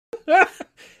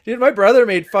Dude, my brother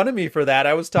made fun of me for that.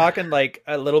 I was talking like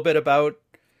a little bit about,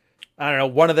 I don't know,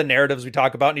 one of the narratives we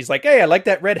talk about, and he's like, "Hey, I like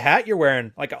that red hat you're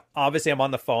wearing." Like, obviously, I'm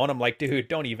on the phone. I'm like, "Dude,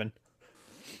 don't even."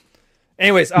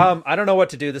 Anyways, I don't know what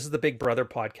to do. This is the Big Brother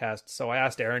podcast, so I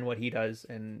asked Aaron what he does,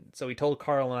 and so he told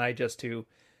Carl and I just to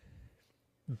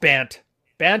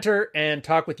banter, and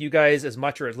talk with you guys as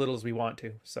much or as little as we want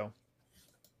to. So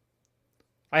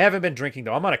I haven't been drinking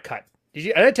though. I'm on a cut.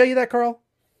 Did I tell you that, Carl?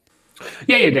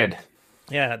 Yeah, you did.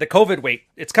 Yeah, the COVID weight.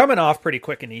 It's coming off pretty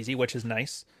quick and easy, which is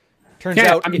nice. Turns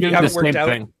Yeah, out I'm if you doing the haven't worked same out,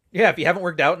 thing. yeah, if you haven't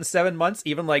worked out in 7 months,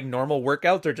 even like normal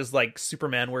workouts are just like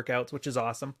Superman workouts, which is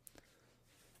awesome.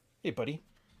 Hey, buddy.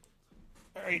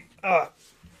 All right.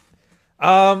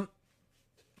 Um,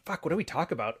 fuck. What do we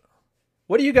talk about?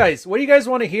 What do you guys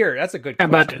want to hear? That's a good Yeah,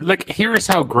 but question. like, here's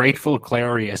how grateful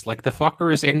Clary is. Like, the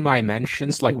fucker is in my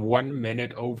mentions like 1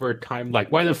 minute overtime.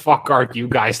 Like, why the fuck aren't you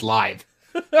guys live?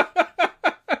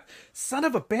 Son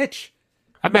of a bitch.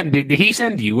 I mean, did he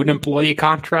send you an employee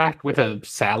contract with a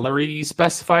salary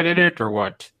specified in it, or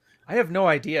what? I have no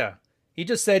idea. He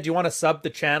just said you want to sub the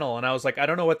channel, and I was like, I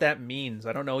don't know what that means.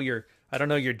 I don't know your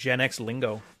Gen X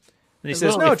lingo. And he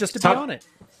says, Well, no, if just to be sub, on it.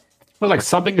 well, like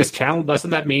subbing this channel, doesn't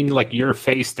that mean like you're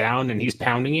face down and he's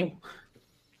pounding you?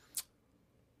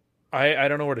 I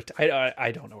don't know where to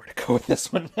I don't know where to go with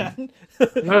this one, man.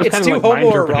 That was It's kind of too like my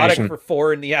homoerotic interpretation. for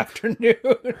 4 in the afternoon.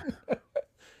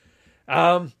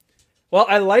 um, well,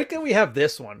 I like that we have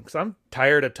this one because I'm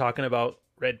tired of talking about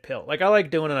red pill. Like I like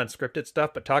doing unscripted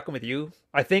stuff, but talking with you,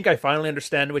 I think I finally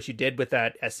understand what you did with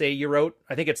that essay you wrote.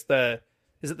 I think it's the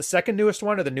is it the second newest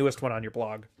one or the newest one on your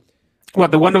blog?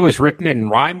 What, the one that was written in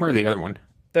rhyme or the other one?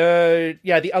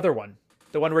 The other one,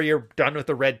 the one where you're done with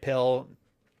the red pill,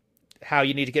 how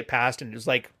you need to get past, and it's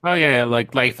like, Oh yeah,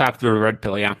 like life after the red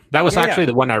pill. Yeah, that was yeah, yeah. actually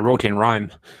the one I wrote in rhyme.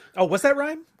 Oh, was that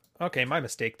rhyme? Okay, my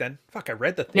mistake then. Fuck, I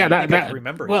read the thing. Yeah, You that think I could that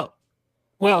remember it? well,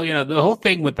 the whole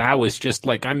thing with that was just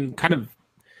like I'm kind of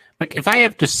like if I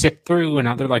have to sit through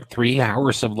another like 3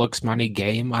 hours of looks money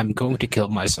game, I'm going to kill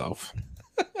myself.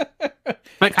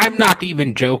 Like I'm not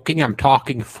even joking. I'm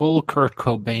talking full Kurt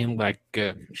Cobain, like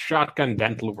shotgun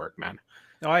dental work, man.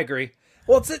 No, I agree.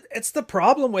 Well, it's the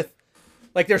problem with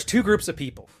like there's two groups of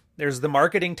people. There's the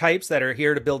marketing types that are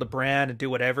here to build a brand and do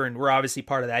whatever, and we're obviously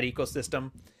part of that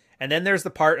ecosystem. And then there's the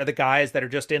part of the guys that are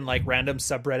just in like random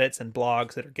subreddits and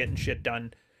blogs that are getting shit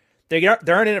done. They aren't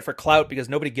in it for clout because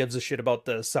nobody gives a shit about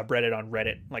the subreddit on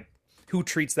Reddit. Like, who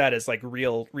treats that as like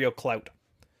real clout?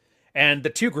 And the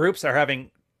two groups are having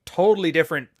totally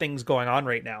different things going on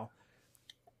right now.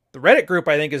 The Reddit group,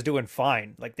 I think, is doing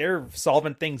fine. Like they're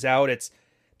solving things out.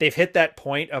 They've hit that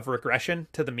point of regression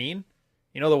to the mean.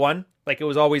 You know the one? Like it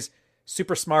was always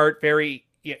super smart, very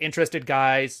interested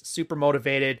guys, super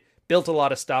motivated, built a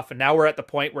lot of stuff, and now we're at the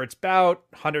point where it's about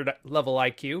 100 level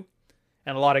IQ,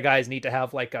 and a lot of guys need to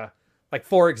have like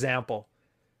for example,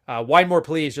 Wine More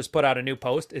Please just put out a new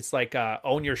post. It's like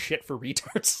own your shit for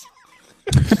retards.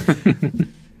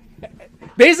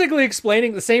 Basically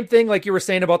explaining the same thing like you were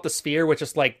saying about the sphere, which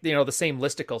is like, the same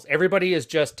listicles. Everybody is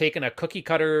just taking a cookie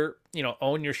cutter,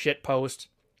 own your shit post,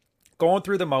 going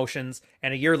through the motions,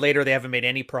 and a year later they haven't made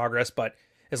any progress, but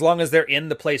as long as they're in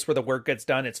the place where the work gets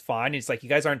done, it's fine. It's like, you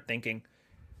guys aren't thinking. And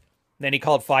then he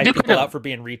called five You people kind out of for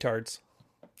being retards.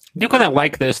 you kind of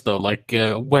like this though. Like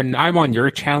when I'm on your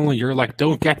channel, you're like,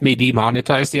 "Don't get me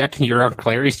demonetized yet." And you're on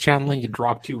Clary's channel, and you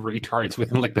drop two retards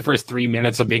within like the first 3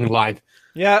 minutes of being live.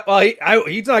 Yeah, well,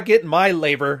 he's not getting my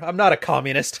labor. I'm not a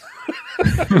communist.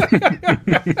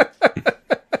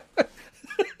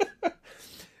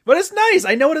 But it's nice.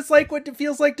 I know what it's like, what it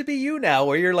feels like to be you now,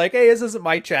 where you're like, hey, this isn't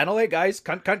my channel. Hey, guys,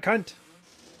 cunt, cunt, cunt.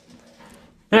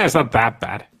 Yeah, it's not that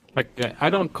bad. Like I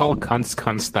don't call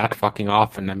cunts that fucking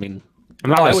often. I mean, I'm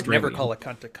not Oh, I would never Australian. call a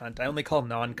cunt a cunt. I only call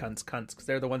non-cunts cunts because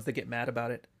they're the ones that get mad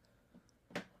about it.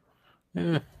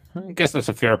 Eh, I guess that's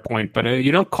a fair point, but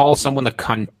you don't call someone a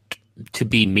cunt to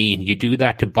be mean. You do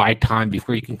that to buy time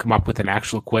before you can come up with an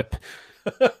actual quip.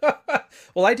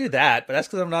 Well, I do that, but that's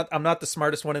because I'm not the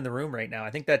smartest one in the room right now.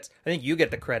 I think you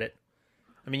get the credit.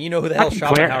 I mean, you know who the I hell think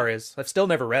Claire, Schopenhauer is. I've still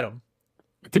never read him.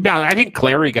 to be honest, I think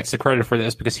Clary gets the credit for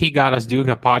this because he got us doing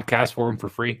a podcast for him for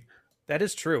free. That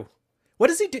is true. What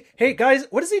does he do? Hey guys,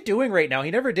 what is he doing right now?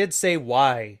 He never did say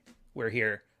why we're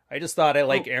here. I just thought I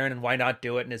like Aaron and why not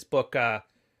do it. In his book,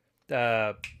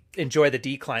 Enjoy the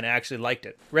Decline, I actually liked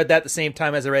it. Read that at the same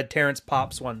time as I read Terrence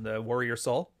Popp's one, The Warrior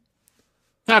Soul.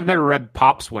 I've never read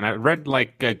Pop's one. I read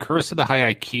like Curse of the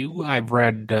High IQ. I've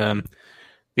read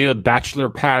the Bachelor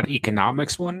Pad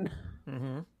Economics one.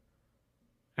 Mm-hmm.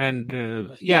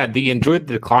 And yeah, the Enjoyed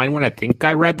the Decline one, I think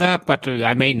I read that, but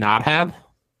I may not have.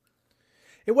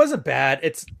 It wasn't bad.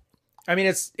 I mean,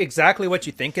 it's exactly what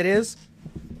you think it is.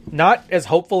 Not as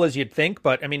hopeful as you'd think,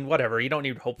 but I mean, whatever. You don't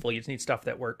need hopeful. You just need stuff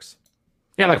that works.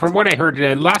 Yeah, like from what I heard,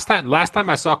 last time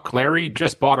I saw Clary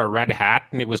just bought a red hat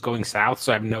and it was going south,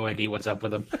 so I have no idea what's up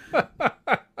with him.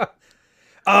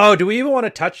 Oh, do we even want to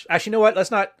touch? Actually, you know what?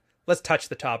 Let's touch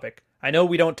the topic. I know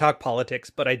we don't talk politics,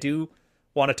 but I do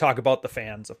want to talk about the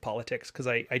fans of politics because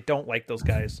I don't like those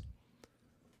guys.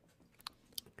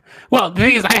 Well, the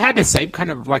thing is, I had the same kind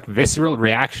of like visceral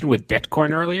reaction with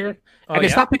Bitcoin earlier, and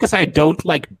it's not because I don't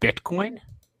like Bitcoin.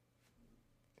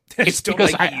 It's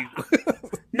because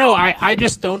no, I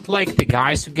just don't like the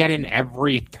guys who get in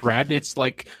every thread. It's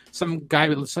like some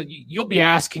guy. You'll be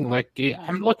asking like,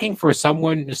 I'm looking for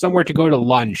somewhere to go to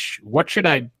lunch. Where should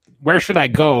I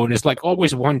go? And it's like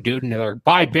always one dude in there.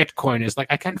 Buy Bitcoin. It's like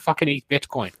I can't fucking eat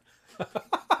Bitcoin.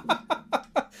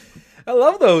 I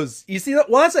love those. You see that?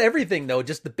 Well, that's everything though.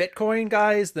 Just the Bitcoin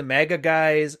guys, the MAGA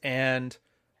guys, and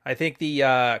I think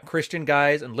the Christian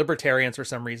guys and libertarians for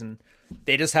some reason.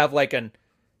 They just have like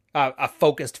a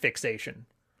focused fixation.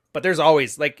 But there's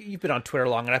always, like, you've been on Twitter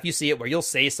long enough, you see it where you'll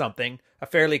say something, a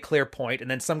fairly clear point, and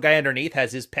then some guy underneath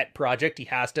has his pet project he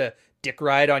has to dick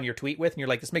ride on your tweet with, and you're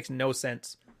like, this makes no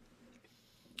sense.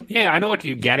 Yeah, I know what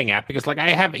you're getting at, because, like,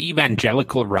 I have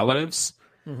evangelical relatives,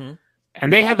 and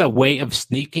they have a way of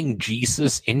sneaking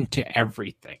Jesus into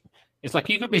everything. It's like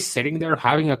you could be sitting there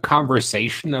having a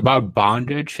conversation about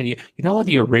bondage, and you know what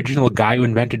the original guy who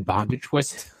invented bondage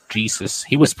was? Jesus.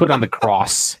 He was put on the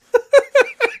cross.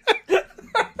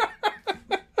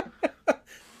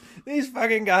 These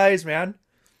fucking guys, man.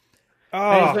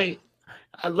 Oh.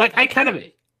 Like, I kind of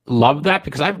love that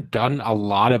because I've done a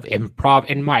lot of improv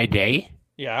in my day.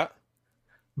 Yeah.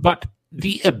 But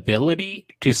the ability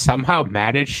to somehow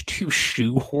manage to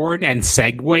shoehorn and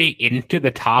segue into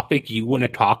the topic you want to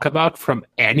talk about from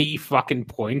any fucking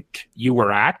point you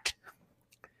were at.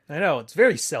 I know, it's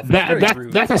very selfish.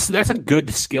 That's a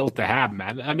good skill to have,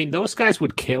 man. I mean, those guys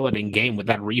would kill it in game with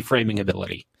that reframing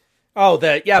ability. Oh,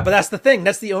 but that's the thing.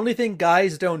 That's the only thing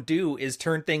guys don't do is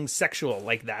turn things sexual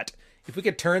like that. If we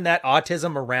could turn that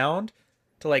autism around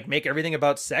to like make everything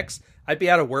about sex, I'd be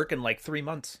out of work in like 3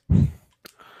 months.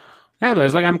 Yeah, but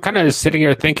it's like I'm kind of sitting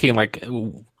here thinking, like,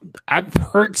 I've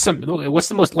heard what's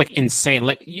the most like insane,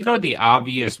 like, you know, the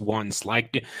obvious ones,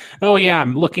 like, oh yeah,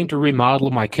 I'm looking to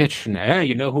remodel my kitchen.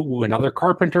 You know who another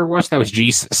carpenter was? That was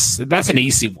Jesus. That's an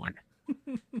easy one.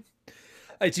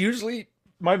 It's usually.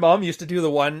 My mom used to do the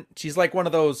one, she's like one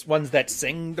of those ones that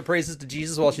sing the praises to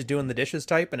Jesus while she's doing the dishes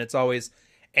type, and it's always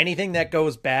anything that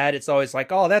goes bad, it's always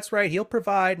like, oh, that's right, he'll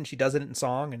provide, and she does it in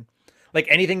song, and like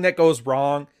anything that goes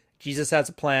wrong, Jesus has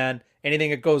a plan,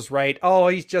 anything that goes right, oh,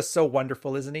 he's just so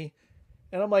wonderful, isn't he?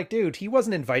 And I'm like, dude, he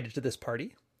wasn't invited to this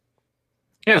party.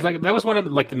 Yeah, it's like that was one of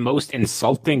like the most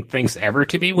insulting things ever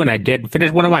to me when I did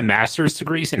finish one of my master's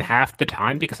degrees in half the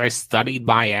time because I studied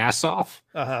my ass off.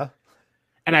 Uh-huh.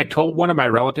 And I told one of my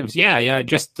relatives, yeah, I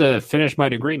just finished my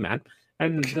degree, man.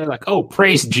 And they're like, oh,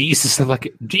 praise Jesus. I'm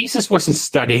like, Jesus wasn't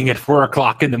studying at 4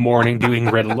 o'clock in the morning doing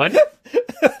Ritalin.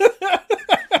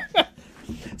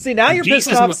 See, now you're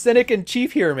pissed off Cynic and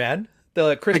Chief here, man.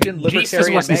 The Christian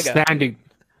libertarian mega.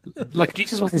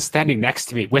 Jesus wasn't standing next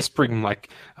to me, whispering, like,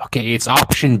 okay, it's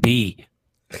option B.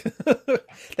 That'd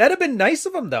have been nice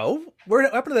of him, though. We're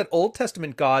up to that Old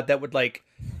Testament God that would, like,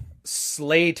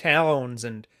 slay towns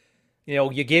and, you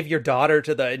know, you give your daughter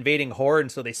to the invading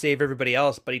horde so they save everybody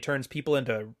else, but he turns people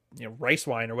into, you know, rice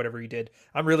wine or whatever he did.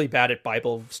 I'm really bad at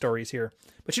Bible stories here.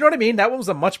 But you know what I mean? That one was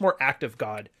a much more active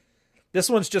God. This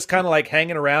one's just kind of like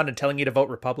hanging around and telling you to vote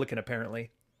Republican,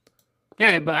 apparently.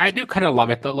 Yeah, but I do kind of love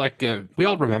it, though. Like, we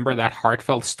all remember that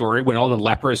heartfelt story when all the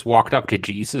lepers walked up to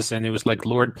Jesus and it was like,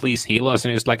 Lord, please heal us.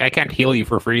 And he was like, I can't heal you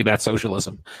for free. That's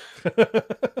socialism.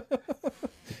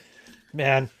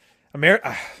 Man,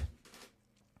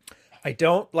 I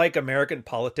don't like American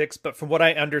politics, but from what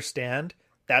I understand,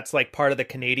 that's like part of the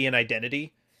Canadian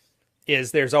identity,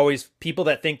 is there's always people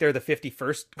that think they're the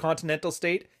 51st continental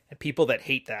state and people that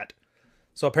hate that.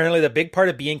 So apparently the big part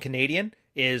of being Canadian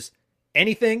is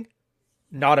anything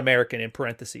not American in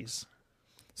parentheses.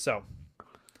 So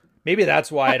maybe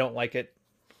that's why I don't like it.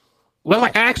 Well,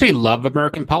 I actually love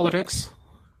American politics.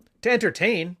 To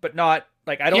entertain, but not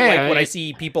like, I don't like when I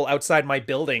see people outside my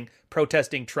building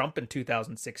protesting Trump in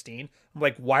 2016. I'm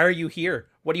like, why are you here?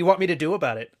 What do you want me to do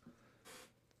about it?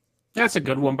 That's a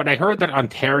good one, but I heard that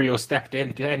Ontario stepped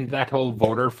in and that whole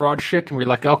voter fraud shit, and we're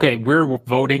like, okay, we're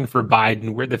voting for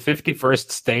Biden. We're the 51st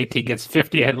state. He gets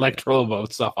 50 electoral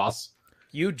votes off us.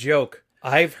 You joke.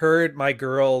 I've heard my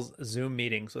girls' Zoom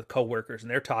meetings with coworkers,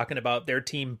 and they're talking about their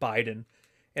team Biden.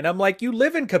 And I'm like, you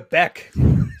live in Quebec.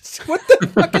 What the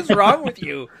fuck is wrong with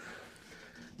you?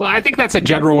 Well, I think that's a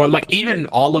general one. Like even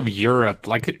all of Europe,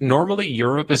 like normally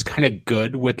Europe is kind of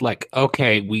good with like,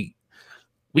 okay, we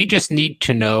just need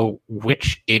to know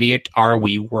which idiot are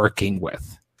we working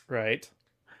with. Right.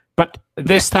 But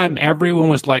this time everyone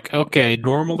was like, okay,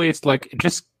 normally it's like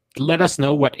just let us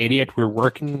know what idiot we're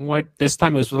working with. This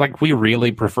time it was like we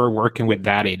really prefer working with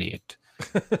that idiot.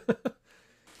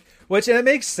 Which, and it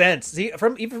makes sense. See,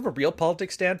 even from a real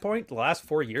politics standpoint, the last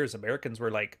 4 years, Americans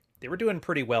were like, they were doing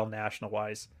pretty well national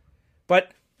wise.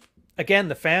 But again,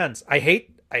 the fans, I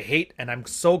hate, and I'm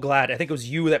so glad. I think it was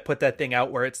you that put that thing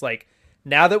out where it's like,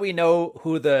 now that we know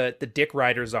who the dick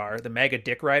riders are, the mega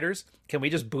dick riders, can we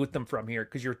just boot them from here?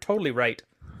 Because you're totally right.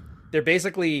 They're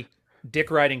basically dick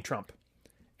riding Trump.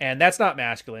 And that's not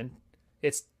masculine.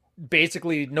 It's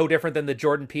basically no different than the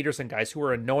Jordan Peterson guys who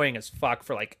were annoying as fuck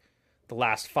for like the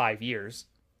last 5 years.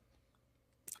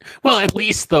 Well, at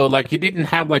least though, like you didn't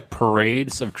have like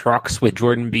parades of trucks with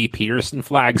Jordan B. Peterson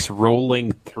flags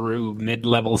rolling through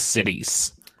mid-level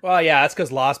cities. Well, yeah, that's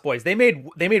because Lost Boys. They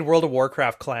made World of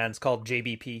Warcraft clans called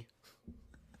JBP.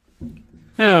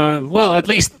 Well, at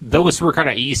least those were kind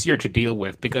of easier to deal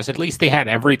with because at least they had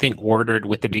everything ordered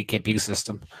with the DKP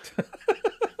system.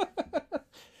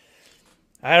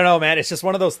 I don't know, man. It's just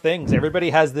one of those things.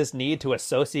 Everybody has this need to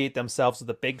associate themselves with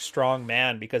a big, strong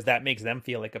man because that makes them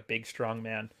feel like a big, strong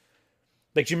man.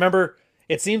 Like, do you remember?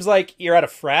 It seems like you're at a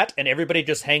frat and everybody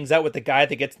just hangs out with the guy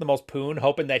that gets the most poon,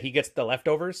 hoping that he gets the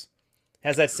leftovers.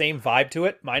 Has that same vibe to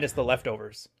it, minus the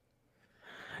leftovers.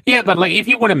 Yeah, but like if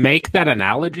you want to make that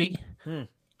analogy,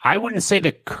 I wouldn't say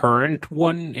the current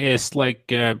one is like.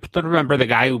 Remember the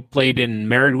guy who played in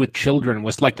Married with Children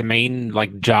was like the main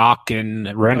like jock in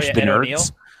Revenge of the Ed Nerds. O'Neill?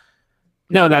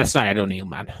 No, that's not Ed O'Neill,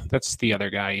 man. That's the other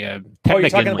guy. Ted you're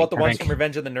talking McGinley, about the ones from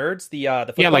Revenge of the Nerds, the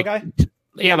football yeah, like, guy.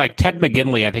 Yeah, like Ted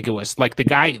McGinley, I think it was. Like the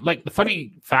guy. Like the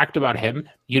funny fact about him,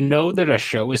 you know that a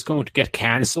show is going to get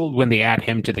canceled when they add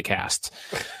him to the cast.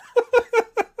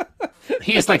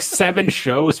 He has like 7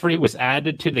 shows where he was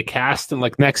added to the cast and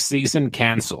like next season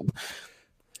canceled.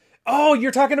 Oh,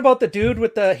 you're talking about the dude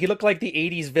with he looked like the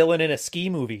 80s villain in a ski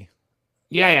movie.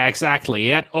 Yeah,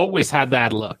 exactly. It always had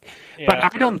that look. Yeah. But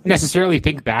I don't necessarily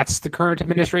think that's the current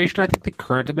administration. I think the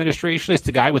current administration is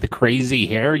the guy with the crazy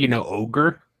hair,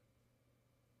 Ogre.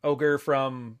 Ogre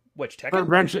from which Tekken?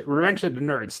 Revenge of the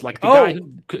Nerds. Like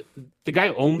the guy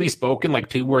who only spoke in like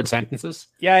 2-word sentences.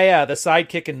 Yeah, the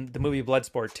sidekick in the movie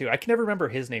Bloodsport too. I can never remember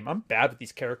his name. I'm bad with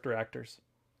these character actors.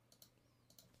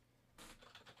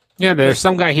 Yeah, there's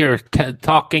some guy here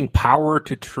talking power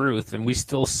to truth, and we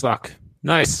still suck.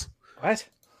 Nice. What?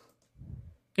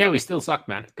 Yeah, we still suck,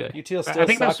 man. Good. You still I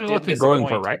think suck, that's what we're going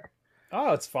for, right?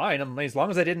 Oh, it's fine. As long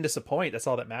as I didn't disappoint, that's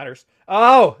all that matters.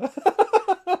 Oh!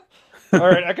 All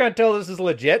right, I can't tell if this is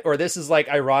legit or this is like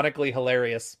ironically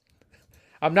hilarious.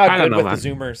 I'm not good with the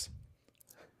Zoomers.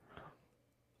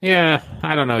 Yeah,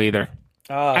 I don't know either.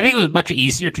 I think it was much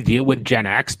easier to deal with Gen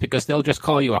X because they'll just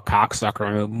call you a cocksucker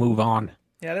and move on.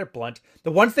 Yeah, they're blunt.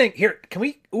 The one thing here, can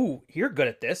we? Ooh, you're good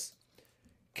at this.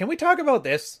 Can we talk about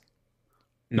this?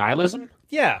 Nihilism?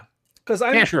 Yeah, because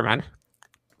yeah, sure, man.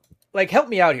 Like, help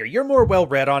me out here. You're more well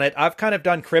read on it. I've kind of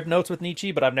done crib notes with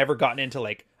Nietzsche, but I've never gotten into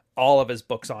like all of his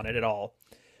books on it at all.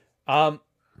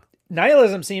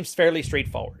 Nihilism seems fairly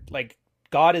straightforward. Like,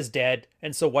 God is dead,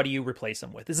 and so what do you replace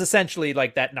him with? It's essentially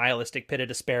like that nihilistic pit of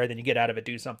despair, then you get out of it,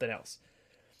 do something else.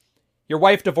 Your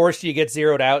wife divorced you, you get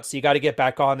zeroed out, so you got to get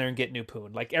back on there and get new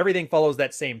poon. Like, everything follows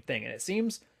that same thing, and it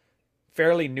seems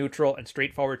fairly neutral and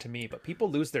straightforward to me, but people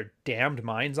lose their damned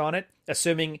minds on it,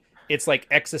 assuming it's like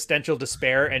existential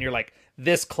despair, and you're like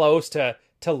this close to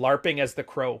LARPing as the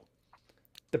Crow.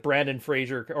 The Brandon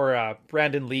Fraser or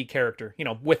Brandon Lee character,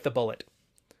 with the bullet.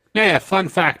 Yeah. Fun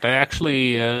fact: I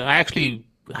actually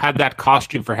had that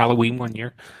costume for Halloween one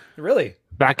year. Really?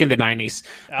 Back in the 90s.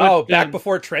 Oh, back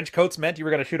before trench coats meant you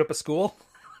were going to shoot up a school.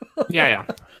 Yeah.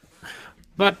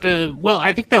 But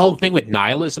I think the whole thing with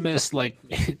nihilism is like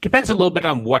it depends a little bit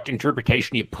on what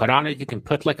interpretation you put on it. You can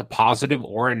put like a positive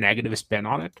or a negative spin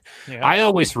on it. Yeah. I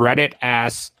always read it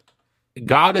as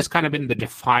God has kind of been the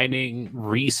defining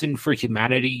reason for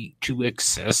humanity to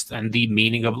exist and the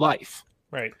meaning of life.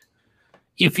 Right.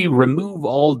 If you remove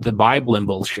all the Bible and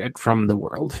bullshit from the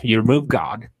world, you remove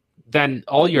God, then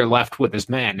all you're left with is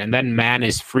man. And then man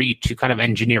is free to kind of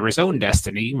engineer his own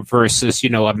destiny versus,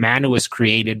 a man who was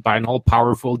created by an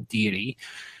all-powerful deity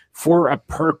for a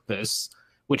purpose,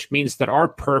 which means that our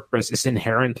purpose is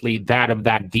inherently that of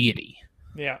that deity.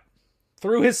 Yeah.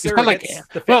 Through his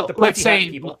surrogates, let's say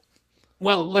people.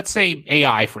 Well, let's say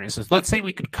AI, for instance. Let's say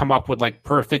we could come up with like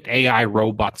perfect AI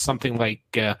robots, something like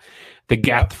the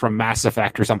Geth from Mass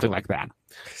Effect or something like that.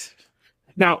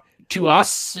 Now, to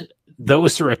us,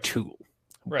 those are a tool.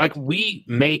 Right. Like, we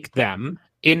make them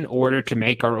in order to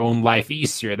make our own life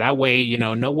easier. That way,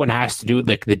 no one has to do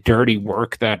like the dirty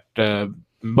work that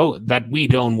that we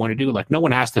don't want to do. Like, no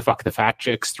one has to fuck the fat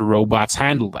chicks. The robots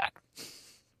handle that.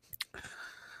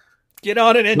 Get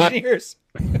on it, engineers.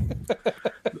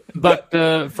 But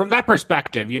from that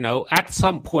perspective, at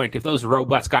some point, if those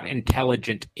robots got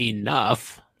intelligent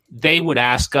enough, they would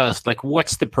ask us, like,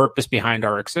 what's the purpose behind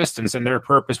our existence? And their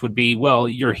purpose would be, well,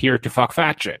 you're here to fuck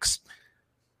fat chicks.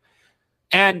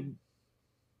 And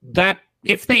that,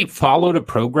 if they followed a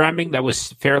programming that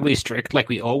was fairly strict, like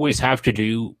we always have to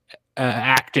do,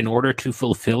 act in order to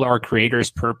fulfill our creator's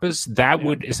purpose, that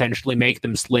would essentially make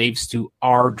them slaves to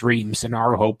our dreams and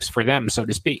our hopes for them, so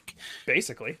to speak.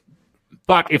 Basically.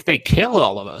 But if they kill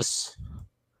all of us,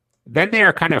 then they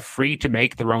are kind of free to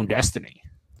make their own destiny.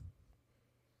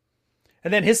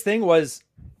 And then his thing was,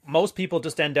 most people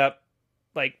just end up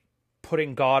like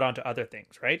putting God onto other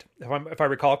things, right? If I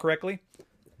recall correctly.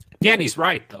 Yeah, and he's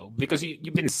right, though, because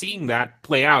you've been seeing that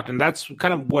play out, and that's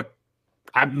kind of what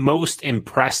I'm most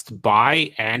impressed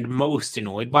by and most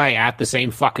annoyed by at the same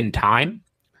fucking time.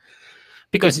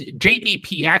 Because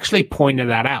JBP actually pointed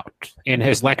that out in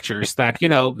his lectures, that,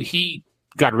 he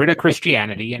got rid of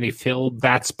Christianity and he filled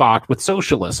that spot with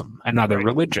socialism, another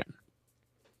religion.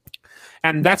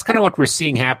 And that's kind of what we're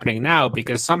seeing happening now,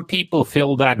 because some people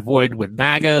fill that void with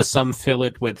MAGA, some fill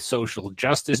it with social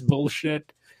justice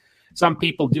bullshit. Some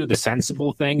people do the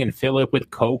sensible thing and fill it with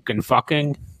coke and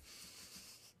fucking.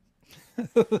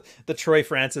 The Troy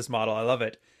Francis model. I love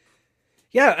it.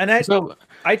 Yeah, and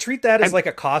I treat that as like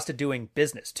a cost of doing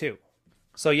business too.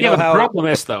 So you know how the problem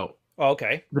is, though. Oh,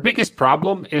 okay. The biggest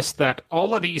problem is that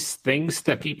all of these things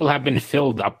that people have been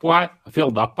filled up by,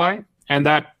 and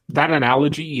that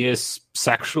analogy is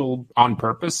sexual on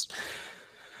purpose.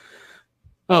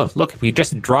 Oh, look, we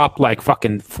just dropped like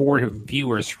fucking 4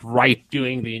 viewers right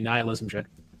doing the nihilism shit.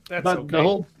 That's but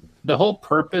okay. The whole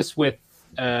purpose with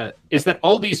is that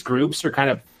all these groups are kind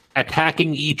of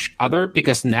attacking each other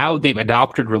because now they've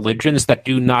adopted religions that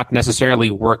do not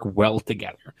necessarily work well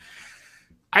together.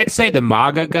 I'd say the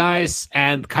MAGA guys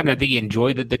and kind of the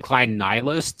enjoy the decline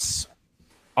nihilists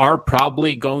are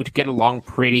probably going to get along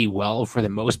pretty well for the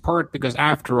most part, because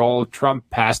after all, Trump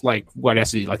passed like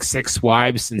 6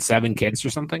 wives and 7 kids or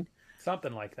something.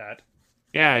 Something like that.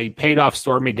 Yeah, he paid off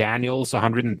Stormy Daniels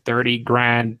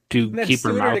 $130,000 to keep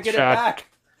her mouth shut. It back.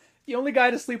 The only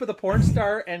guy to sleep with a porn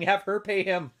star and have her pay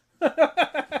him.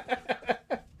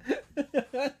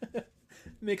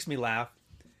 Makes me laugh.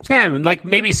 Yeah, like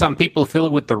maybe some people fill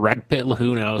it with the red pill.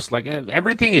 Who knows? Like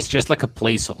everything is just like a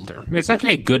placeholder. It's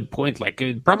actually a good point. Like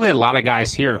probably a lot of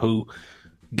guys here who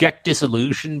get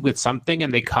disillusioned with something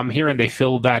and they come here and they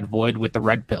fill that void with the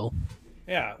red pill.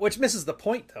 Yeah, which misses the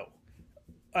point though.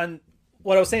 On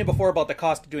what I was saying before about the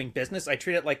cost of doing business, I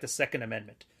treat it like the Second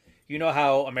Amendment. You know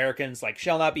how Americans like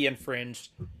shall not be infringed.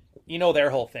 You know their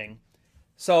whole thing.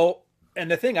 So. And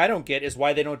the thing I don't get is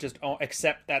why they don't just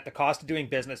accept that the cost of doing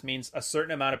business means a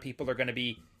certain amount of people are going to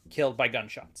be killed by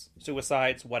gunshots,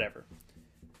 suicides, whatever.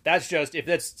 That's just, if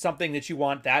that's something that you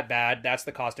want that bad, that's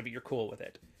the cost of it, you're cool with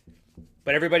it.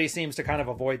 But everybody seems to kind of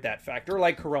avoid that factor,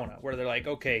 like Corona, where they're like,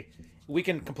 okay, we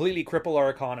can completely cripple our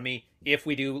economy if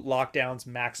we do lockdowns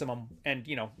maximum, and,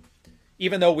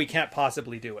 even though we can't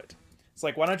possibly do it. It's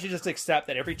like, why don't you just accept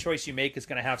that every choice you make is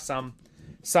going to have some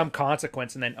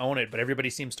consequence and then own it, but everybody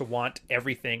seems to want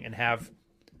everything and have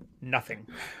nothing.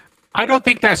 I don't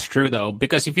think that's true, though,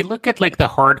 because if you look at like the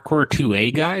hardcore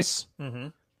 2A guys,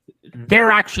 they're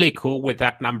actually cool with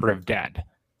that number of dead.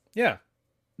 Yeah.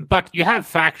 But you have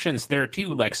factions there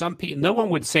too. Like some people, no one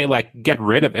would say like get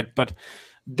rid of it, but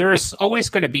there's always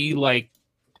going to be like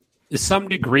some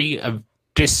degree of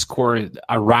discord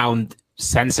around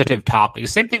sensitive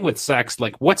topics. Same thing with sex.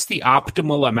 Like, what's the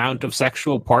optimal amount of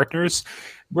sexual partners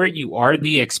where you are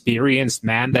the experienced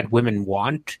man that women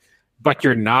want, but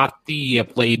you're not the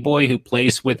playboy who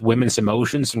plays with women's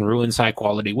emotions and ruins high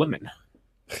quality women?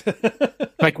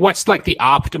 Like, what's like the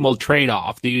optimal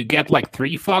trade-off? Do you get like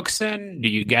 3 fucks in? Do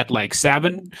you get like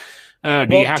 7? Do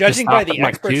you have judging to by the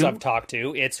like experts 2? I've talked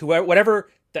to, it's whatever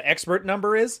the expert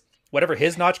number is. Whatever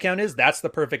his notch count is, that's the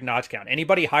perfect notch count.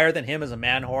 Anybody higher than him is a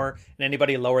man whore, and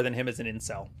anybody lower than him is an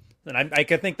incel. And I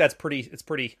can think that's pretty. It's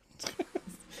pretty.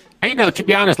 To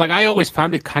be honest, like I always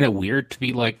found it kind of weird to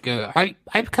be like, I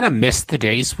kind of missed the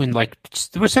days when like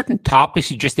there were certain topics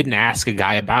you just didn't ask a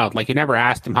guy about. Like you never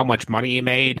asked him how much money he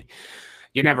made.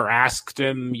 You never asked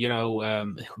him,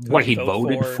 what he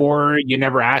voted for. You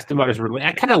never asked him about his religion.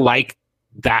 I kind of like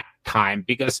that time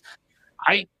because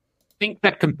I think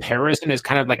that comparison is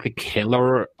kind of like the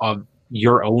killer of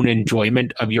your own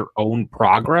enjoyment of your own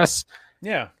progress.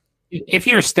 Yeah. If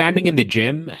you're standing in the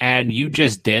gym and you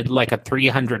just did like a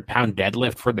 300-pound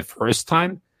deadlift for the first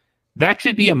time, that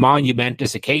should be a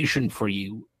monumentous occasion for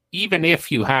you, even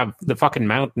if you have the fucking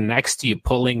mountain next to you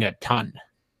pulling a ton.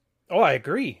 Oh, I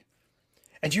agree.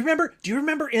 And do you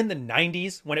remember in the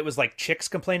 90s when it was like chicks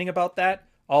complaining about that?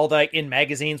 All like in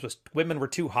magazines was women were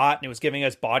too hot and it was giving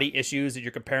us body issues that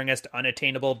you're comparing us to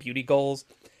unattainable beauty goals.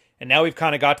 And now we've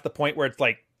kind of got to the point where it's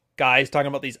like guys talking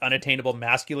about these unattainable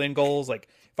masculine goals. Like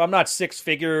if I'm not six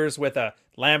figures with a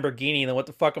Lamborghini, then what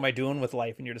the fuck am I doing with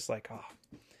life? And you're just like, oh,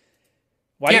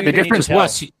 why? Yeah, do you the even need to difference tell?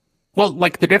 was, well,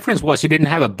 like the difference was you didn't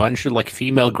have a bunch of like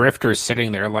female grifters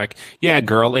sitting there like, yeah,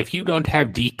 girl, if you don't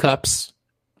have D cups,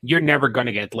 you're never going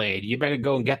to get laid. You better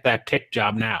go and get that tit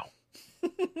job now.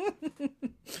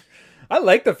 I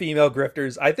like the female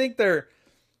grifters. I think they're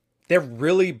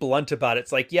really blunt about it.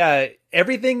 It's like, yeah,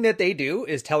 everything that they do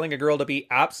is telling a girl to be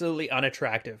absolutely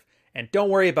unattractive. And don't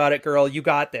worry about it, girl. You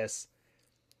got this.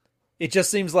 It just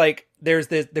seems like there's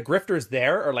the grifters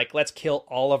there are like, let's kill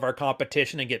all of our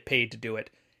competition and get paid to do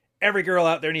it. Every girl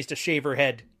out there needs to shave her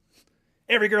head.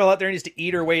 Every girl out there needs to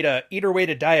eat her way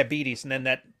to diabetes. And then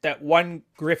that one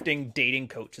grifting dating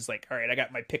coach is like, all right, I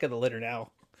got my pick of the litter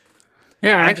now.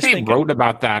 Yeah, I I'm just actually thinking, wrote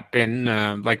about that in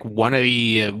like one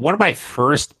of my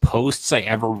first posts I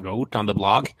ever wrote on the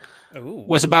blog ooh,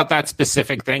 was about that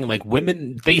specific thing. Like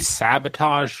women, they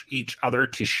sabotage each other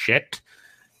to shit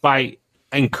by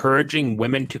encouraging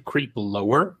women to creep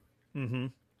lower. mm-hmm.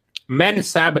 Men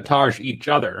sabotage each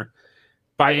other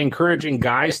by encouraging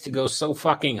guys to go so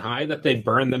fucking high that they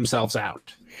burn themselves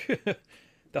out.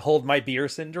 The hold my beer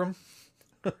syndrome.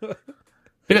 Because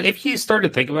if you start to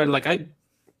think about it, like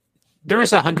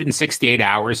there's 168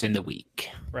 hours in the week.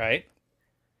 Right.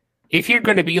 If you're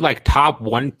going to be like top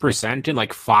 1% in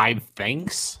like 5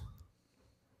 things,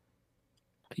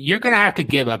 you're going to have to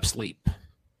give up sleep.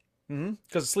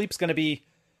 Because sleep's going to be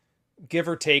give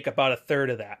or take about a third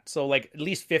of that. So like at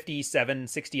least 57,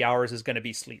 60 hours is going to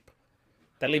be sleep.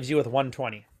 That leaves you with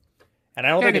 120. And I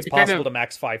don't think it's possible to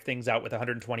max 5 things out with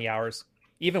 120 hours,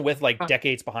 even with like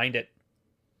decades behind it.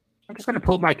 I'm just going to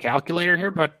pull my calculator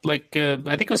here, but like I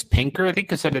think it was Pinker. I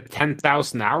think it said at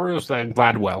 10,000 hours.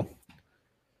 Gladwell.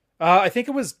 I think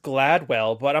it was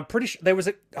Gladwell, but I'm pretty sure there's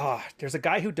a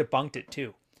guy who debunked it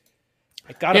too.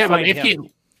 I gotta find him.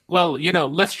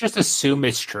 Let's just assume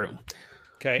it's true.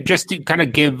 Okay. Just to kind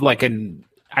of give like an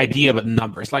idea of the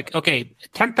numbers. Like, okay,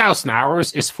 10,000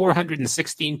 hours is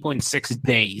 416.6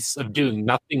 days of doing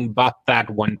nothing but that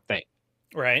one thing.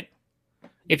 Right.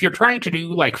 If you're trying to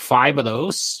do like 5 of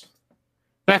those,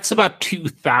 that's about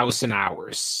 2,000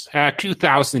 hours,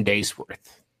 2,000 days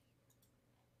worth.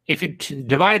 If you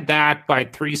divide that by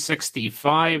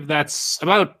 365, that's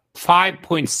about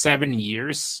 5.7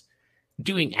 years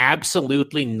doing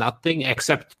absolutely nothing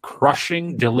except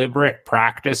crushing deliberate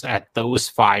practice at those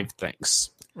 5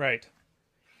 things. Right.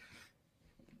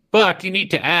 But you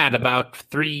need to add about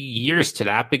 3 years to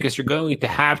that because you're going to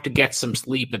have to get some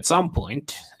sleep at some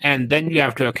point, and then you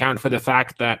have to account for the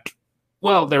fact that,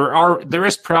 well, there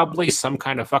is probably some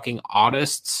kind of fucking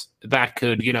autists that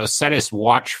could, set his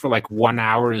watch for like 1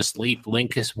 hour to sleep,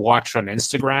 link his watch on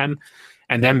Instagram,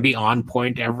 and then be on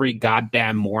point every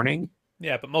goddamn morning.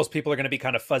 Yeah, but most people are going to be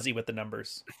kind of fuzzy with the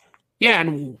numbers. Yeah,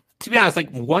 and to be honest, like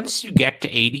once you get to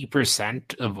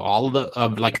 80% of all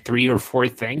of like 3 or 4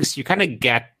 things, you kind of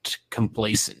get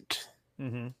complacent.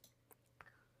 Mm-hmm.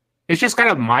 It's just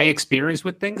kind of my experience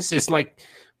with things. It's like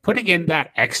putting in that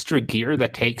extra gear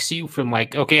that takes you from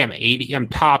like, okay, I'm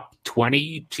top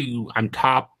 20 to I'm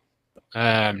top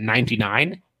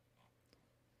 99.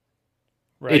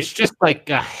 Right. It's just like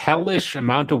a hellish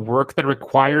amount of work that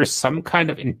requires some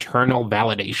kind of internal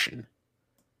validation.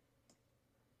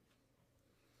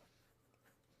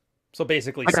 So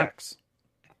basically Okay. sex.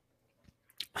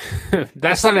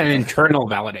 That's not an internal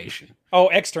validation. Oh,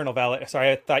 external valid.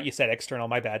 Sorry, I thought you said external.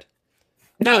 My bad.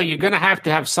 No, you're going to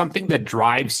have something that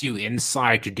drives you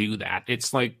inside to do that.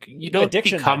 It's like you don't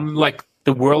Addiction, become like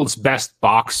the world's best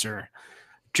boxer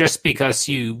just because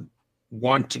you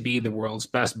want to be the world's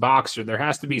best boxer. There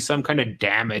has to be some kind of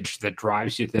damage that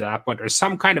drives you to that point, or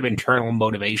some kind of internal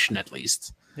motivation at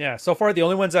least. Yeah, so far the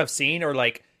only ones I've seen are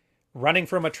like running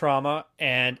from a trauma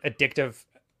and addictive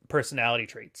personality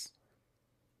traits.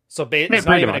 So it's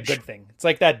not even a good thing. It's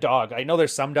like that dog. I know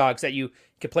there's some dogs that you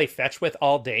could play fetch with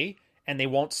all day and they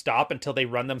won't stop until they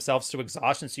run themselves to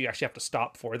exhaustion, so you actually have to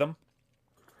stop for them.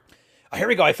 Oh, here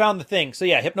we go. I found the thing. So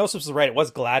yeah, hypnosis was right. It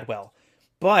was Gladwell.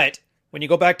 But when you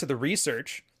go back to the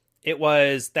research, it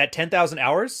was that 10,000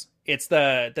 hours. It's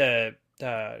the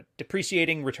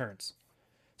depreciating returns.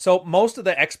 So most of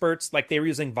the experts, like they were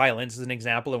using violins as an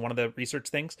example in one of the research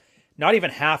things, not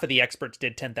even half of the experts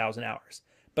did 10,000 hours.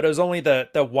 But it was only the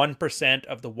 1%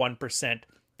 of the 1%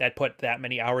 that put that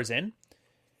many hours in.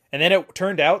 And then it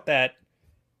turned out that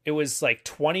it was like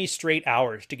 20 straight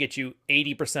hours to get you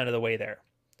 80% of the way there.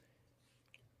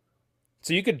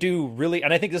 So you could do really,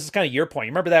 and I think this is kind of your point.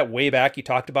 You remember that way back you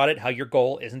talked about it, how your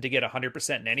goal isn't to get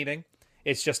 100% in anything.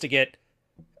 It's just to get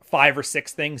 5 or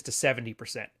 6 things to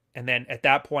 70%. And then at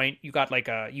that point, you got like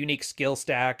a unique skill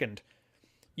stack and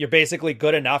you're basically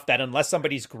good enough that unless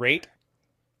somebody's great,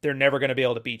 they're never going to be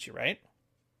able to beat you, right?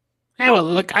 Yeah, well,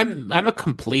 look, I'm a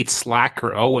complete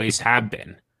slacker, always have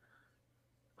been.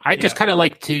 I just kind of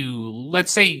like to,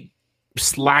 let's say,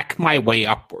 slack my way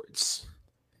upwards.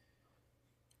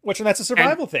 Which, and that's a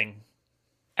survival thing.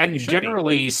 And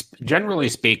generally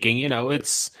speaking, you know,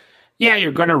 it's, yeah,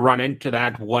 you're going to run into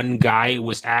that one guy who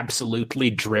was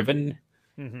absolutely driven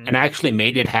and actually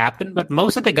made it happen. But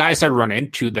most of the guys I run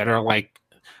into that are like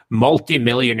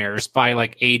multimillionaires by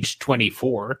like age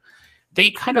 24,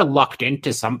 they kind of lucked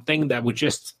into something that would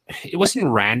just, it wasn't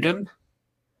random,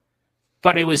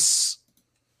 but it was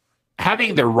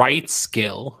having the right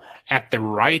skill at the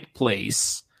right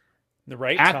place, the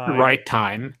right at time. the right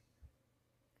time.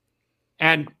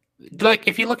 And like,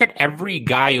 if you look at every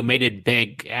guy who made it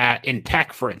big in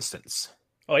tech, for instance.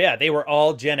 Oh yeah, they were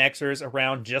all Gen Xers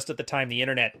around just at the time the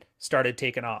internet started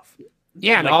taking off.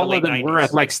 Yeah, and like all of them 90s. were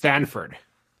at like Stanford.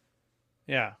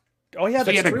 Yeah. Oh yeah, so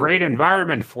that's you had true. a great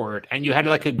environment for it, and you had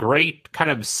like a great kind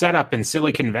of setup in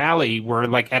Silicon Valley where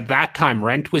like at that time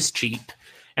rent was cheap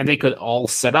and they could all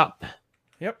set up.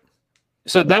 Yep.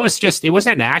 So that was just, it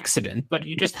wasn't an accident, but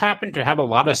you just happened to have a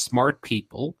lot of smart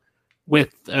people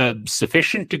with a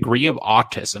sufficient degree of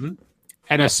autism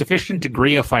and a sufficient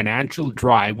degree of financial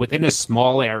drive within a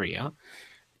small area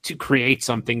to create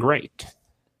something great.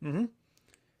 Mm-hmm.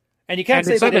 And you can't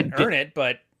say they didn't earn it,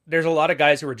 but there's a lot of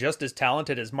guys who are just as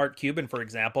talented as Mark Cuban, for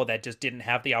example, that just didn't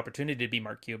have the opportunity to be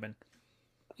Mark Cuban.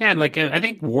 Yeah, and like I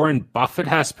think Warren Buffett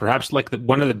has perhaps like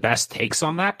one of the best takes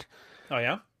on that. Oh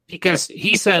yeah? Because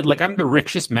he said, like, I'm the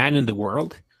richest man in the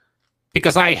world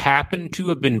because I happen to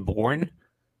have been born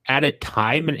at a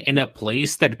time and in a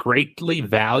place that greatly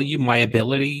value my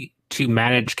ability to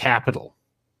manage capital.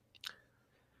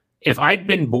 If I'd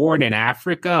been born in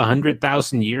Africa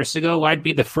 100,000 years ago, I'd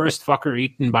be the first fucker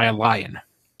eaten by a lion.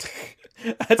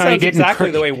 That sounds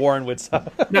exactly the way Warren would say.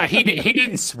 No, he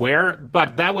didn't swear,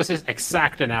 but that was his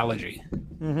exact analogy.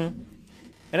 Mm-hmm.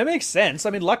 And it makes sense. I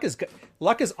mean, luck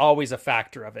is always a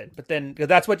factor of it. But then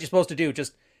that's what you're supposed to do.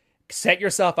 Just set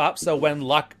yourself up so when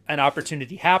luck and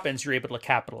opportunity happens, you're able to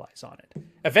capitalize on it.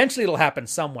 Eventually, it'll happen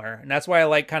somewhere. And that's why I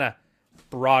like kind of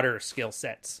broader skill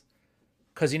sets.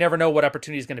 Because you never know what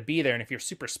opportunity is going to be there. And if you're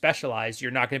super specialized,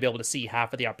 you're not going to be able to see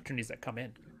half of the opportunities that come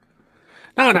in.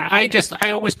 No,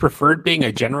 I always preferred being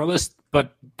a generalist,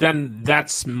 but then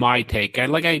that's my take. I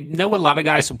know a lot of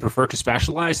guys who prefer to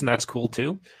specialize, and that's cool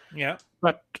too. Yeah.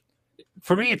 But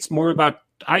for me, it's more about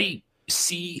I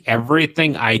see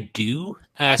everything I do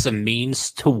as a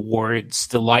means towards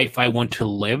the life I want to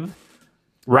live,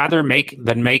 rather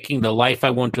than making the life I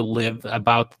want to live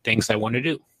about the things I want to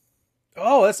do.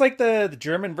 Oh, that's like the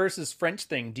German versus French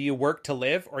thing. Do you work to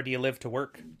live or do you live to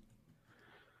work?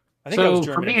 I think that was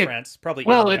German and France. Probably.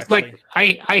 Well, Italy, it's actually.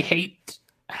 like I hate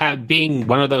being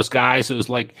one of those guys who's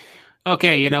like,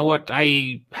 okay, you know what?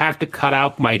 I have to cut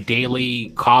out my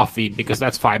daily coffee because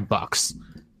that's $5.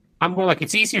 I'm more like,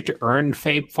 it's easier to earn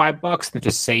 $5 than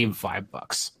to save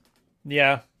 $5.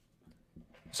 Yeah.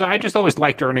 So I just always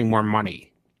liked earning more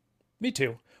money. Me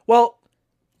too. Well,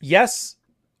 yes.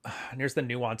 And here's the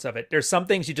nuance of it. There's some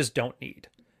things you just don't need.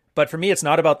 But for me, it's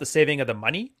not about the saving of the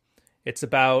money. It's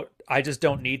about, I just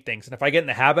don't need things. And if I get in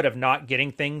the habit of not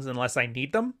getting things unless I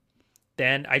need them,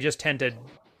 then I just tend to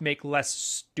make less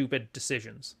stupid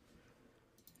decisions.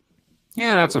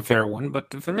 Yeah, that's a fair one.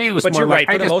 But for me, it was But more you're like,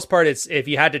 right. For the most part, it's if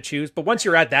you had to choose. But once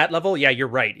you're at that level, yeah, you're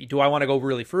right. Do I want to go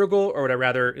really frugal or would I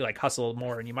rather like hustle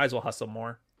more? And you might as well hustle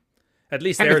more. At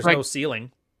least there's no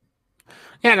ceiling.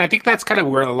 Yeah, and I think that's kind of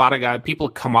where a lot of people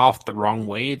come off the wrong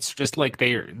way. It's just like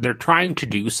they're trying to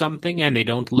do something and they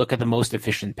don't look at the most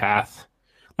efficient path.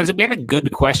 We had a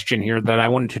good question here that I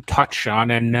wanted to touch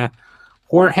on, and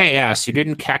Jorge asked, you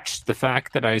didn't catch the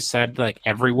fact that I said like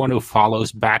everyone who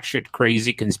follows batshit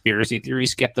crazy conspiracy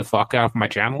theories get the fuck out of my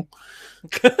channel?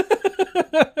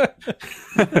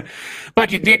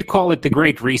 But you did call it the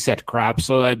Great Reset crap,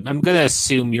 so I'm going to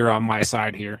assume you're on my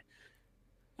side here.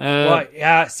 Well,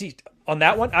 yeah, see, on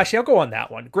that one, actually, I'll go on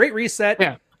that one. Great Reset,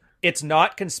 yeah. It's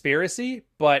not conspiracy,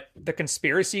 but the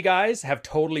conspiracy guys have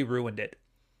totally ruined it.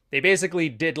 They basically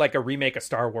did like a remake of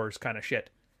Star Wars kind of shit.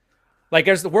 Like,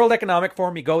 there's the World Economic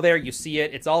Forum. You go there, you see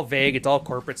it. It's all vague. It's all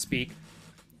corporate speak.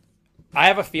 I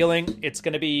have a feeling it's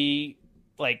going to be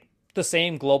like the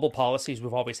same global policies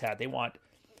we've always had. They want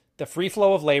the free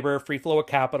flow of labor, free flow of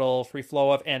capital, free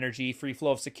flow of energy, free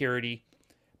flow of security.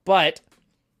 But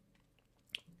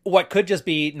what could just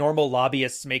be normal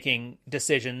lobbyists making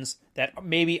decisions that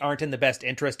maybe aren't in the best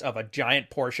interest of a giant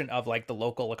portion of like the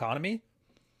local economy.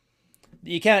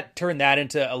 You can't turn that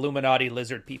into Illuminati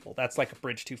lizard people. That's like a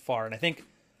bridge too far. And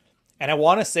I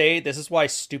want to say this is why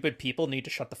stupid people need to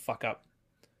shut the fuck up.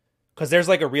 Because there's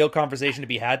like a real conversation to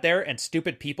be had there, and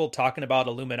stupid people talking about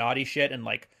Illuminati shit and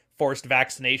like forced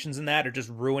vaccinations and that are just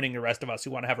ruining the rest of us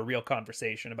who want to have a real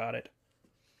conversation about it.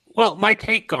 Well, my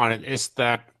take on it is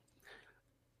that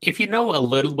if you know a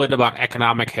little bit about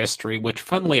economic history, which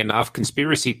funnily enough,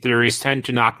 conspiracy theories tend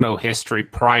to not know history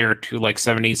prior to like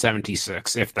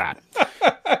 1776, if that.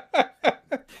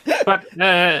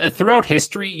 But throughout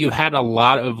history, you had a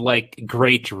lot of like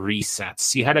great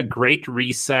resets. You had a great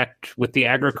reset with the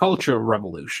agricultural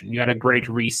revolution. You had a great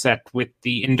reset with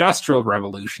the industrial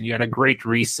revolution. You had a great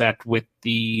reset with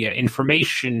the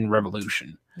information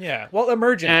revolution. Yeah, well,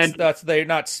 emergence. They're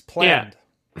not planned.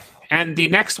 Yeah. And the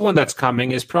next one that's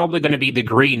coming is probably going to be the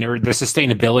green or the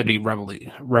sustainability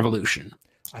revolution.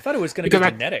 I thought it was going to be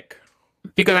genetic.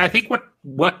 Because I think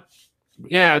what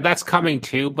yeah, that's coming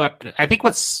too. But I think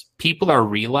what people are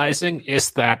realizing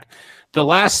is that the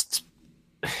last,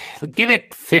 give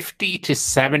it 50 to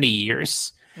 70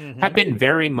 years, have been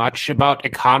very much about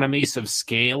economies of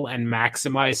scale and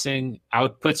maximizing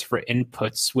outputs for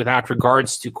inputs without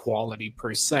regards to quality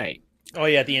per se. Oh,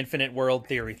 yeah, the infinite world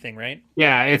theory thing, right?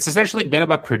 Yeah, it's essentially been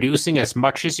about producing as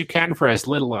much as you can for as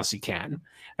little as you can.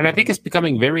 And I think it's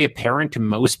becoming very apparent to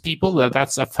most people that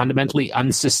that's a fundamentally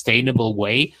unsustainable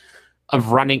way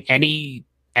of running any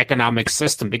economic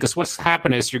system. Because what's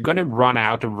happened is you're going to run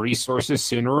out of resources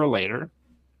sooner or later.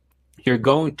 You're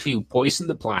going to poison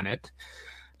the planet.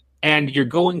 And you're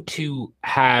going to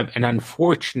have an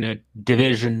unfortunate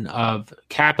division of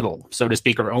capital, so to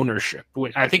speak, or ownership.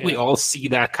 I think we all see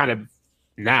that kind of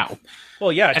now.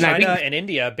 Well, yeah, and China and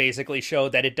India basically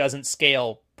showed that it doesn't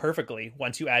scale perfectly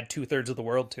once you add 2/3 of the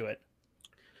world to it.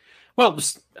 Well,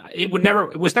 it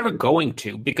was never going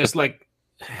to, because like,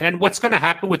 and what's going to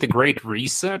happen with the Great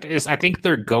Reset is I think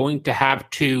they're going to have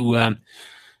to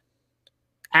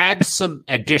add some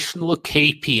additional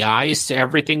KPIs to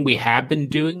everything we have been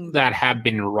doing that have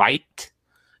been right,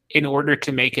 in order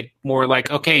to make it more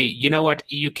like, okay, you know what?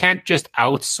 You can't just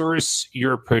outsource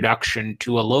your production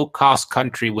to a low-cost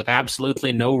country with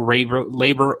absolutely no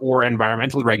labor or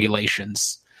environmental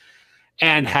regulations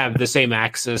and have the same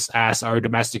access as our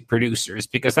domestic producers,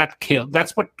 because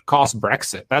that's what caused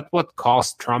Brexit. That's what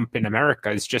caused Trump in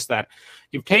America. It's just that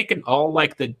you've taken all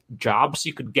like the jobs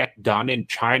you could get done in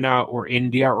China or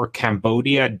India or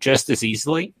Cambodia just as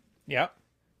easily. Yeah.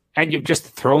 And you've just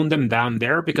thrown them down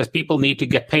there because people need to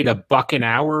get paid $1 an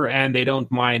hour, and they don't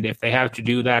mind if they have to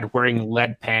do that wearing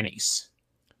lead panties.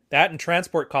 That and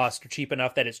transport costs are cheap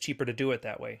enough that it's cheaper to do it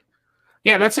that way.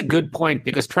 Yeah, that's a good point,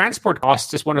 because transport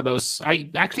costs is one of those. I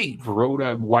actually wrote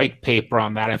a white paper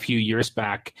on that a few years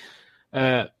back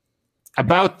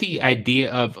about the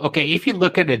idea of, okay, if you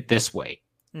look at it this way,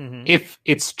 if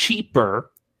it's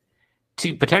cheaper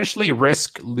to potentially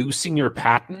risk losing your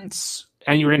patents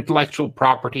and your intellectual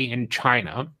property in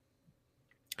China,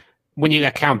 when you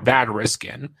account that risk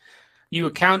in, you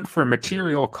account for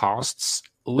material costs,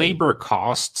 labor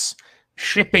costs,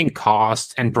 shipping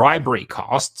costs, and bribery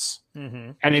costs,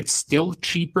 and it's still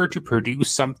cheaper to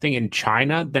produce something in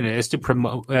China than it is to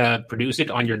produce it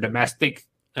on your domestic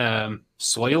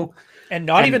soil. And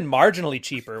not even marginally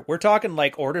cheaper. We're talking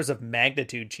like orders of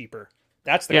magnitude cheaper.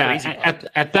 That's the crazy part.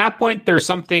 At that point, there's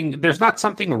not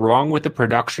something wrong with the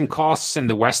production costs in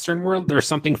the Western world. There's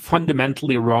something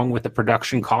fundamentally wrong with the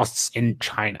production costs in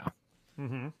China.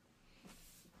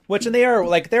 Which, and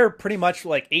they're pretty much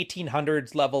like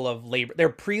 1800s level of labor. They're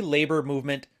pre-labor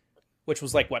movement, which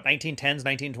was like what, 1910s,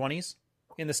 1920s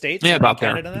in the States? Yeah, about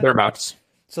Canada, thereabouts.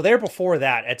 So they're before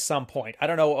that at some point. I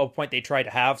don't know at what point they tried to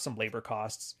have some labor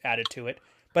costs added to it.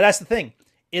 But that's the thing.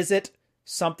 Is it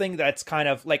something that's kind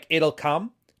of like, it'll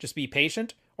come, just be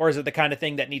patient? Or is it the kind of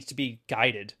thing that needs to be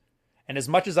guided? And as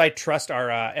much as I trust our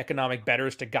economic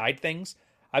betters to guide things,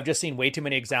 I've just seen way too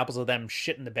many examples of them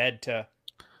shit in the bed to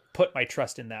put my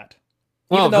trust in that.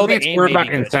 Well, for me, it's more about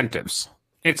incentives.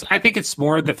 I think it's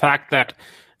more the fact that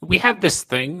we have this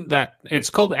thing that it's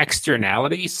called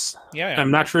externalities. Yeah. I'm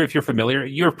not sure if you're familiar.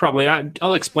 You're probably.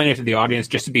 I'll explain it to the audience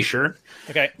just to be sure.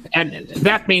 Okay. And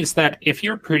that means that if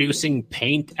you're producing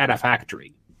paint at a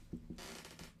factory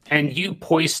and you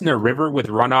poison a river with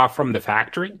runoff from the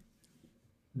factory,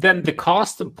 then the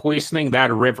cost of poisoning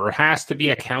that river has to be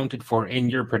accounted for in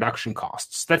your production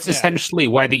costs. That's essentially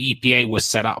why the EPA was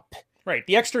set up. Right.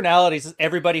 The externalities is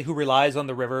everybody who relies on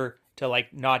the river to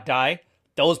like not die.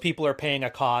 Those people are paying a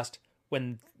cost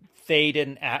when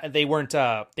they weren't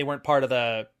part of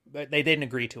they didn't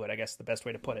agree to it, I guess the best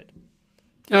way to put it.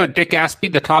 Dick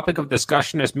Aspie, the topic of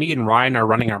discussion is me and Ryan are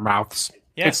running our mouths.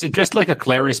 Yeah. It's just like a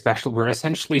Clary special. We're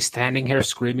essentially standing here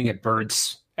screaming at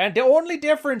birds. And the only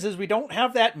difference is we don't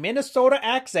have that Minnesota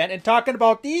accent and talking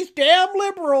about these damn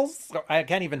liberals. I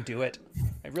can't even do it.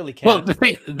 I really can't.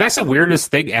 Well, that's the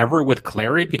weirdest thing ever with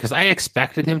Clary, because I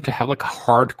expected him to have like a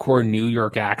hardcore New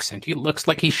York accent. He looks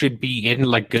like he should be in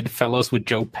like Goodfellas with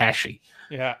Joe Pesci.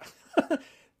 Yeah.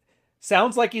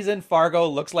 Sounds like he's in Fargo,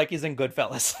 looks like he's in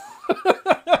Goodfellas.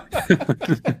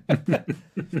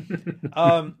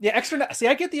 See,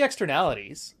 I get the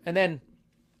externalities, and then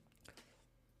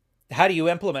how do you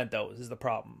implement those is the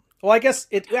problem. Well, I guess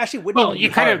it actually wouldn't.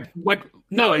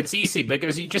 Well, it's easy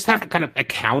because you just have to kind of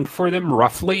account for them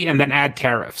roughly and then add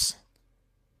tariffs.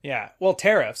 Yeah, well,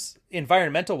 tariffs,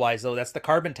 environmental wise though, that's the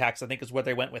carbon tax. I think is what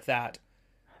they went with that.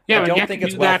 Yeah, I don't think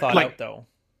it's well thought out though.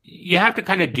 You have to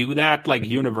kind of do that like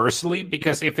universally,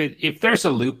 because if there's a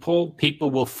loophole,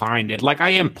 people will find it. Like I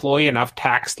employ enough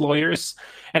tax lawyers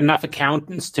and enough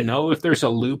accountants to know if there's a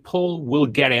loophole, we'll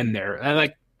get in there. And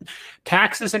like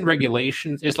taxes and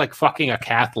regulations is like fucking a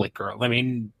Catholic girl. I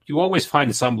mean, you always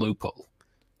find some loophole.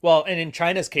 Well, and in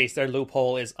China's case, their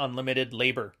loophole is unlimited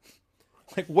labor.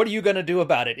 Like, what are you going to do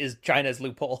about it? Is China's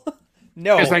loophole?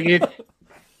 No.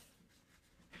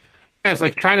 It's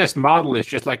like China's model is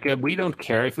just like, we don't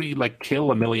care if we like kill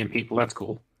 1 million people. That's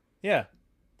cool. Yeah.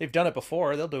 They've done it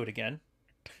before. They'll do it again.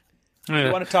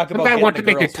 You want to talk about getting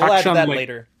the girls. We'll add that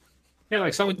later. Yeah,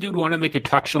 like some dude wanted me to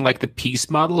touch on like the peace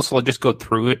model, so I'll just go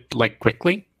through it like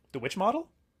quickly. The which model?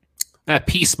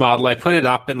 Peace model. I put it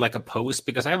up in like a post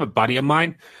because I have a buddy of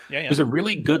mine who's a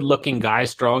really good-looking guy,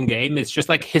 strong game. It's just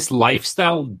like his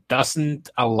lifestyle doesn't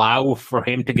allow for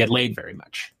him to get laid very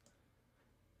much.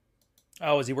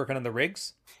 Oh, is he working on the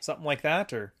rigs? Something like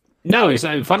that, or? No, he's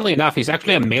funnily enough, he's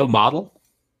actually a male model.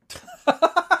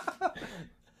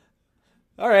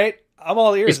 All right, I'm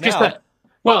all ears now.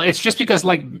 It's just because,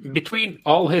 like, between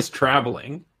all his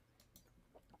traveling,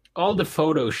 all the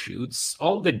photo shoots,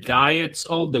 all the diets,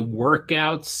 all the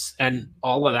workouts, and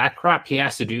all of that crap he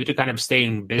has to do to kind of stay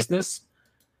in business,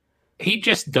 he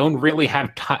just don't really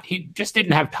have time. He just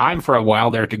didn't have time for a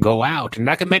while there to go out, and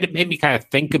that made me kind of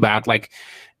think about, like,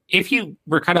 if you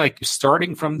were kind of like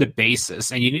starting from the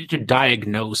basis and you need to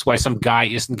diagnose why some guy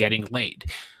isn't getting laid,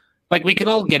 like we can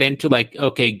all get into like,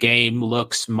 okay, game,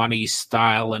 looks, money,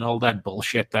 style, and all that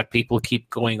bullshit that people keep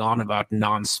going on about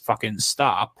non-fucking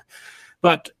stop.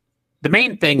 But the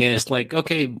main thing is like,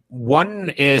 okay, one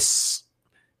is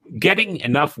getting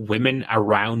enough women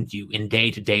around you in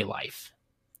day-to-day life.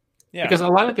 Yeah. Because a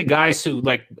lot of the guys who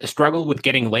like struggle with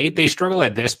getting laid, they struggle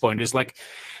at this point. It's like,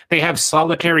 they have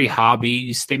solitary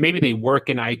hobbies. Maybe they work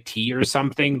in IT or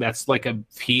something. That's like a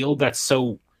field that's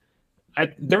so.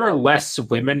 There are less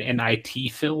women in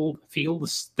IT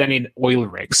fields than in oil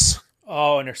rigs.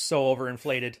 Oh, and they're so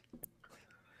overinflated.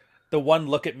 The one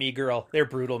look at me girl. They're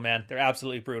brutal, man. They're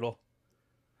absolutely brutal.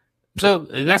 So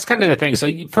that's kind of the thing.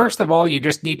 So first of all, you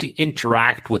just need to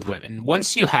interact with women.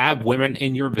 Once you have women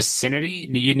in your vicinity,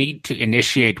 you need to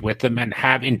initiate with them and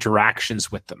have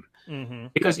interactions with them. Mm-hmm.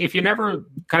 Because if you never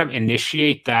kind of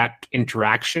initiate that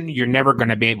interaction, you're never going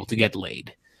to be able to get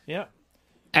laid. Yeah.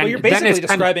 And you're basically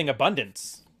describing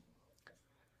abundance.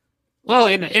 Well,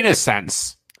 in a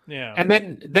sense. Yeah. And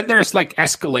then there's like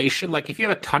escalation. Like if you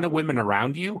have a ton of women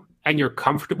around you and you're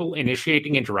comfortable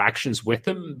initiating interactions with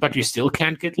them, but you still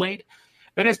can't get laid,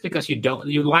 then it's because you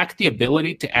lack the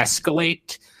ability to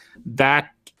escalate that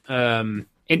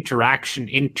interaction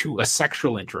into a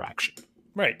sexual interaction.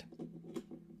 Right.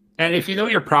 And if you know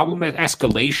your problem is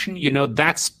escalation, you know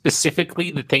that's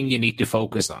specifically the thing you need to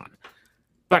focus on.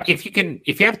 But if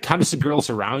you have tons of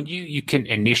girls around you, you can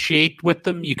initiate with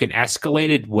them, you can escalate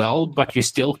it well, but you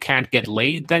still can't get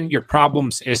laid, then your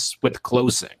problems is with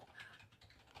closing.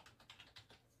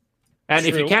 And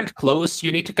True. If you can't close,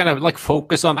 you need to kind of like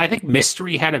focus on, I think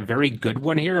Mystery had a very good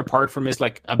one here, apart from his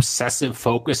like obsessive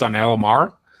focus on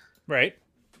LMR. Right.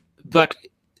 But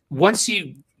once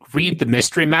you read the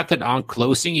mystery method on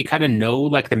closing, you kind of know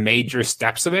like the major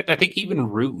steps of it. I think even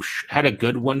Roosh had a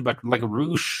good one, but like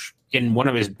Roosh in one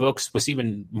of his books was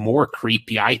even more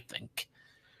creepy, I think.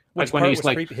 Which part was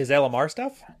like creepy? His LMR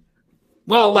stuff?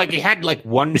 Well, like he had like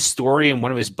one story in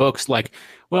one of his books, like,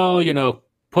 well, you know,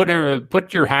 put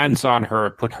your hands on her,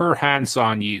 put her hands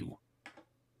on you.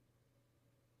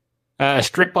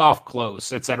 Strip off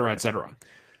clothes, etc., etc.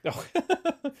 Oh.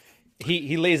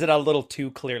 He lays it out a little too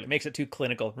clearly, makes it too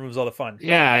clinical, removes all the fun.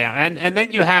 Yeah, yeah, and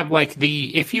then you have like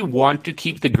if you want to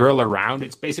keep the girl around,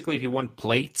 it's basically if you want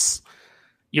plates,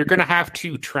 you're gonna have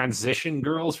to transition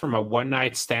girls from a one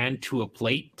night stand to a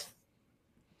plate,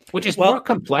 which is more Well,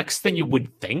 complex than you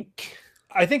would think.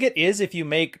 I think it is if you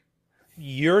make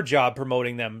your job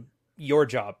promoting them your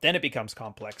job, then it becomes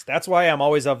complex. That's why I'm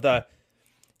always of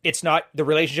it's not the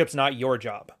relationship's not your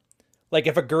job. Like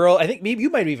if a girl, I think maybe you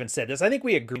might have even said this. I think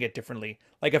we agree it differently.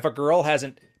 Like if a girl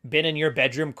hasn't been in your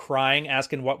bedroom crying,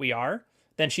 asking what we are,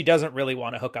 then she doesn't really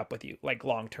want to hook up with you, like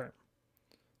long term.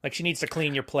 Like she needs to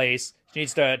clean your place. She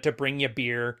needs to bring you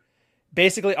beer.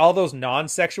 Basically, all those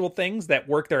non-sexual things that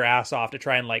work their ass off to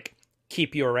try and like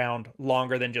keep you around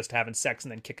longer than just having sex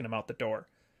and then kicking them out the door.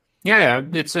 Yeah,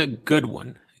 it's a good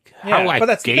one. Yeah, but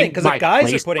that's the thing, because if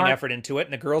guys are putting part, effort into it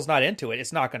and the girl's not into it,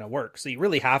 it's not going to work. So you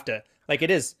really have to, like,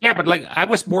 it is. Yeah, but like I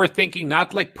was more thinking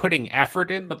not like putting effort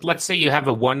in, but let's say you have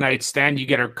a one night stand, you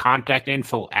get her contact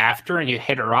info after, and you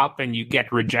hit her up, and you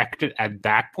get rejected at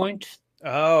that point.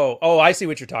 Oh, I see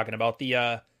what you're talking about.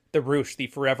 The Roosh, the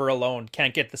forever alone,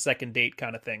 can't get the second date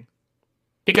kind of thing.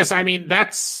 Because I mean,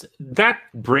 that's that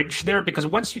bridge there. Because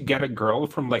once you get a girl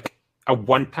from like a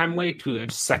one-time lay to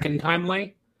a second-time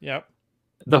lay, yep,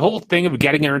 the whole thing of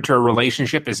getting her into a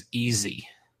relationship is easy.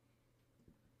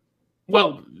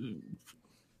 Well,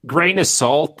 grain of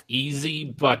salt, easy,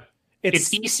 but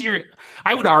it's easier.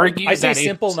 I would argue I say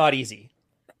simple, not easy.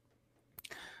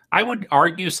 I would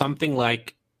argue something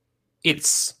like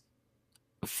it's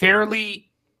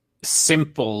fairly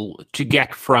simple to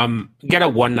get a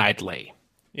one night lay.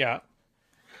 Yeah.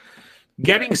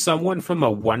 Getting someone from a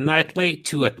one night lay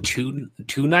to a two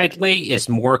night lay is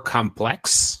more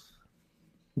complex.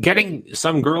 Getting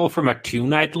some girl from a 2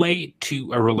 night lay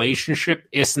to a relationship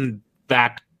isn't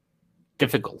that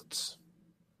difficult.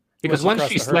 Because once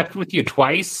she slept with you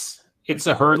twice, it's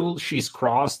a hurdle she's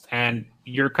crossed, and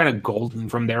you're kind of golden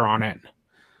from there on in.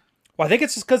 Well, I think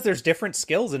it's just because there's different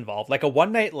skills involved. Like a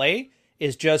one night lay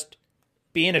is just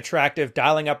being attractive,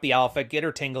 dialing up the alpha, get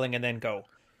her tingling, and then go.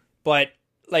 But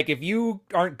like if you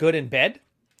aren't good in bed,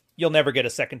 you'll never get a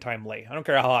second time lay. I don't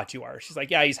care how hot you are. She's like,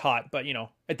 yeah, he's hot, but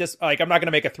at this, like, I'm not going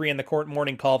to make a 3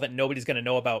 a.m. call that nobody's going to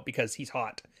know about because he's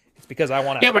hot. It's because I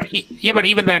want to. But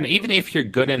even then, even if you're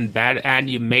good in bed and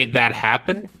you made that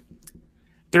happen,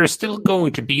 there's still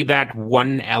going to be that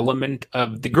one element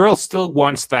of the girl still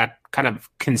wants that kind of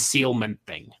concealment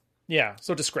thing. Yeah,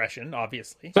 so discretion,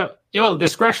 obviously. So,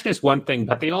 discretion is one thing,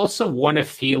 but they also want to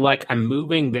feel like I'm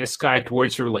moving this guy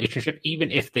towards a relationship, even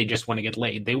if they just want to get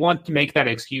laid. They want to make that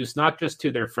excuse not just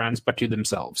to their friends, but to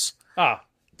themselves. To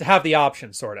have the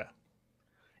option, sort of.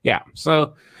 Yeah.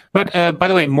 So, but by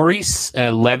the way, Maurice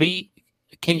Levy,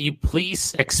 can you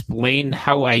please explain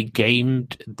how I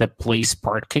gamed the place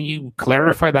part? Can you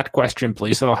clarify that question,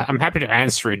 please? So I'm happy to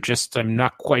answer it. Just I'm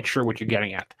not quite sure what you're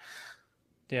getting at.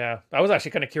 Yeah, I was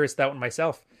actually kind of curious that one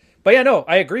myself. But yeah, no,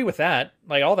 I agree with that.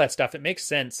 Like all that stuff, it makes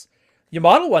sense. Your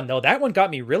model one though, that one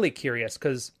got me really curious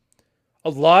because a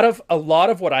lot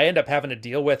of what I end up having to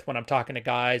deal with when I'm talking to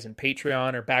guys and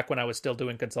Patreon or back when I was still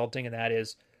doing consulting, and that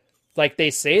is like they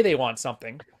say they want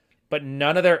something, but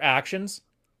none of their actions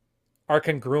are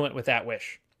congruent with that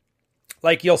wish.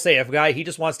 Like you'll say, if a guy, he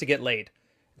just wants to get laid.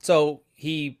 So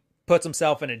he puts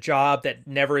himself in a job that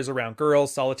never is around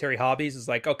girls, solitary hobbies. Is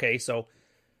like, okay, so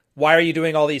why are you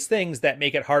doing all these things that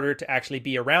make it harder to actually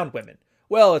be around women?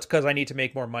 Well, it's because I need to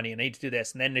make more money and I need to do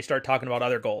this. And then they start talking about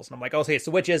other goals. And I'm like, okay,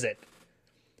 so which is it?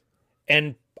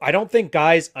 And I don't think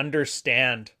guys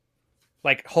understand,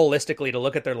 like, holistically to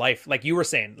look at their life. Like you were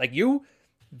saying, like you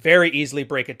very easily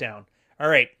break it down. All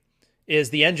right, is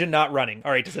the engine not running?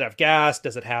 All right, does it have gas?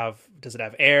 Does it have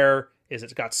air? Is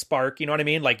it got spark? You know what I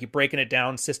mean? Like you breaking it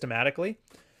down systematically.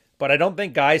 But I don't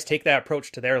think guys take that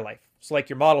approach to their life. So like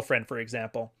your model friend, for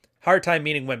example, hard time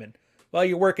meeting women. Well,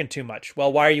 you're working too much.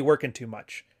 Well, why are you working too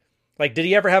much? Like, did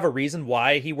he ever have a reason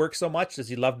why he works so much? Does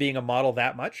he love being a model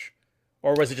that much?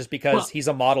 Or was it just because he's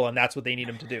a model and that's what they need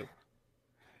him to do?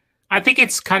 I think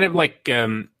it's kind of like,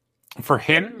 for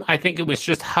him, I think it was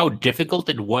just how difficult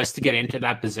it was to get into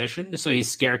that position. So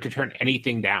he's scared to turn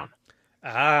anything down.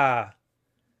 But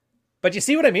you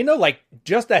see what I mean, though? Like,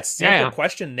 just that simple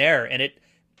question there, and it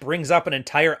brings up an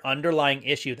entire underlying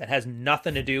issue that has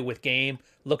nothing to do with game,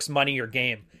 looks, money, or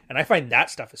game. And I find that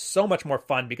stuff is so much more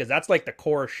fun because that's like the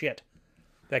core shit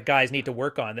that guys need to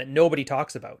work on that nobody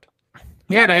talks about.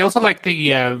 Yeah, and I also like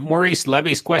the Maurice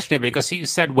Levy's question because he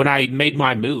said when I made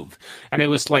my move, and it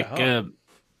was like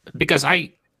because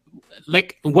I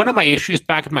like one of my issues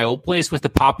back at my old place was the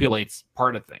populates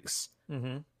part of things.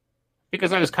 Mm-hmm.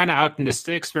 because I was kind of out in the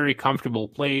sticks, very comfortable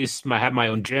place. I had my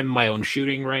own gym, my own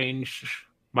shooting range,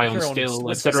 my own still,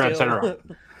 etc., etc.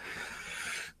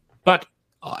 But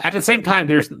at the same time,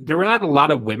 there were not a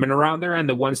lot of women around there, and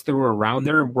the ones that were around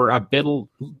there were a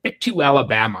bit too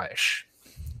Alabama-ish.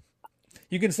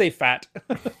 You can say fat.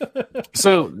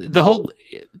 So the whole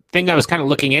thing I was kind of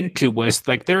looking into was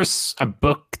like there's a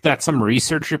book that some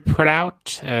researcher put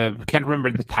out. Can't remember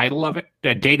the title of it.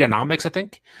 Datanomics, I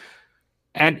think.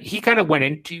 And he kind of went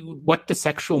into what the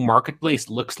sexual marketplace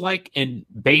looks like and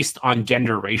based on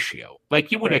gender ratio.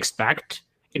 Like you would expect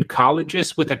in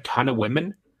colleges with a ton of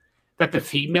women that the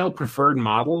female preferred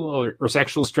model or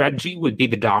sexual strategy would be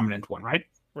the dominant one, right?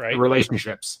 Right.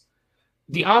 Relationships.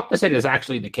 The opposite is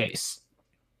actually the case.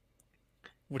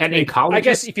 In colleges, I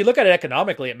guess if you look at it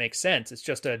economically, it makes sense. It's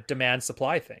just a demand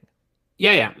supply thing.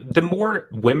 Yeah. The more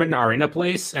women are in a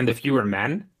place and the fewer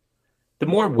men, the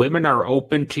more women are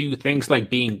open to things like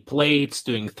being plates,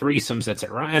 doing threesomes,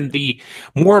 etc. And the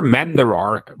more men there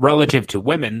are relative to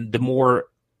women, the more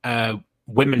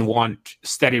women want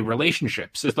steady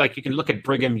relationships. It's like you can look at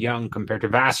Brigham Young compared to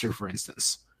Vassar, for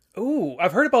instance. Ooh,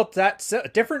 I've heard about that.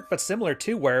 Different but similar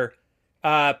too, where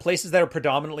places that are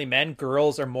predominantly men,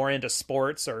 girls are more into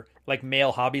sports or like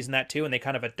male hobbies and that too, and they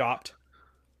kind of adopt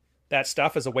that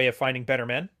stuff as a way of finding better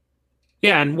men.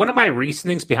 Yeah, and one of my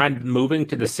reasonings behind moving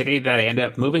to the city that I ended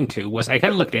up moving to was I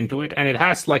kind of looked into it, and it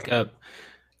has like about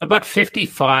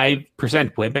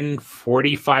 55% women,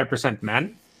 45%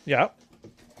 men. Yeah.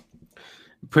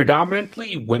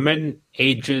 Predominantly women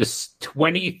ages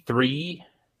 23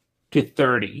 to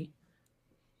 30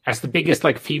 as the biggest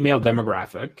like female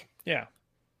demographic. Yeah.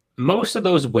 Most of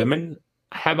those women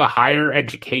have a higher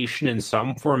education in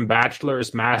some form,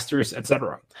 bachelor's, master's,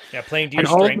 etc. Yeah, playing to your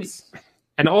strengths.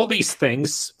 And all these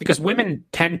things, because women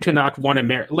tend to not want to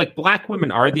marry, like black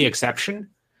women are the exception,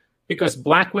 because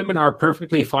black women are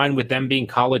perfectly fine with them being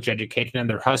college educated and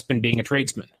their husband being a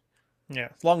tradesman. Yeah,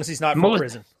 as long as he's not from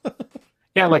prison.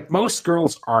 Yeah, like most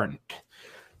girls aren't.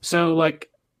 So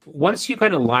like once you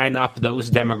kind of line up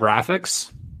those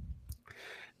demographics,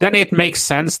 then it makes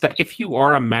sense that if you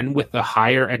are a man with a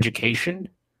higher education,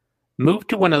 move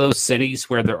to one of those cities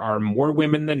where there are more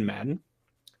women than men.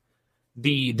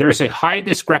 There's a high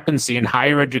discrepancy in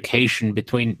higher education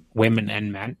between women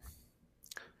and men.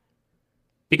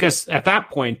 Because at that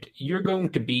point, you're going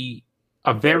to be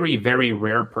a very, very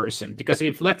rare person. Because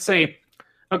if, let's say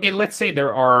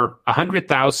there are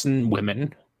 100,000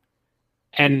 women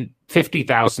and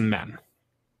 50,000 men.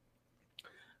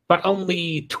 But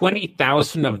only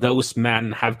 20,000 of those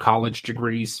men have college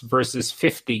degrees versus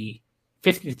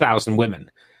 50,000 women.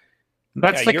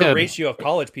 That's like your ratio of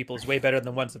college people is way better than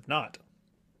the ones of not.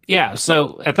 Yeah,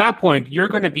 so at that point, you're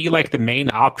going to be like the main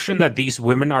option that these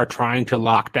women are trying to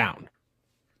lock down.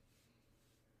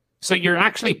 So you're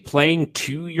actually playing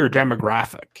to your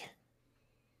demographic.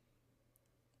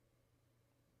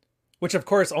 Which of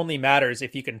course only matters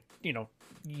if you can,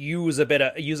 use a bit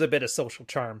of social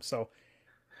charm. So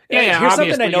here's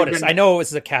something I noticed. I know this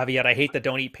is a caveat. I hate the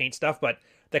don't eat paint stuff, but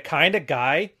the kind of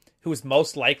guy who's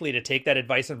most likely to take that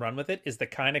advice and run with it is the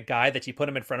kind of guy that you put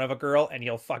him in front of a girl and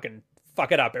he'll fucking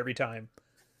fuck it up every time.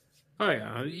 Oh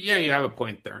yeah. Yeah, you have a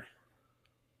point there.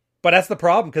 But that's the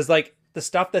problem, because like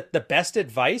the best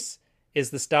advice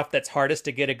is the stuff that's hardest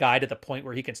to get a guy to the point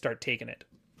where he can start taking it.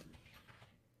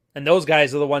 And those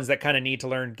guys are the ones that kind of need to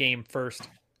learn game first.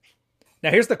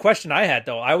 Now, here's the question I had,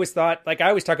 though. I always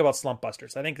talk about slump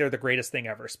busters. I think they're the greatest thing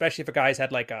ever, especially if a guy's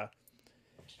had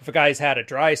if a guy's had a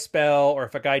dry spell, or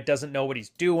if a guy doesn't know what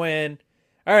he's doing.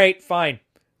 All right, fine.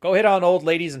 Go hit on old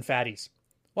ladies and fatties.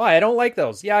 Why? I don't like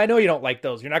those. Yeah, I know you don't like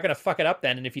those. You're not going to fuck it up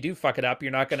then. And if you do fuck it up,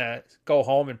 you're not going to go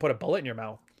home and put a bullet in your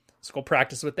mouth. Let's go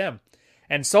practice with them.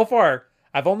 And so far,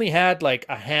 I've only had like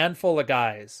a handful of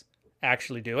guys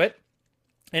actually do it.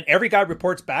 And every guy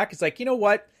reports back. It's like, you know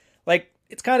what? Like,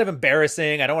 it's kind of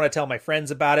embarrassing. I don't want to tell my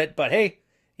friends about it. But hey,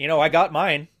 I got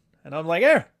mine. And I'm like,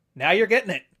 now you're getting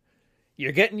it.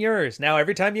 You're getting yours. Now,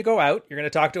 every time you go out, you're going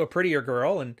to talk to a prettier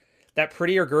girl. And that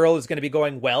prettier girl is going to be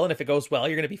going well. And if it goes well,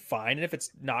 you're going to be fine. And if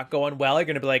it's not going well, you're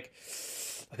going to be like,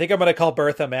 I think I'm going to call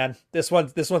Bertha, man. This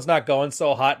one's not going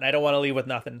so hot. And I don't want to leave with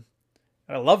nothing.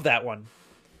 And I love that one.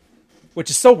 Which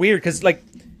is so weird because, like,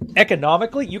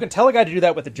 economically, you can tell a guy to do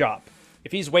that with a job.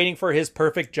 If he's waiting for his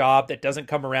perfect job that doesn't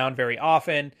come around very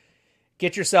often,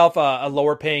 get yourself a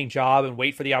lower paying job and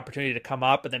wait for the opportunity to come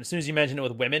up. And then as soon as you mention it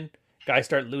with women, guys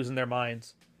start losing their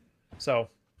minds. So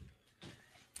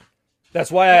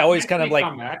that's why I always kind of like...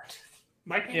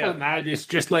 My take on that is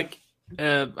just like,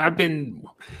 and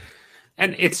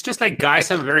it's just like guys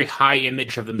have a very high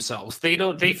image of themselves.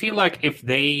 They feel like if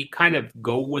they kind of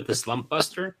go with the slump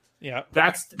buster, Yeah.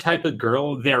 That's the type of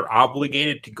girl they're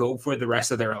obligated to go for the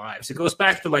rest of their lives. It goes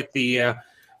back to like the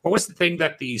what was the thing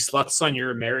that the sluts on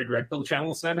your married Red Pill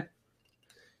channel said?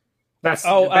 That's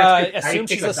the Assume type thing.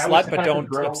 she's a Like, that was slut, the but type of don't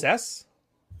girl. obsess.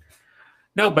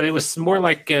 No, but it was more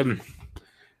like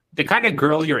the kind of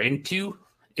girl you're into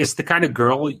is the kind of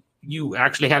girl you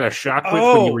actually had a shot with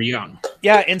when you were young.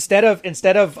 Yeah, instead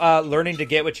of learning to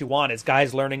get what you want, it's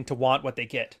guys learning to want what they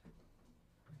get.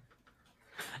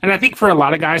 And I think for a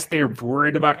lot of guys, they're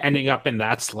worried about ending up in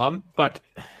that slump. But,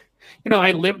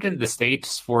 I lived in the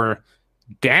States for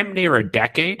damn near a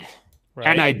decade. Right.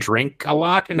 And I drink a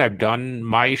lot, and I've done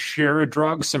my share of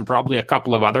drugs, and probably a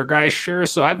couple of other guys' share.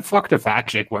 So I've fucked a fat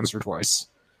chick once or twice.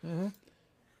 Mm-hmm.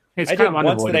 It's I kind did of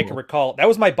once that I can recall. That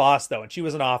was my boss though, and she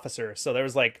was an officer. So there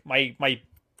was like my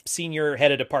senior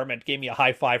head of department gave me a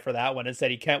high five for that one and said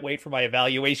he can't wait for my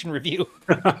evaluation review.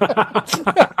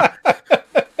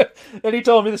 And he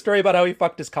told me the story about how he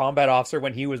fucked his combat officer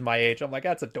when he was my age. I'm like,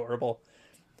 that's adorable.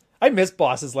 I miss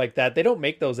bosses like that. They don't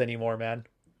make those anymore, man.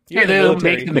 Yeah, they don't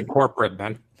make them in corporate,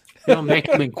 man. They don't make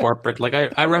them in corporate. Like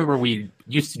I remember we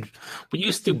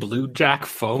used to blue jack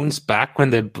phones back when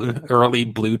the early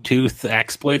Bluetooth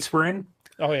exploits were in.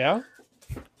 Oh yeah,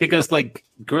 because like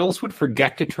girls would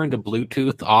forget to turn the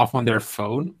Bluetooth off on their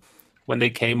phone when they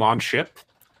came on ship,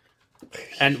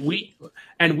 and we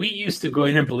used to go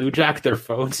in and blue jack their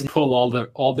phones and pull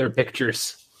all their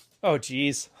pictures. Oh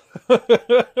geez.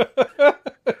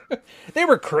 They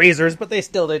were crazers, but they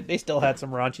still had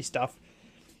some raunchy stuff.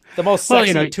 The most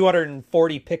sexy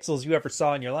 240 pixels you ever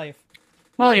saw in your life.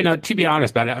 Well, to be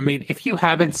honest about it, I mean, if you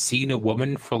haven't seen a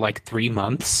woman for like 3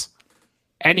 months,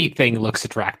 anything looks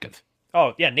attractive.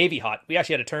 Oh, yeah, Navy hot. We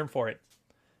actually had a term for it.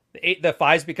 The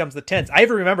fives becomes the tens. I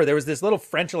even remember there was this little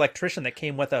French electrician that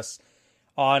came with us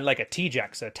on like a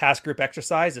TJEX, a task group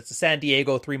exercise. It's a San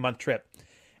Diego 3-month trip.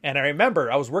 And I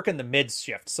remember I was working the mid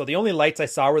shift, so the only lights I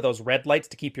saw were those red lights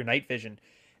to keep your night vision.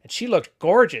 And she looked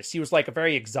gorgeous. She was like a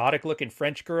very exotic looking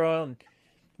French girl and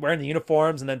wearing the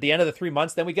uniforms. And then at the end of the 3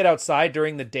 months, then we get outside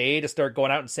during the day to start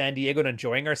going out in San Diego and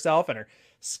enjoying ourselves. And her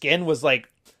skin was like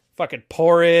fucking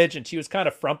porridge and she was kind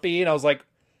of frumpy. And I was like,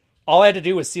 all I had to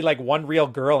do was see like one real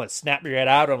girl and snap me right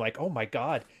out. I'm like, oh my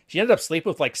God. She ended up sleeping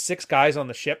with like 6 guys on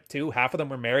the ship too. Half of them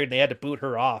were married and they had to boot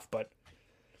her off. But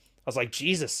I was like,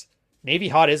 Jesus, Navy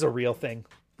hot is a real thing.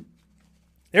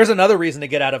 There's another reason to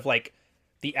get out of like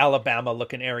the Alabama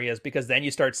looking areas, because then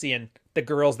you start seeing the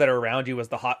girls that are around you as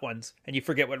the hot ones and you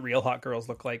forget what real hot girls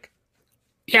look like.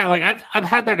 Yeah, like I've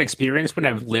had that experience when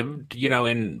I've lived,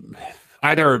 in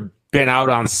either been out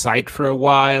on site for a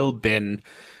while, been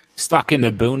stuck in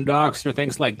the boondocks or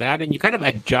things like that, and you kind of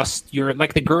adjust your,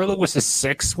 like the girl who was a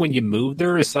 6 when you moved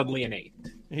there is suddenly an 8.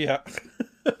 Yeah.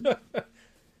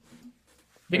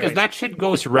 Because right. that shit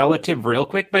goes relative real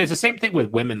quick, but it's the same thing with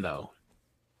women though.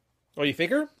 Oh, you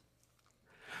figure?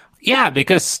 Yeah,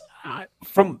 because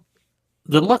from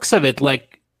the looks of it,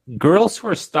 like girls who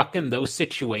are stuck in those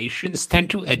situations tend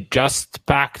to adjust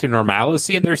back to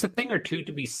normalcy, and there's a thing or two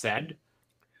to be said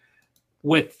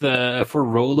with for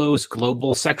Rolo's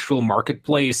global sexual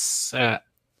marketplace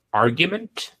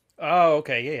argument. Oh,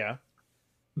 okay, yeah.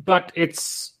 But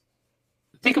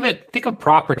think of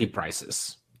property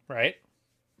prices. Right.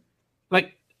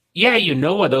 Like, yeah,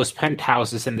 those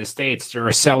penthouses in the States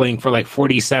are selling for like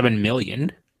 $47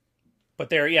 million. But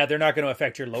they're not going to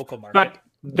affect your local market. But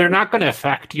they're not going to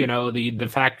affect, the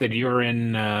fact that you're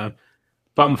in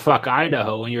bumfuck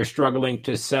Idaho and you're struggling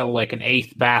to sell like an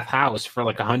 8th bath house for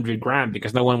like $100,000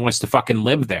 because no one wants to fucking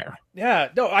live there. Yeah,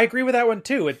 no, I agree with that one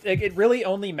too. It really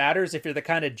only matters if you're the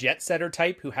kind of jet setter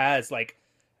type who has like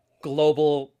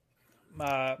global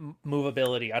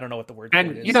movability. I don't know what the word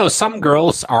is. Some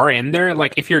girls are in there.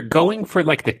 Like if you're going for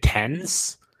like the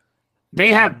 10s,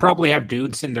 they probably have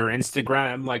dudes in their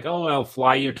Instagram like, oh, I'll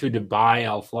fly you to Dubai,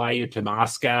 I'll fly you to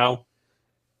Moscow.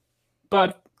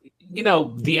 But,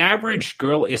 the average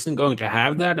girl isn't going to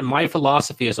have that. And my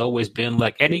philosophy has always been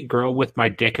like, any girl with my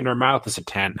dick in her mouth is a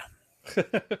 10.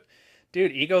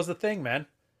 Dude, ego's the thing, man.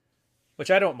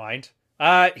 Which I don't mind.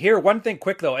 Here, one thing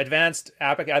quick though. Advanced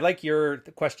Apic, I like your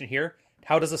question here.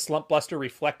 How does a slump buster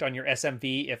reflect on your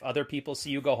SMV if other people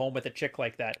see you go home with a chick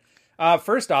like that?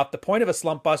 First off, the point of a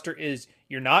slump buster is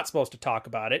you're not supposed to talk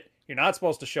about it. You're not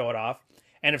supposed to show it off.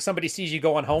 And if somebody sees you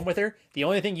going home with her, the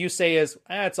only thing you say is,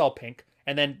 it's all pink.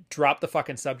 And then drop the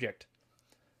fucking subject.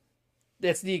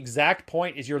 That's the exact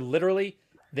point, is you're literally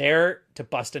there to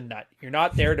bust a nut. You're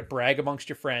not there to brag amongst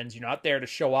your friends. You're not there to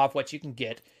show off what you can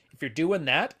get. If you're doing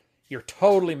that, you're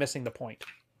totally missing the point.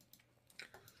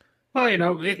 Well,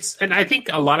 and I think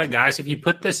a lot of guys, if you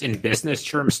put this in business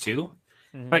terms too,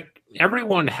 like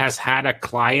everyone has had a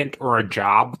client or a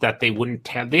job that they wouldn't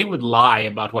tell. They would lie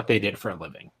about what they did for a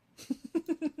living.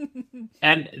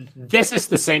 And this is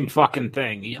the same fucking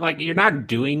thing. Like, you're not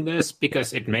doing this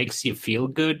because it makes you feel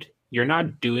good. You're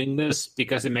not doing this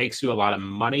because it makes you a lot of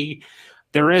money.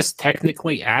 There is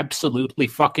technically absolutely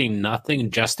fucking nothing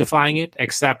justifying it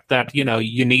except that,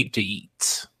 you need to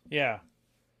eat. Yeah.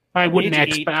 I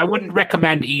wouldn't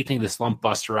recommend eating the Slump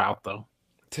Buster out, though.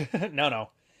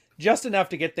 No. Just enough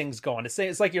to get things going.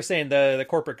 It's like you're saying, the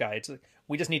corporate guy. It's like,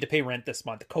 we just need to pay rent this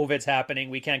month. COVID's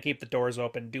happening. We can't keep the doors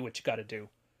open. Do what you got to do.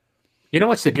 You know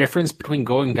what's the difference between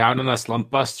going down on a Slump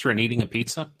Buster and eating a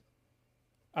pizza?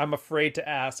 I'm afraid to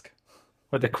ask.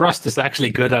 But the crust is actually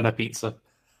good on a pizza.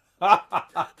 All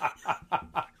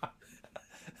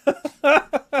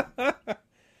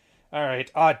right.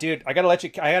 Dude, I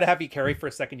gotta have you carry for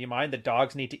a second. You mind? The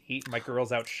dogs need to eat. My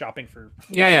girl's out shopping for...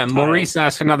 Yeah. Maurice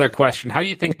asked another question. How do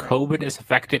you think COVID has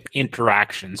affected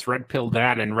interactions? Red Pill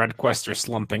Dad and Red Quest are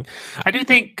slumping. I do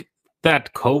think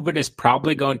that COVID is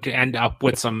probably going to end up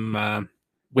with some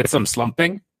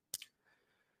slumping.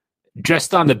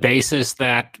 Just on the basis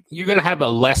that you're going to have a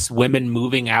less women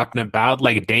moving out and about.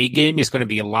 Like, day game is going to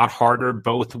be a lot harder,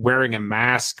 both wearing a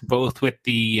mask, both with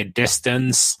the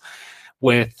distance,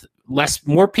 with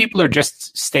more people are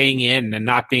just staying in and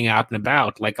not being out and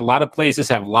about. Like, a lot of places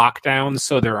have lockdowns,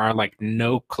 so there are like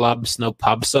no clubs, no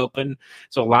pubs open.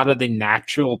 So a lot of the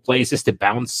natural places to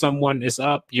bounce someone is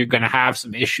up. You're going to have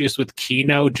some issues with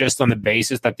Keno just on the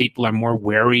basis that people are more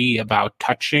wary about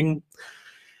touching.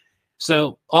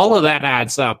 So all of that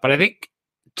adds up. But I think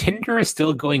Tinder is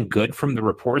still going good from the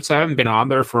reports. I haven't been on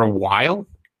there for a while.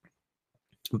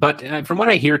 But from what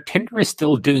I hear, Tinder is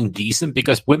still doing decent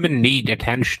because women need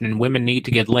attention and women need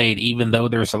to get laid even though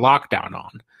there's a lockdown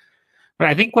on. But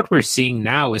I think what we're seeing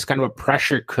now is kind of a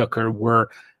pressure cooker where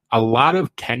a lot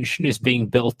of tension is being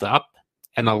built up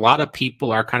and a lot of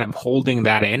people are kind of holding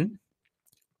that in.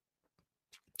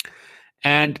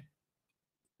 And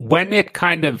when it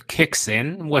kind of kicks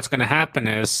in, what's going to happen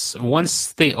is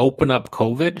once they open up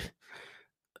COVID,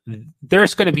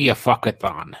 there's going to be a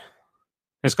fuckathon.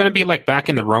 It's going to be like back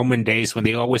in the Roman days when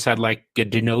they always had like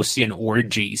Dionysian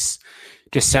orgies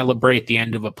to celebrate the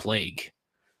end of a plague.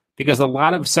 Because a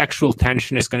lot of sexual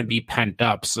tension is going to be pent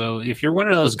up. So if you're one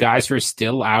of those guys who are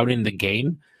still out in the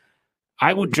game,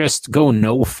 I would just go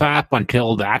no fap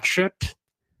until that shit.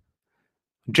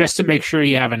 Just to make sure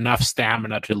you have enough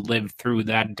stamina to live through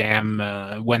that damn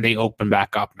when they open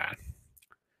back up, man.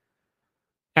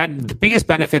 And the biggest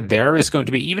benefit there is going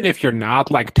to be, even if you're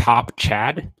not like top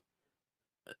Chad,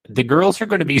 the girls are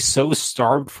going to be so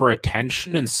starved for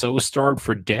attention and so starved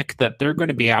for dick that they're going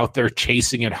to be out there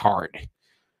chasing it hard.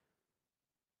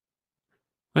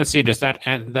 Let's see, does that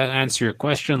answer your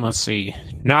question? Let's see.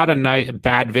 Not a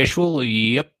bad visual?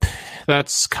 Yep.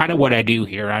 That's kind of what I do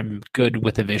here. I'm good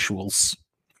with the visuals.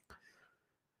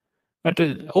 But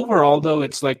overall, though,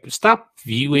 it's like, stop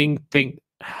viewing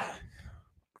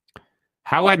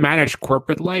how I manage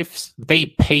corporate life. They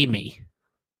pay me.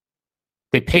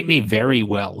 They pay me very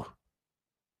well.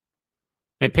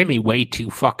 They pay me way too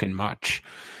fucking much.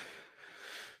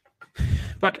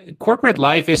 But corporate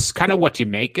life is kind of what you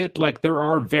make it. Like, there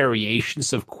are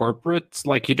variations of corporates.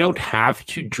 Like, you don't have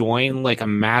to join like a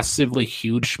massively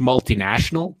huge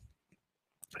multinational.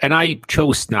 And I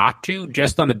chose not to,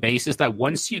 just on the basis that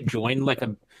once you join like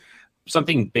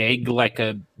something big like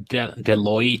a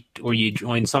Deloitte, or you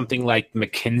join something like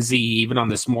McKinsey, even on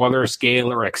the smaller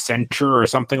scale, or Accenture or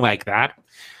something like that,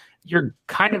 you're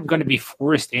kind of going to be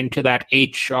forced into that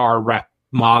HR rep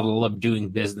model of doing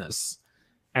business.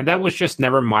 And that was just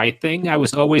never my thing. I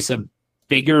was always a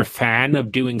bigger fan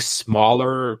of doing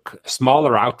smaller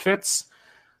outfits.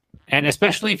 And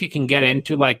especially if you can get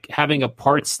into like having a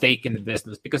part stake in the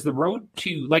business, because the road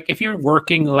to, like, if you're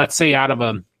working, let's say, out of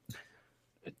a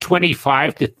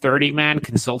 25 to 30 man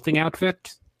consulting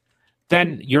outfit,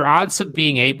 then your odds of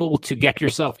being able to get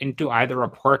yourself into either a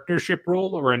partnership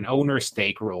role or an owner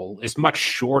stake role is much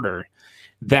shorter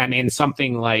than in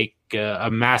something like a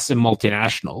massive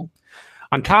multinational.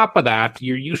 On top of that,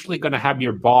 you're usually going to have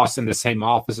your boss in the same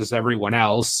office as everyone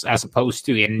else, as opposed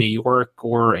to in New York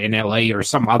or in LA or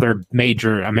some other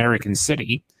major American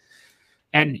city.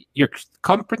 And your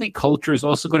company culture is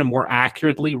also going to more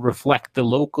accurately reflect the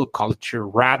local culture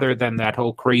rather than that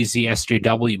whole crazy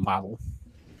SJW model.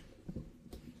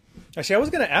 Actually, I was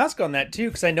going to ask on that too,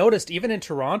 because I noticed even in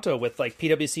Toronto with like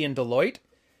PwC and Deloitte,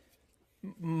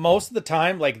 most of the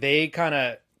time, like, they kind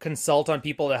of consult on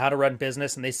people to how to run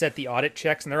business, and they set the audit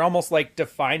checks, and they're almost like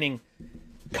defining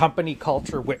company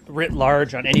culture writ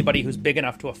large on anybody who's big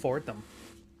enough to afford them.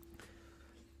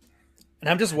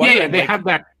 And I'm just wondering, yeah, they have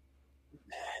that.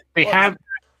 they have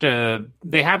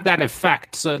they have that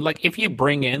effect. So like if you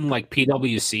bring in like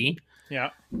PwC, Yeah.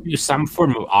 do some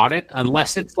form of audit,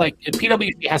 unless it's like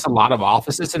PwC has a lot of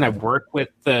offices, and I've worked with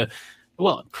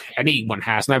well, anyone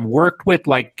has, and I've worked with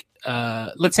like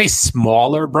let's say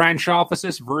smaller branch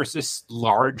offices versus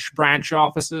large branch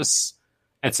offices,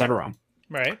 etc.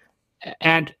 Right.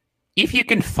 And if you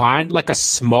can find like a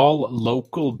small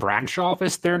local branch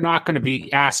office, they're not going to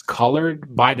be as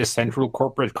colored by the central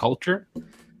corporate culture,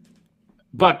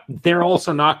 but they're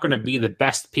also not going to be the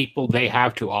best people they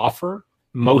have to offer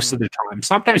most of the time.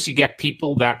 Sometimes you get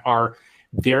people that are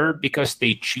there because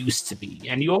they choose to be,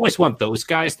 and you always want those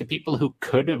guys, the people who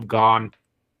could have gone.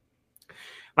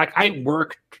 Like I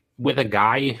worked with a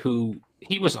guy who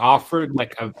he was offered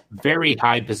like a very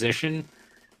high position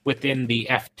within the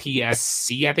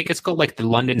FTSC, I think it's called, like the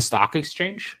London Stock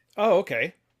Exchange. Oh,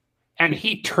 okay. And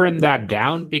he turned that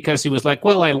down because he was like,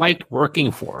 well, I liked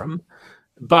working for him,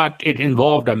 but it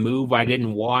involved a move I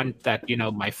didn't want, that, you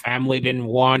know, my family didn't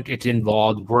want. It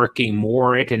involved working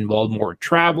more. It involved more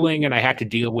traveling, and I had to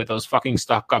deal with those fucking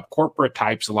stuck-up corporate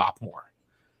types a lot more.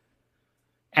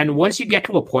 And once you get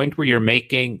to a point where you're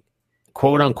making,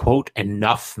 quote-unquote,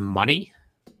 enough money,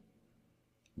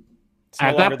 it's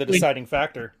no longer the deciding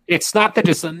factor. It's not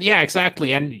the yeah,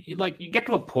 exactly. And like you get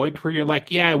to a point where you're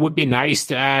like, yeah, it would be nice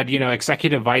to add, you know,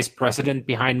 executive vice president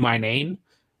behind my name,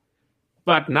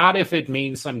 but not if it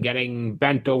means I'm getting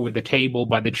bent over the table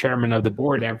by the chairman of the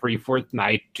board every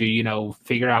fortnight to, you know,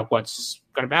 figure out what's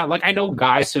going to happen. Like I know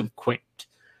guys who've quit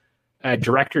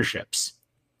directorships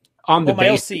on the my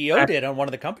old CEO did on one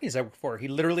of the companies I worked for. He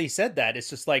literally said that it's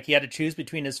just like he had to choose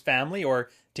between his family or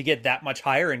to get that much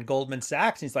higher in Goldman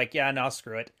Sachs. And he's like, yeah, no,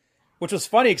 screw it. Which was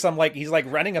funny because I'm like, he's like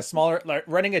running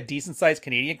a decent sized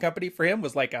Canadian company for him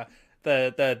was like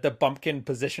the bumpkin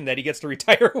position that he gets to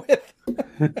retire with.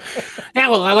 Yeah,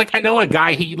 well, I know a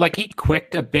guy. He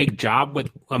quit a big job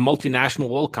with a multinational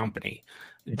oil company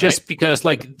just because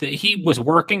he was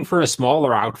working for a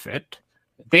smaller outfit.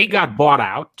 They got bought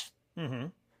out. Mm-hmm.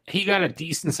 He got a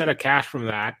decent set of cash from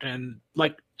that, and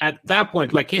like at that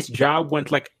point, like his job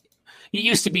went like. He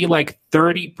used to be like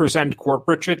 30%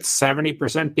 corporate shit,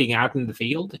 70% being out in the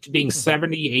field, to being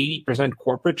 70, 80%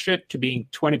 corporate shit, to being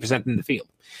 20% in the field.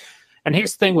 And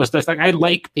his thing was this, like, I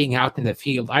like being out in the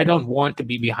field. I don't want to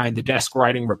be behind the desk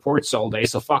writing reports all day,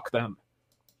 so fuck them.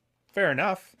 Fair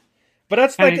enough. But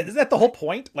that's like, is that the whole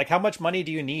point? Like, how much money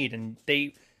do you need? And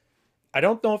I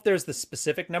don't know if there's the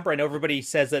specific number. I know everybody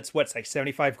says that's what's like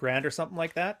 75 grand or something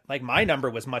like that. Like my number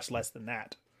was much less than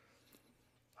that.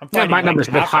 My number's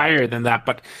a bit higher than that,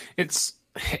 but it's.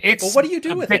 Well, what do you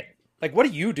do with it? Like, what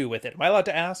do you do with it? Am I allowed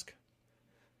to ask?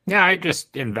 Yeah, I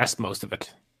just invest most of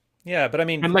it. Yeah, but I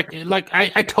mean, and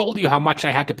I told you how much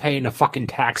I had to pay in a fucking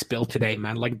tax bill today,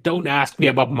 man. Like, don't ask me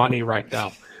about money right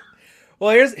now.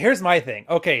 Well, here's my thing.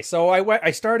 Okay, so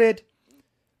I started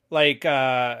like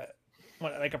a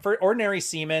ordinary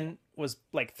seaman was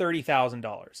like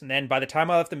 $30,000, and then by the time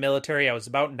I left the military, I was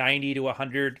about 90 to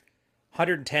 100.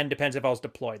 110 depends if I was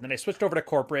deployed. And then I switched over to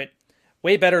corporate,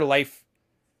 way better life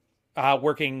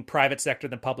working private sector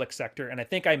than public sector. And I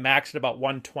think I maxed at about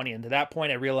 120. And to that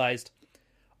point, I realized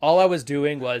all I was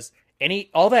doing was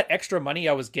all that extra money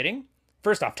I was getting.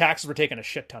 First off, taxes were taking a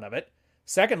shit ton of it.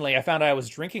 Secondly, I found I was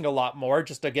drinking a lot more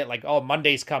just to get like, oh,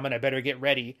 Monday's coming, I better get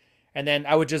ready. And then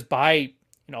I would just buy,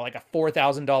 like a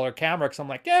 $4,000 camera because I'm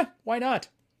like, yeah, why not?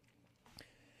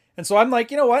 And so I'm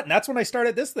like, you know what? And that's when I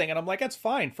started this thing. And I'm like, that's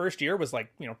fine. First year was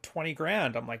like, 20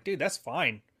 grand. I'm like, dude, that's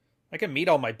fine. I can meet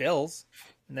all my bills.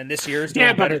 And then this year's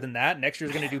doing better than that. Next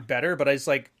year's going to do better. But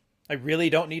I really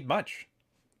don't need much.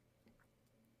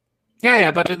 Yeah,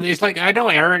 but it's like, I know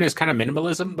Aaron is kind of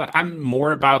minimalism, but I'm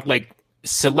more about like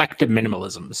selective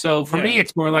minimalism. So for me,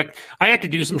 it's more like I had to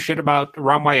do some shit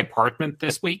around my apartment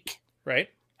this week. Right.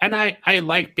 And I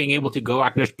like being able to go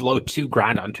out and just blow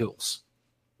 $2,000 on tools.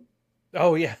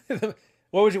 Oh yeah,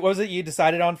 what was it you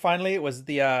decided on finally? It was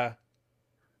the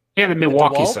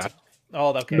Milwaukee set.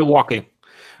 Oh, okay. Milwaukee.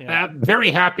 Yeah. Very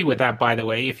happy with that, by the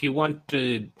way. If you want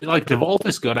to, like, DeWalt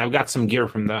is good. I've got some gear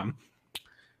from them.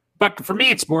 But for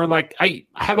me, it's more like I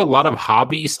have a lot of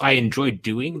hobbies I enjoy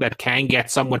doing that can get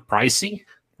somewhat pricey.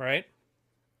 Right.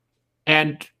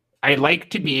 And I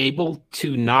like to be able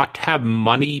to not have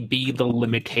money be the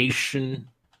limitation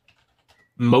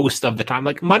most of the time.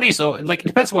 Like money, so like it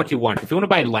depends on what you want. If you want to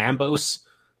buy Lambos,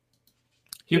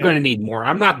 you're going to need more.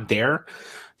 I'm not there,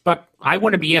 but I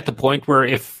want to be at the point where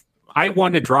if I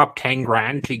want to drop 10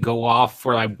 grand to go off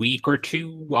for a week or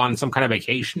two on some kind of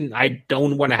vacation, I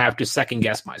don't want to have to second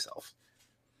guess myself.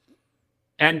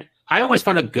 And I always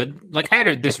found a good, like I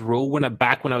had this rule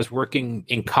back when I was working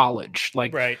in college.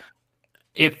 Like, right.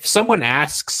 if someone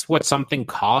asks what something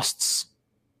costs,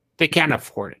 they can't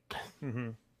afford it. Mm-hmm.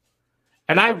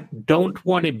 And I don't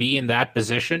want to be in that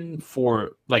position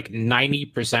for like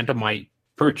 90% of my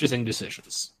purchasing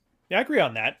decisions. Yeah, I agree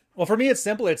on that. Well, for me, it's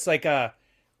simple. It's like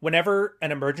whenever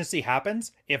an emergency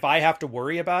happens, if I have to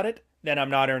worry about it, then I'm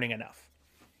not earning enough.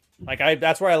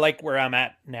 That's where I like where I'm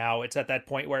at now. It's at that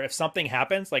point where if something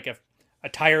happens, like if a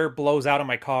tire blows out of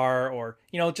my car or,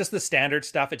 just the standard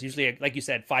stuff, it's usually, like you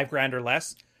said, $5,000 or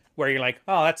less, where you're like,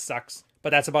 oh, that sucks. But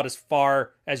that's about as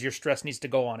far as your stress needs to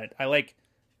go on it. I like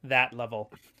that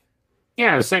level.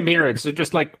 Yeah, same here. It's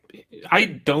just like, I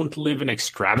don't live an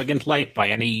extravagant life by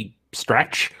any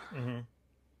stretch,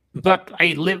 but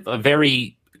I live a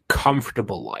very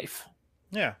comfortable life.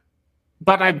 Yeah.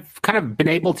 But I've kind of been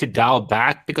able to dial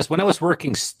back because when I was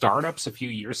working startups a few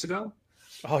years ago.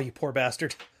 Oh, you poor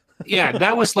bastard. Yeah,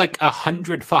 that was like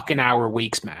 100 fucking hour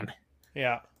weeks, man.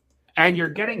 Yeah. And you're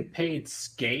getting paid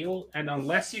scale, and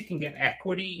unless you can get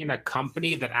equity in a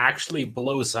company that actually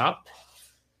blows up,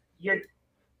 you're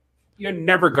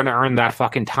never going to earn that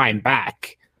fucking time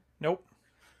back. Nope.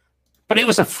 But it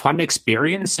was a fun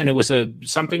experience, and it was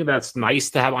something that's nice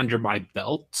to have under my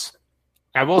belt.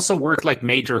 I've also worked like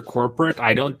major corporate.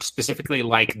 I don't specifically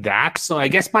like that. So I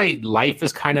guess my life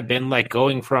has kind of been like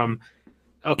going from,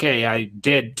 okay, I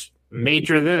did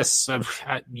major this. Some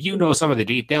of the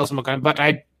details, but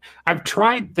I've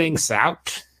tried things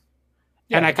out.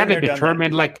 Yeah, and I kind of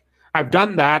determined like, I've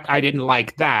done that. I didn't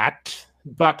like that.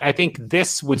 But I think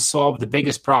this would solve the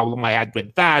biggest problem I had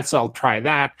with that, so I'll try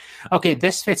that. Okay,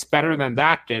 this fits better than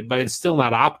that did, but it's still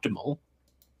not optimal.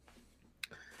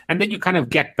 And then you kind of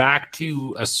get back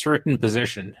to a certain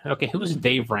position. Okay, who's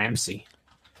Dave Ramsey?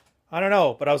 I don't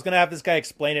know, but I was going to have this guy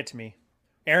explain it to me.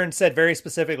 Aaron said very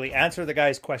specifically, answer the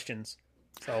guy's questions.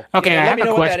 So okay, I have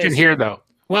a question here, though.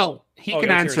 Well, he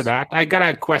can answer that. I got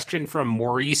a question from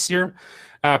Maurice here.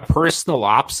 Personal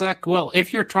OPSEC. Well,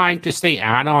 if you're trying to stay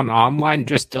anon online,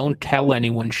 just don't tell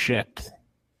anyone shit.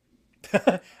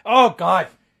 Oh, God.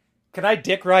 Can I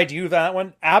dick ride you that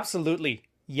one? Absolutely.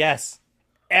 Yes.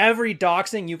 Every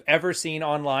doxing you've ever seen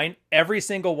online, every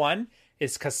single one,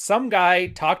 is because some guy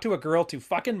talked to a girl too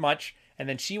fucking much, and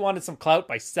then she wanted some clout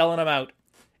by selling him out.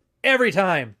 Every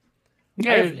time.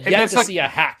 Yeah, I have yet to see a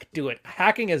hack do it.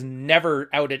 Hacking has never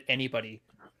outed anybody.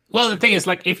 Well, the thing is,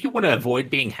 like, if you want to avoid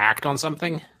being hacked on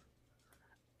something,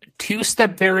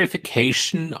 two-step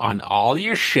verification on all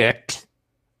your shit.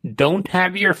 Don't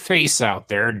have your face out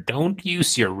there. Don't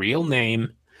use your real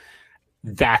name.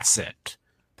 That's it.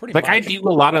 Pretty much. I do a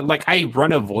lot of, I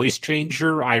run a voice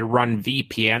changer. I run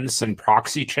VPNs and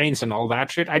proxy chains and all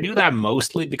that shit. I do that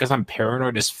mostly because I'm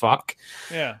paranoid as fuck.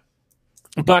 Yeah.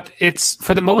 But it's,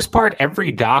 for the most part,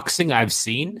 every doxing I've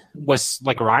seen was,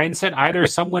 like Ryan said, either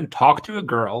someone talked to a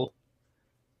girl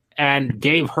and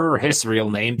gave her his real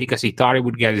name because he thought he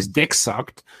would get his dick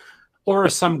sucked, or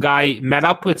some guy met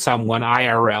up with someone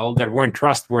IRL that weren't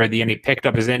trustworthy and he picked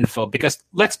up his info. Because,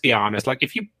 let's be honest,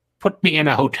 if you put me in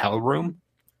a hotel room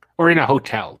or in a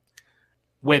hotel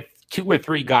with 2 or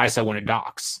 3 guys I want to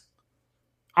dox,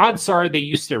 odds are they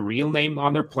use their real name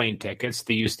on their plane tickets.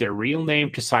 They use their real name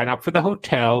to sign up for the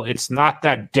hotel. It's not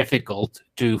that difficult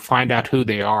to find out who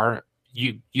they are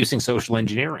using social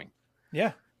engineering.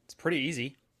 Yeah, it's pretty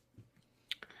easy.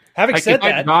 Having said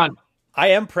that, I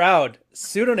am proud.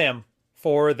 Pseudonym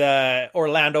for the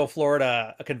Orlando,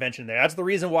 Florida convention there. That's the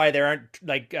reason why there aren't,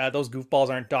 those goofballs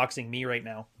aren't doxing me right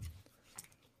now.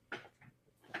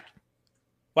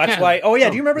 Well, that's why. Oh, yeah.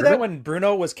 Do you remember that when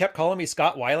Bruno kept calling me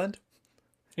Scott Weiland?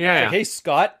 Yeah. Hey,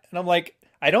 Scott. And I'm like,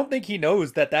 I don't think he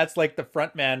knows that that's the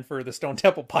front man for the Stone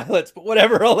Temple Pilots, but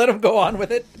whatever. I'll let him go on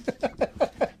with it.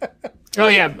 Oh,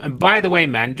 yeah. By the way,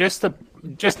 man, just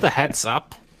a heads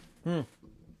up.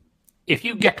 If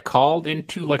you get called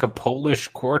into a Polish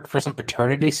court for some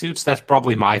paternity suits, that's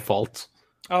probably my fault.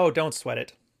 Oh, don't sweat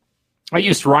it. I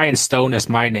used Ryan Stone as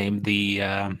my name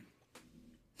the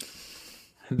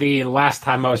last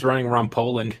time I was running around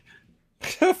Poland.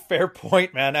 Fair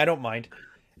point, man. I don't mind.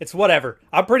 It's whatever.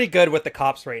 I'm pretty good with the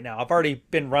cops right now. I've already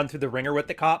been run through the ringer with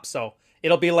the cops, so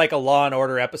it'll be like a Law and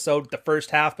Order episode, the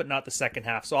first half, but not the second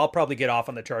half. So I'll probably get off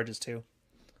on the charges too.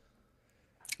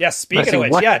 Yeah, speaking of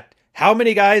which, how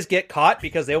many guys get caught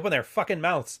because they open their fucking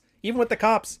mouths? Even with the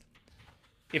cops.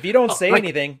 If you don't say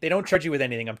anything, they don't charge you with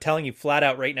anything. I'm telling you flat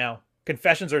out right now.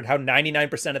 Confessions are how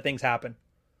 99% of things happen.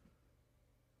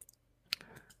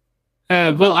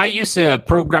 Well, I use a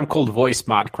program called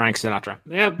VoiceMod, Crank Sinatra.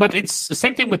 Yeah, but it's the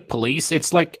same thing with police.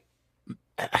 It's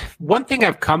one thing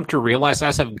I've come to realize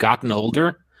as I've gotten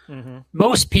older,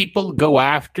 most people go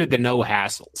after the no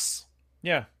hassles.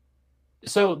 Yeah.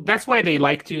 So that's why they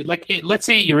like to let's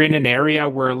say you're in an area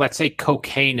where let's say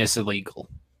cocaine is illegal.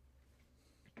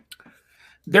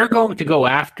 They're going to go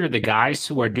after the guys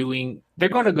who are doing. They're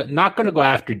going to not going to go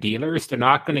after dealers. They're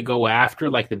not going to go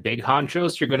after like the big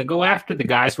honchos. You're going to go after the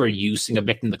guys who are using a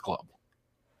bit in the club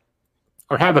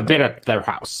or have a bit at their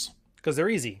house because they're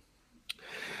easy.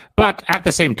 But at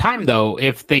the same time, though,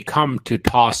 if they come to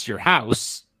toss your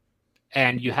house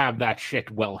and you have that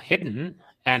shit well hidden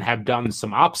and have done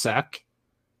some OPSEC,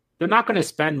 they're not going to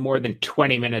spend more than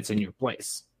 20 minutes in your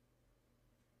place.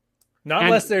 Not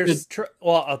unless there's...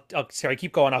 sorry,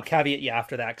 keep going. I'll caveat you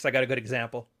after that because I got a good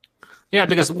example. Yeah,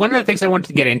 because one of the things I wanted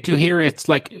to get into here, it's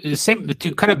like same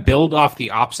to kind of build off the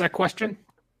OPSEC question.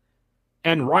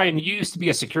 And Ryan, you used to be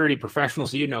a security professional,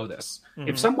 so you know this. Mm-hmm.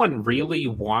 If someone really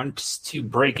wants to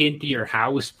break into your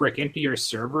house, break into your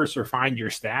servers, or find your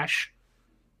stash,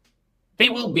 they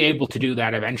will be able to do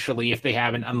that eventually if they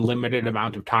have an unlimited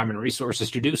amount of time and resources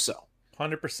to do so.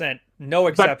 100%. No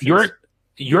exceptions. But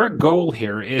your goal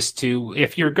here is to,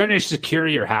 if you're going to secure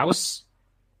your house,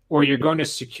 or you're going to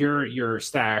secure your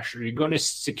stash, or you're going to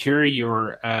secure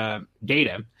your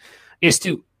data, is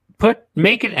to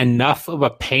make it enough of a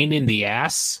pain in the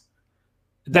ass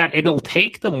that it'll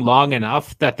take them long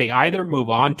enough that they either move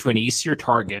on to an easier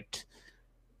target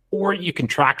or you can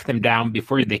track them down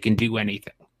before they can do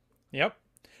anything. Yep.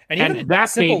 And even that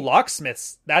simple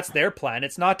locksmiths, that's their plan.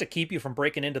 It's not to keep you from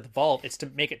breaking into the vault. It's to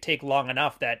make it take long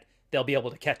enough that they'll be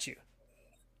able to catch you.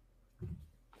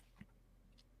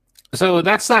 So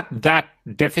that's not that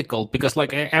difficult because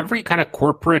like every kind of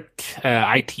corporate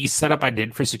IT setup I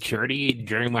did for security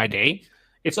during my day,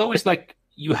 it's always like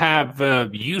you have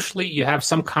usually you have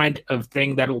some kind of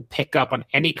thing that'll pick up on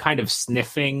any kind of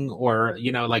sniffing or,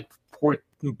 like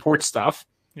port stuff.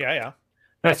 Yeah.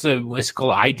 That's what's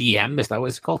called IDM. Is that what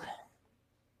it's called?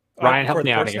 Ryan, help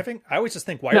me out here. Sniffing? I always just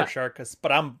think Wireshark,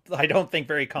 but I don't think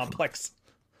very complex.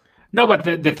 No, but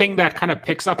the thing that kind of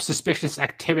picks up suspicious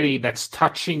activity that's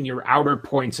touching your outer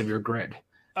points of your grid.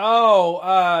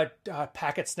 Oh,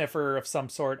 packet sniffer of some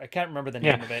sort. I can't remember the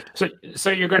name of it. So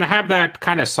you're going to have that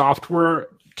kind of software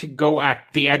to go at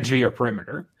the edge of your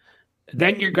perimeter.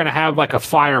 Then you're going to have like a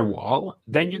firewall.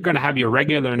 Then you're going to have your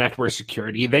regular network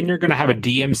security. Then you're going to have a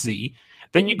DMZ.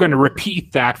 Then you're going to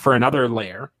repeat that for another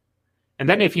layer. And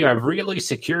then if you have really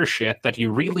secure shit that you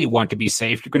really want to be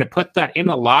safe, you're going to put that in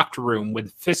a locked room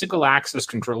with physical access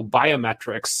control,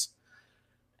 biometrics,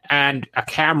 and a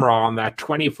camera on that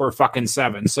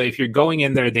 24/7. So if you're going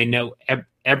in there, they know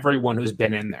everyone who's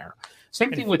been in there.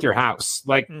 Same thing with your house.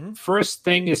 Like, first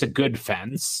thing is a good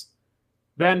fence,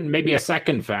 then maybe a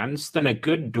second fence, then a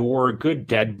good door, good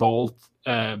deadbolt,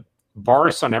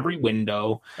 bars on every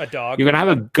window. A dog. You're going to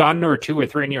have a gun or two or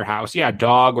three in your house. Yeah, a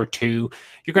dog or two.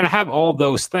 You're going to have all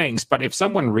those things. But if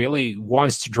someone really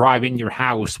wants to drive in your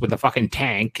house with a fucking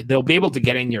tank, they'll be able to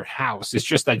get in your house. It's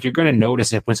just that you're going to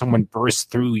notice it when someone bursts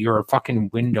through your fucking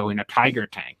window in a Tiger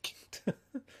tank.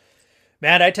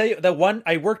 Man, I tell you,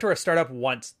 I worked for a startup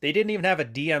once. They didn't even have a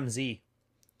DMZ.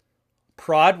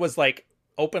 Prod was like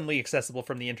openly accessible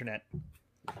from the internet.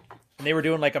 And they were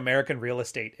doing like American real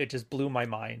estate. It just blew my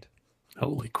mind.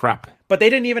 Holy crap. But they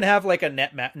didn't even have like a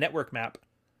network map.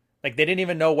 Like they didn't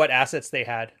even know what assets they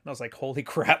had. And I was like, holy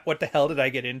crap, what the hell did I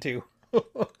get into?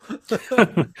 Well,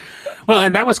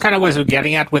 and that was kind of what I was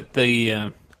getting at with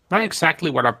the, not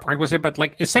exactly what our point was, but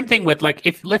like the same thing with like,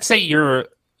 if let's say you're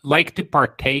like to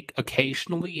partake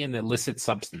occasionally in illicit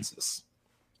substances.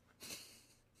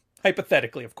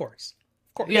 Hypothetically, of course.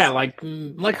 Yeah, like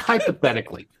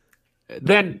hypothetically.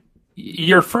 Then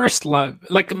your first love,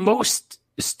 like most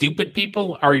stupid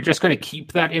people, are just going to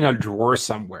keep that in a drawer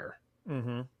somewhere.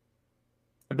 Mm-hmm.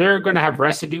 They're going to have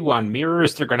residue on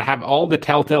mirrors. They're going to have all the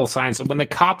telltale signs. And when the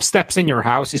cop steps in your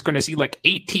house, he's going to see like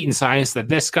 18 signs that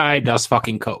this guy does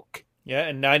fucking coke. Yeah,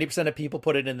 and 90% of people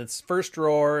put it in this first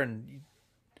drawer and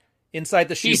inside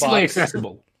the shoebox. Easily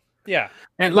accessible. Yeah.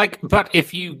 And like, but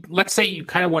if you, let's say you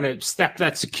kind of want to step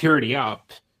that security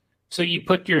up, so you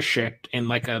put your shit in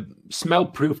like a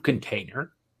smell-proof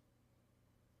container.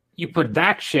 You put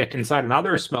that shit inside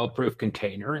another smell-proof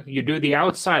container. You do the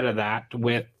outside of that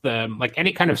with like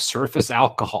any kind of surface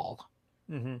alcohol.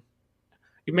 Mm-hmm.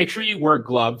 You make sure you wear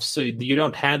gloves so you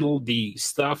don't handle the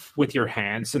stuff with your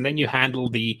hands, and then you handle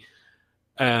the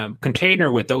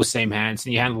container with those same hands,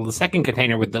 and you handle the second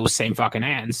container with those same fucking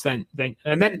hands. Then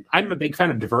I'm a big fan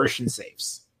of diversion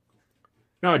safes.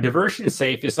 No, a diversion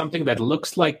safe is something that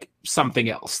looks like something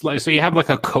else. So you have like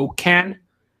a Coke can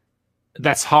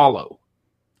that's hollow.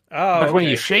 Oh, but when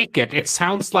you shake it, it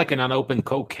sounds like an unopened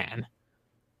Coke can.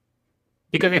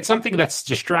 Because it's something that's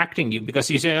distracting you because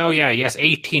you say, oh yeah, he has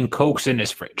 18 Cokes in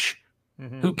his fridge.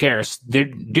 Hmm. Who cares? The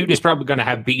dude is probably going to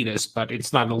have beatus, but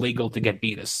it's not illegal to get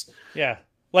beatus. Yeah.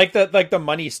 Like the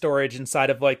money storage inside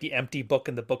of like the empty book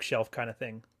in the bookshelf kind of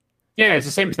thing. Yeah, it's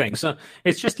the same thing. So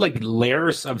it's just like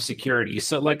layers of security.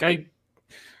 So like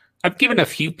I've given a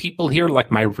few people here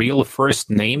like my real first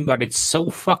name, but it's so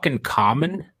fucking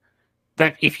common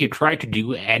that if you try to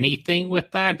do anything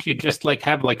with that, you just like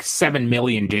have like 7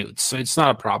 million dudes. So it's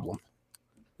not a problem.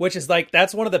 Which is like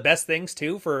that's one of the best things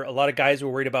too for a lot of guys who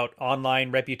are worried about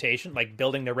online reputation, like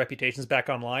building their reputations back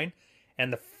online.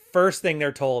 And the first thing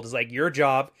they're told is like your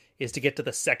job is to get to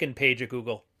the second page of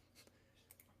Google.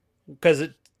 Because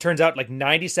it turns out like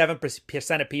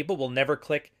 97% of people will never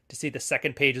click to see the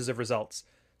second pages of results.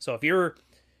 So if you're,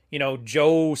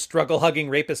 Joe struggle hugging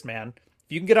rapist man, if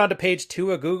you can get onto page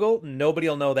 2 of Google, nobody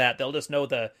will know that. They'll just know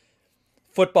the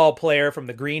football player from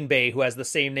the Green Bay who has the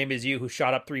same name as you who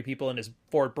shot up 3 people in his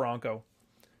Ford Bronco.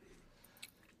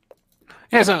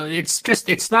 Yeah, so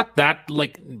it's not that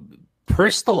like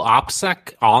personal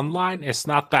OPSEC online is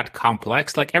not that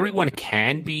complex. Like everyone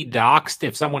can be doxxed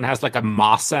if someone has like a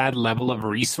Mossad level of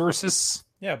resources.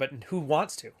 Yeah, but who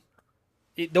wants to?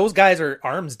 Those guys are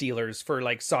arms dealers for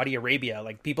like Saudi Arabia,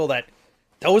 like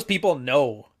those people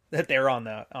know that they're on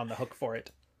the hook for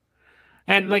it.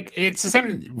 And like it's the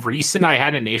same reason I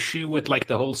had an issue with like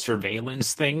the whole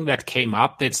surveillance thing that came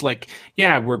up. It's like,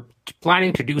 yeah, we're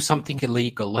planning to do something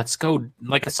illegal. Let's go.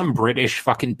 Like some British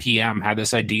fucking PM had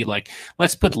this idea, like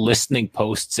let's put listening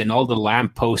posts in all the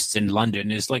lamp posts in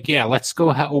London. It's like, yeah, let's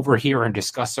go over here and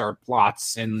discuss our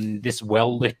plots in this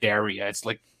well lit area. It's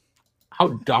like, how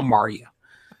dumb are you?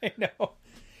 I know.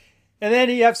 And then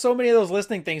you have so many of those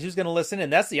listening things. Who's going to listen?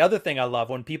 And that's the other thing I love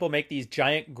when people make these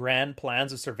giant grand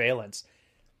plans of surveillance.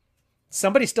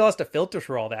 Somebody still has to filter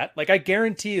through all that. Like I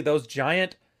guarantee you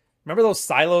remember those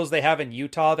silos they have in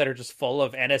Utah that are just full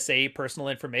of NSA personal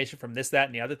information from this, that,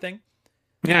 and the other thing?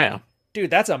 Yeah. Dude,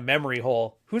 that's a memory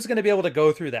hole. Who's going to be able to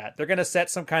go through that? They're going to set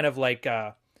some kind of like,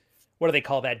 what do they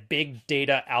call that? Big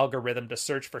data algorithm to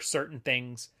search for certain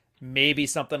things. Maybe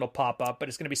something will pop up, but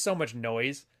it's going to be so much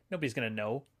noise. Nobody's going to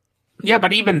know. Yeah,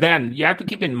 but even then, you have to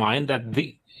keep in mind that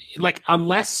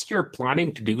unless you're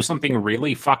planning to do something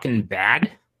really fucking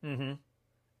bad,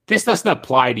 this doesn't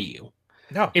apply to you.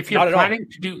 No, if you're planning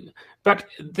to do, but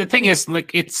the thing is,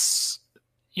 like, it's,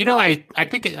 I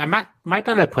think I might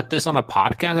not have put this on a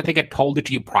podcast. I think I told it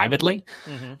to you privately.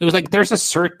 It was like there's a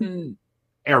certain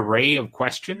array of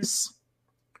questions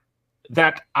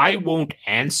that I won't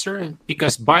answer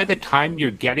because by the time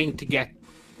you're getting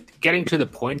to the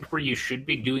point where you should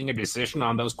be doing a decision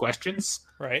on those questions,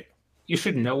 right? You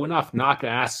should know enough not to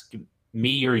ask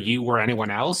me or you or anyone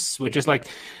else, which is like,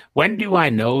 when do I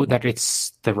know that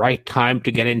it's the right time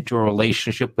to get into a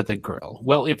relationship with a girl?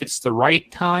 Well, if it's the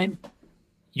right time,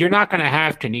 you're not going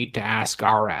to need to ask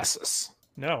our asses.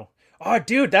 No. Oh,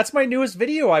 dude, that's my newest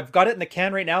video. I've got it in the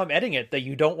can right now. I'm editing it. That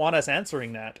you don't want us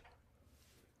answering that.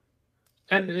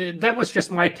 And that was just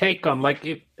my take on, like,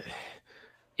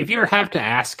 if you have to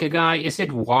ask a guy, is it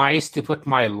wise to put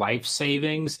my life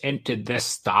savings into this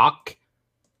stock?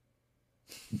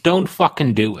 Don't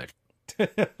fucking do it.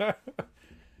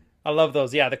 I love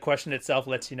those. Yeah, the question itself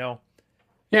lets you know.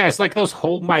 Yeah, it's like those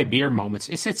hold my beer moments.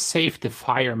 Is it safe to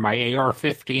fire my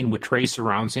AR-15 with tracer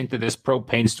rounds into this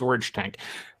propane storage tank?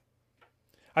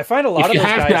 I find a lot of those guys,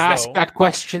 if you have to ask that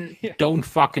question, don't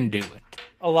fucking do it.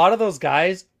 A lot of those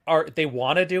guys they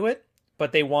want to do it,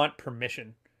 but they want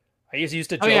permission. I used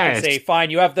to joke and say, fine,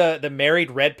 you have the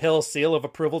married red pill seal of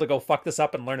approval to go fuck this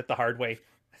up and learn it the hard way.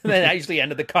 And then I usually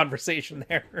ended the conversation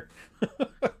there.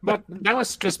 But that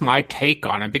was just my take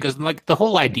on it, because like the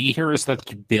whole idea here is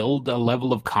that you build a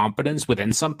level of competence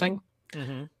within something.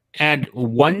 And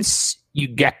once you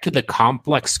get to the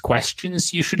complex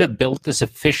questions, you should have built a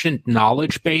sufficient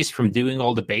knowledge base from doing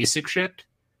all the basic shit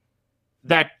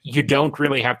that you don't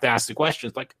really have to ask the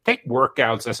questions. Like, take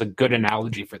workouts as a good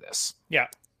analogy for this. Yeah.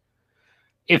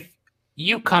 If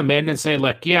you come in and say,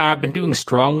 look, yeah, I've been doing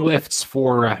strong lifts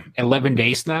for 11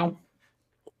 days now,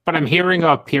 but I'm hearing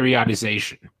about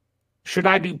periodization. Should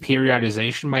I do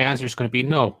periodization? My answer is going to be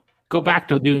no. Go back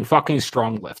to doing fucking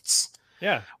strong lifts.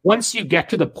 Yeah. Once you get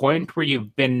to the point where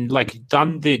you've been like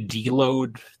done the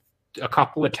deload a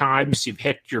couple of times, you've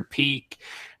hit your peak,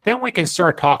 then we can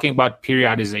start talking about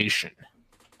periodization.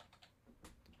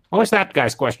 What was that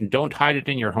guy's question? Don't hide it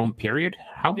in your home, period?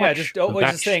 How much? Yeah, just always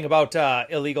just saying about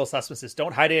illegal substances.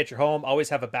 Don't hide it at your home. Always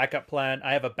have a backup plan.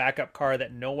 I have a backup car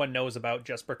that no one knows about,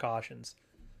 just precautions.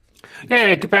 Yeah,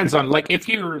 it depends on, like, if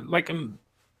you're, like,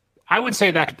 I would say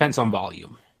that depends on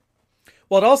volume.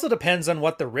 Well, it also depends on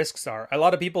what the risks are. A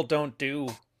lot of people don't do,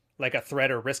 like, a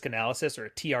threat or risk analysis, or a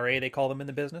TRA, they call them in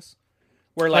the business,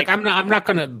 Where Like I'm not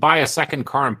going to buy a second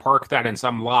car and park that in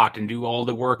some lot and do all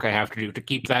the work I have to do to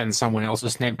keep that in someone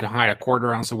else's name to hide a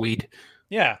quarter ounce of weed.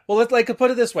 yeah. Well, let's like put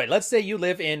it this way. Let's say you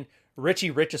live in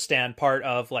Richie Richistan part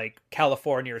of like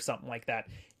California or something like that.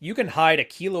 You can hide a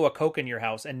kilo of coke in your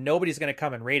house and nobody's going to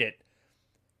come and raid it.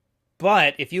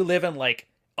 But if you live in like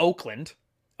Oakland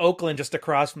just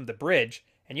across from the bridge,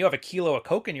 and you have a kilo of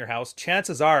coke in your house,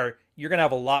 chances are you're going to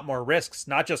have a lot more risks,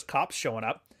 not just cops showing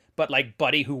up, but like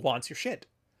buddy who wants your shit.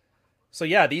 So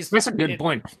yeah, That's a good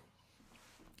point.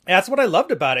 That's what I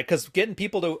loved about it, because getting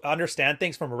people to understand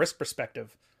things from a risk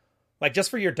perspective. Like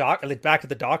just for your like back to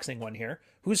the doxing one here,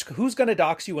 who's going to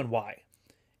dox you and why?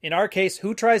 In our case,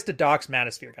 who tries to dox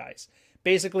Manosphere guys?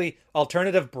 Basically,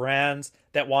 alternative brands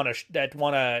that want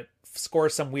to score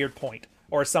some weird point,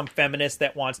 or some feminist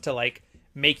that wants to like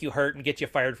make you hurt and get you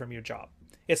fired from your job.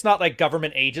 It's not like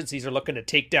government agencies are looking to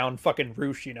take down fucking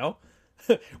Roosh, you know?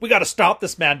 We got to stop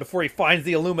this man before he finds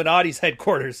the Illuminati's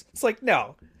headquarters. It's like,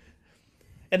 no.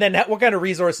 And then what kind of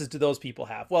resources do those people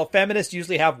have? Well, feminists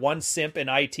usually have one simp in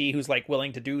IT who's like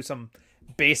willing to do some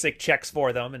basic checks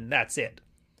for them, and that's it.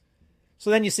 So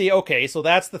then you see, okay, so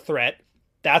that's the threat.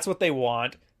 That's what they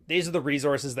want. These are the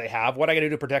resources they have. What am I going to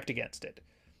do to protect against it?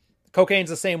 Cocaine's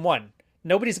the same one.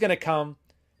 Nobody's going to come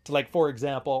to, like, for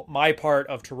example, my part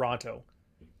of Toronto,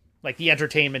 like the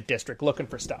entertainment district, looking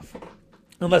for stuff,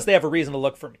 unless they have a reason to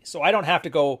look for me. So I don't have to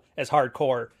go as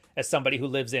hardcore as somebody who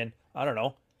lives in, I don't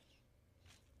know.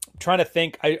 I'm trying to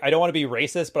think. I don't want to be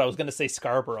racist, but I was going to say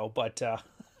Scarborough. But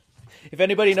if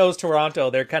anybody knows Toronto,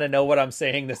 they kind of know what I'm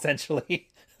saying, essentially.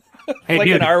 Hey, like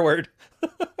dude. an R word.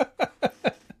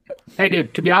 Hey,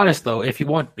 dude, to be honest, though, if you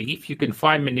want beef, you can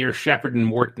find me near Shepherd and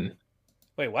Morton.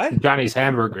 Wait, what? Johnny's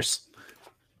Hamburgers.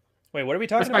 Wait, what are we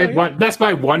talking about here? That's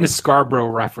my one Scarborough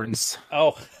reference.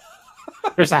 Oh.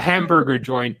 There's a hamburger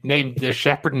joint named the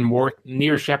Shepherd and Morton,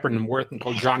 near Shepherd and Morton,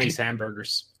 called Johnny's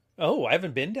Hamburgers. Oh, I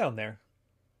haven't been down there.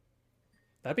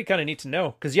 That'd be kind of neat to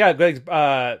know. Because,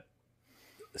 yeah,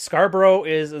 Scarborough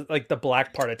is like the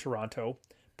black part of Toronto.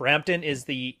 Brampton is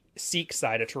the Sikh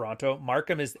side of Toronto.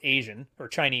 Markham is Asian or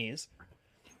Chinese.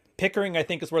 Pickering, I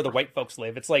think, is where the white folks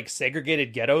live. It's like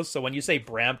segregated ghettos. So when you say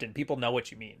Brampton, people know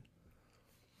what you mean.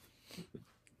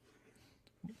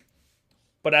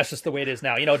 But that's just the way it is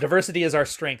now. You know, diversity is our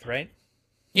strength, right?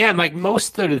 Yeah, and like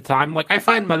most of the time, like I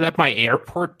find that my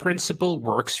airport principle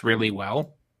works really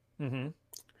well. Mm-hmm.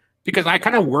 Because I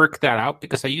kind of work that out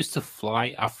because I used to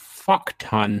fly a fuck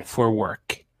ton for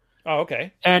work. Oh,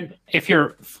 okay. And if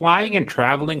you're flying and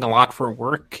traveling a lot for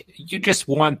work, you just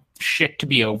want shit to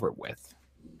be over with.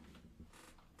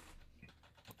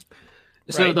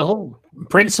 So Right. the whole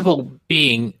principle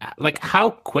being, like,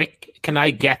 how quick can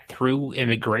I get through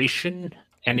immigration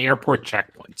and airport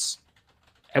checkpoints?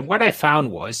 And what I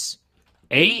found was,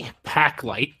 A, pack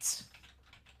light,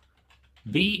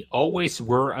 B, always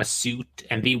wear a suit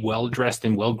and be well-dressed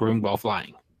and well-groomed while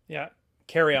flying. Yeah.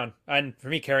 Carry on. And for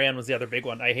me, carry on was the other big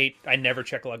one. I never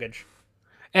check luggage.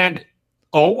 And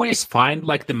always find,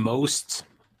 like, the most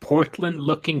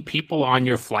Portland-looking people on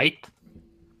your flight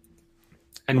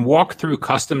and walk through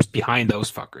customs behind those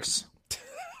fuckers.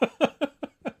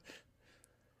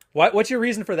 What's your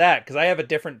reason for that? Because I have a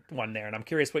different one there, and I'm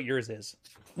curious what yours is.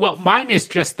 Well, mine is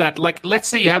just that, like, let's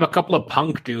say you have a couple of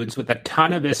punk dudes with a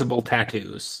ton of visible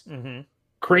tattoos, Mm-hmm.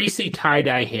 crazy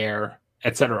tie-dye hair,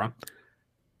 etc.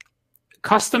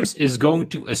 Customs is going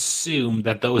to assume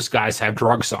that those guys have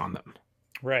drugs on them.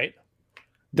 Right.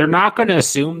 They're not going to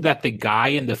assume that the guy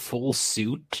in the full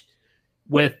suit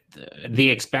with the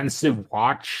expensive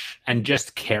watch and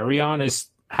just carry-on is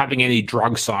having any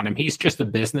drugs on him. He's just a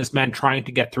businessman trying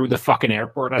to get through the fucking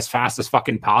airport as fast as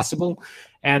fucking possible.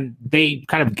 And they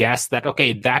kind of guess that,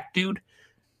 okay, that dude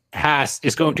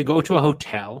is going to go to a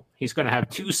hotel. He's going to have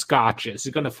 2 scotches.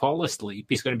 He's going to fall asleep.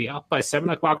 He's going to be up by 7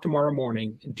 o'clock tomorrow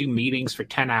morning, do meetings for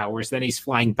 10 hours. Then he's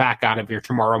flying back out of here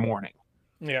tomorrow morning.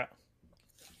 Yeah.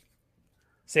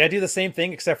 See, I do the same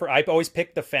thing, except for I always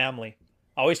pick the family.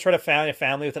 I always try to find a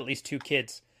family with at least 2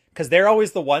 kids. Because they're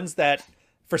always the ones that,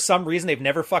 for some reason, they've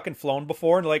never fucking flown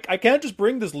before. And like, I can't just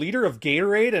bring this liter of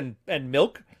Gatorade and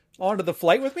milk onto the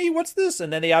flight with me? What's this?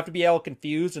 And then they have to be all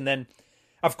confused. And then,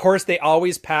 of course, they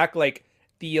always pack, like,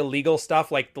 the illegal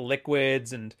stuff, like the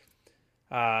liquids and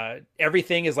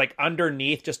everything is, like,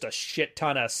 underneath just a shit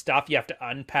ton of stuff you have to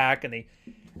unpack. And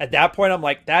at that point, I'm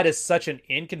like, that is such an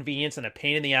inconvenience and a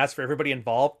pain in the ass for everybody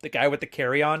involved. The guy with the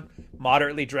carry-on,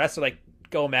 moderately dressed, are like,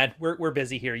 go, man, we're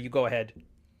busy here. You go ahead.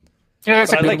 Yeah,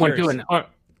 that's But a I good like one, yours. too. And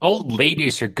old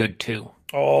ladies are good, too.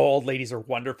 Oh, old ladies are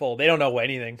wonderful. They don't know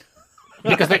anything.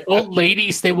 Because, like, old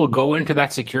ladies, they will go into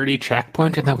that security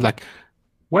checkpoint and they'll be like,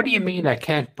 What do you mean I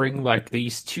can't bring like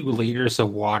these 2 liters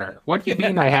of water? What do you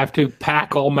mean I have to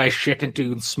pack all my shit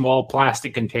into small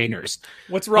plastic containers?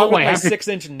 What's wrong with I my have to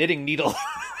 6-inch knitting needle?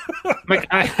 like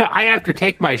I have to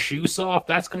take my shoes off.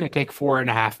 That's going to take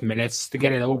 4.5 minutes to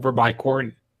get it over my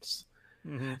coordinates.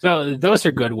 Mm-hmm. So those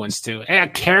are good ones too.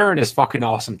 And Karen is fucking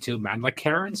awesome too, man. Like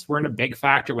Karens weren't a big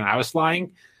factor when I was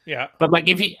flying. Yeah. But like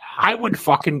I would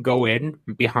fucking go in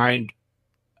behind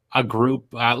a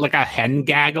group, like a hen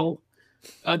gaggle.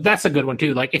 That's a good one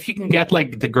too. Like if you can get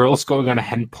like the girls going on a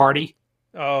hen party.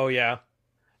 Oh yeah.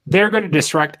 They're going to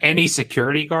distract any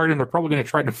security guard, and they're probably going to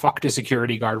try to fuck the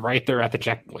security guard right there at the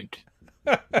checkpoint.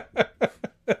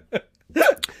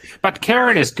 But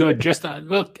Karen is good. Just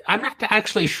look, I'm not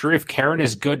actually sure if Karen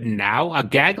is good now. A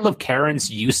gaggle of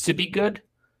Karens used to be good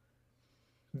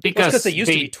because they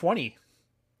used to be 20.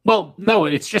 Well, no,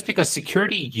 it's just because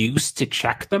security used to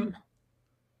check them.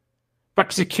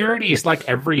 But security is like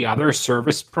every other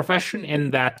service profession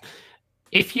in that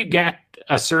if you get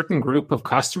a certain group of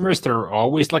customers that are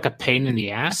always like a pain in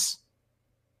the ass,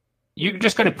 you're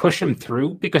just going to push them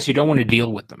through because you don't want to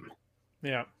deal with them.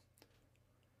 Yeah.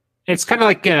 It's kind of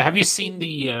like, have you seen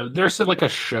there's like a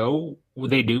show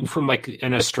they do from like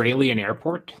an Australian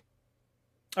airport?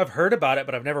 I've heard about it,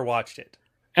 but I've never watched it.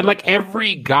 And like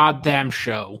every goddamn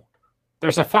show,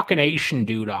 there's a fucking Asian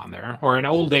dude on there or an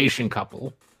old Asian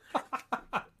couple.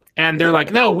 And they're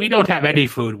like, no, we don't have any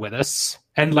food with us.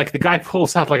 And like the guy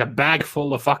pulls out like a bag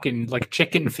full of fucking like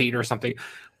chicken feet or something.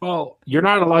 Well, you're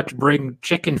not allowed to bring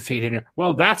chicken feet in here.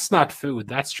 Well, that's not food.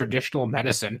 That's traditional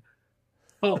medicine.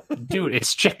 Well, dude,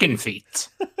 it's chicken feet.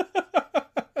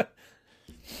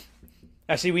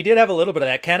 Actually, we did have a little bit of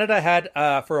that. Canada had,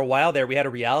 for a while there, we had a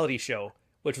reality show,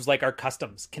 which was like our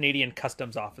Canadian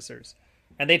customs officers.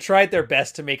 And they tried their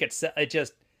best to make it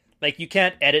just, like, you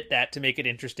can't edit that to make it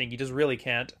interesting. You just really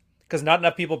can't. Because not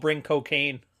enough people bring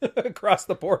cocaine across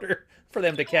the border for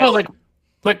them to catch. Well,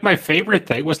 like my favorite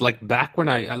thing was like back when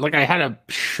I had a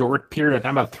short period of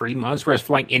time, about 3 months, where I was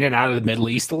flying in and out of the Middle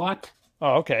East a lot.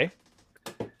 Oh, okay.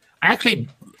 I actually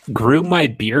grew my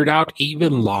beard out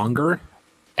even longer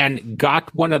and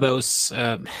got one of those,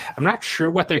 I'm not sure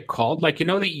what they're called. Like, you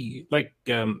know, the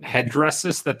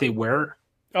headdresses that they wear?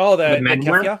 Oh, the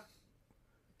keffiyeh?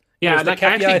 Yeah, the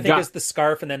keffiyeh, I think, is the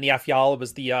scarf, and then the afyal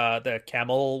was the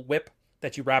camel whip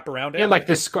that you wrap around it. Yeah, like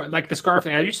the scarf.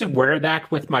 I used to wear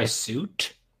that with my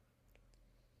suit,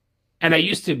 and I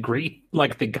used to greet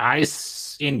like the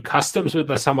guys in customs with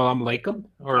the "Assalamu alaikum"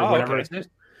 or whatever it is,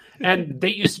 and they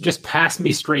used to just pass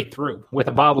me straight through with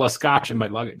a bottle of scotch in my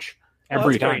luggage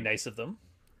every time. Very nice of them,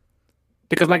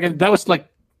 because like that was like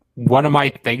one of my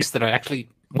things that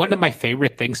one of my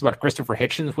favorite things about Christopher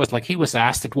Hitchens was like he was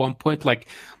asked at one point like,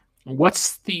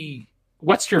 what's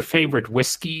your favorite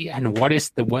whiskey and what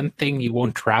is the one thing you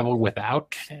won't travel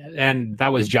without? And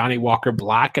that was Johnny Walker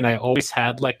Black, and I always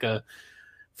had like a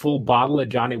full bottle of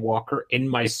Johnny Walker in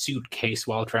my suitcase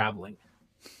while traveling.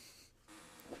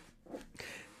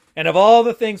 And of all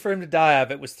the things for him to die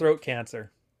of, it was throat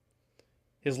cancer.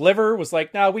 His liver was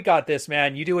like, "No, we got this,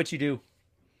 man. You do what you do."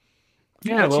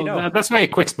 Yeah, well, that's why I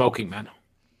quit smoking, man.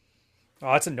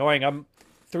 Oh, that's annoying. I'm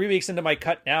 3 weeks into my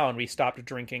cut now, and we stopped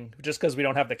drinking just because we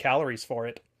don't have the calories for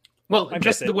it. Well,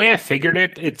 just the way I figured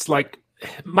it, it's like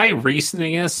my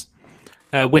reasoning is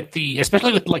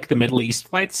especially with like the Middle East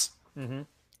flights,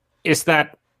 is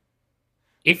that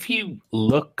if you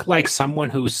look like someone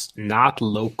who's not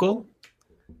local,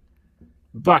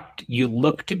 but you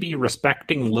look to be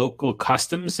respecting local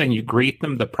customs and you greet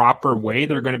them the proper way,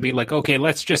 they're going to be like, okay,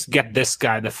 let's just get this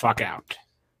guy the fuck out.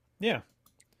 Yeah.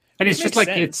 And it's just like,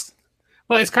 it's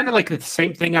kind of like the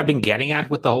same thing I've been getting at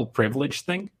with the whole privilege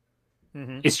thing.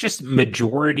 It's just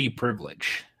majority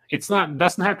privilege.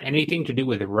 Doesn't have anything to do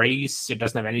with race. It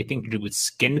doesn't have anything to do with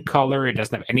skin color. It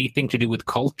doesn't have anything to do with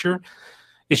culture.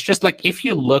 It's just like, if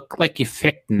you look like you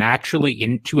fit naturally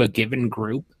into a given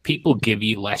group, people give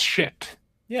you less shit.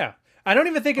 Yeah. I don't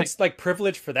even think it's like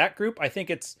privilege for that group. I think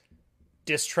it's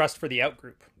distrust for the out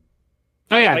group.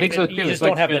 Oh yeah, I think so too. You just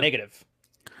don't have the negative.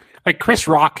 Like Chris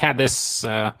Rock had this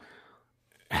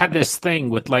thing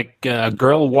with like a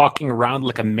girl walking around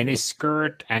like a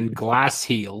miniskirt and glass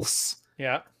heels.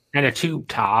 Yeah. And a tube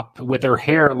top with her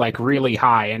hair like really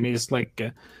high. And he's like,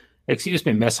 excuse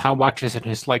me, miss, how much is it?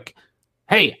 And he's like,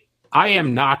 hey, I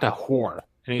am not a whore.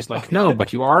 And he's like, no,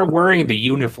 but you are wearing the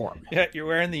uniform. Yeah, you're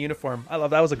wearing the uniform. I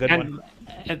love that. Was a good one.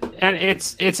 And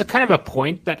it's a kind of a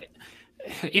point that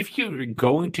if you're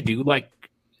going to do like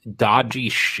dodgy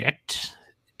shit,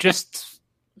 just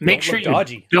make sure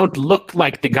you don't look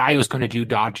like the guy who's going to do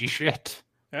dodgy shit.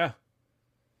 Yeah.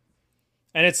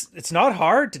 And it's not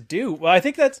hard to do. Well, I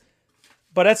think that's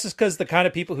But that's just because the kind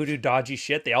of people who do dodgy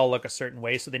shit, they all look a certain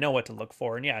way, so they know what to look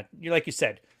for. And yeah, you like you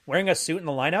said, wearing a suit in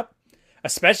the lineup,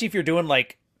 especially if you're doing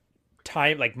like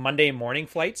Monday morning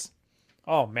flights.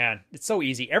 Oh man, it's so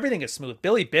easy. Everything is smooth.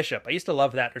 Billy Bishop, I used to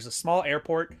love that. There's a small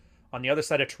airport on the other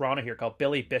side of Toronto here called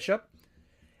Billy Bishop.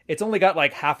 It's only got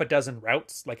like half a dozen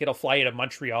routes. Like it'll fly you to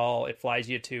Montreal. It flies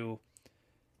you to,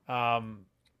 I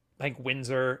think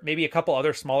Windsor, maybe a couple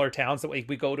other smaller towns that we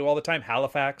go to all the time,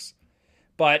 Halifax.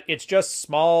 But it's just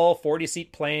small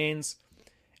 40-seat planes,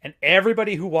 and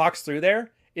everybody who walks through there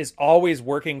is always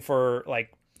working for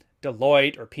like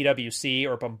Deloitte or PwC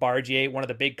or Bombardier, one of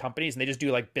the big companies, and they just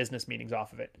do like business meetings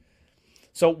off of it.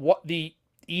 So what the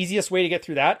easiest way to get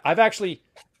through that, I've actually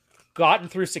gotten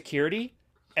through security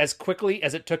as quickly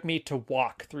as it took me to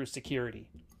walk through security,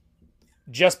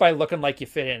 just by looking like you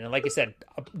fit in. And like you said,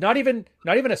 not even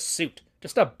a suit,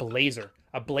 just a blazer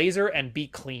and be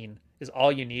clean is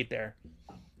all you need there.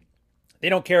 They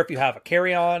don't care if you have a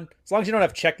carry-on, as long as you don't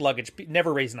have checked luggage.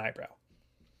 Never raise an eyebrow.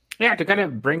 Yeah, to kind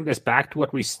of bring this back to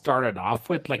what we started off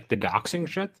with, like the doxing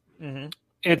shit,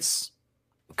 it's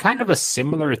kind of a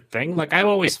similar thing. Like I've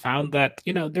always found that,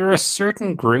 there are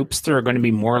certain groups that are going to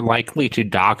be more likely to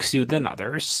dox you than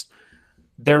others.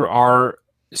 There are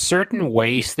certain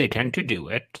ways they tend to do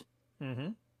it.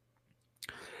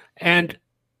 And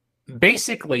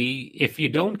basically, if you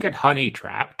don't get honey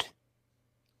trapped,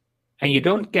 and you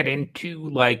don't get into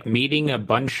like meeting a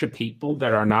bunch of people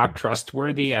that are not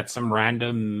trustworthy at some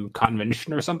random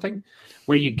convention or something,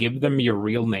 where you give them your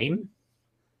real name,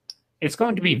 it's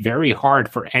going to be very hard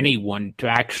for anyone to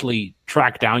actually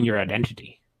track down your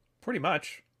identity. Pretty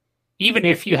much. Even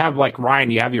if you have, like Ryan,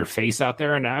 you have your face out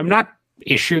there, and I'm not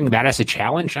issuing that as a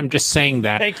challenge. I'm just saying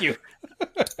that. Thank you.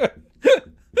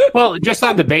 Well, just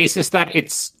on the basis that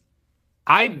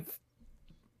I've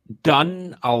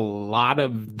done a lot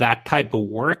of that type of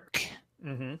work.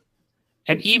 And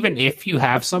even if you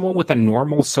have someone with a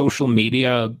normal social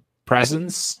media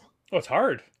presence, it's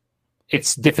hard.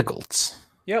 It's difficult.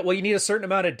 Yeah, well, you need a certain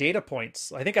amount of data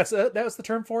points. I think that was the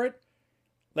term for it.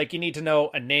 Like you need to know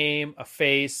a name, a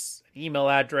face, an email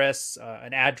address,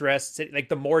 an address. Like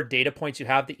the more data points you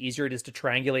have, the easier it is to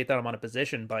triangulate them on a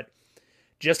position. But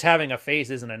just having a face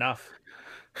isn't enough.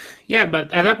 Yeah,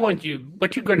 but at that point,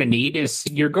 what you're going to need is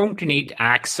you're going to need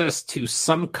access to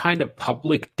some kind of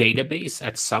public database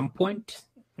at some point.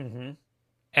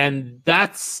 And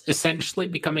that's essentially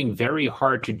becoming very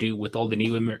hard to do with all the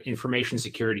new information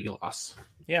security laws.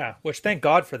 Yeah, which thank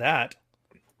God for that.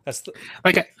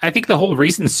 I think the whole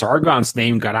reason Sargon's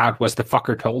name got out was the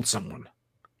fucker told someone.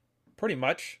 Pretty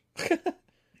much.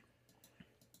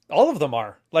 All of them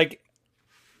are. Like,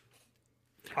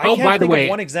 by the way,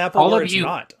 one example where it's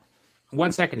not.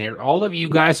 1 second here. All of you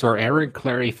guys who are Aaron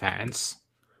Clary fans,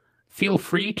 feel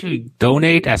free to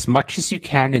donate as much as you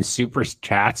can in super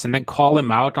chats and then call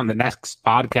him out on the next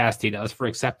podcast he does for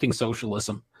accepting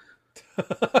socialism.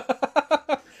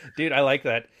 Dude, I like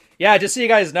that. Yeah, just so you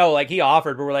guys know, like he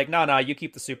offered, but we're like, no, you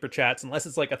keep the super chats unless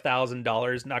it's like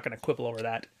 $1,000. Not going to quibble over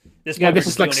that. This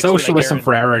is like socialism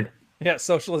for Aaron. Yeah,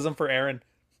 socialism for Aaron.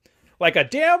 Like a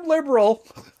damn liberal.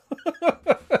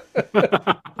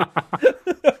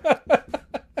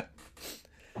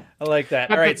 I like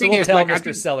that. All right, so we'll tell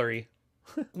Mr. Celery.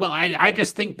 Well, I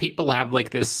just think people have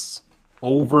like this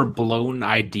overblown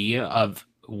idea of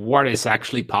what is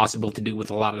actually possible to do with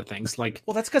a lot of things. Like,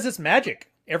 well, that's because it's magic.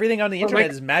 Everything on the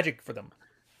internet is magic for them.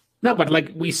 No, but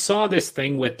like we saw this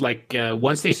thing with like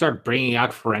once they start bringing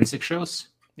out forensic shows.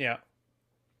 Yeah,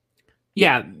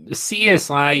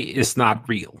 CSI is not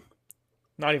real.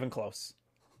 Not even close.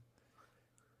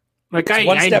 Like it's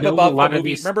one step above the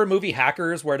movie. Remember movie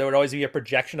Hackers, where there would always be a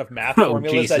projection of math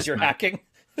formulas as you're hacking?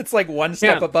 It's like one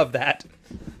step above that.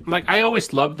 Like I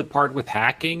always loved the part with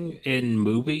hacking in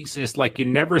movies is like you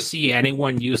never see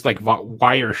anyone use like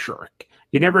Wireshark.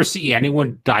 You never see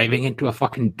anyone diving into a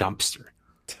fucking dumpster.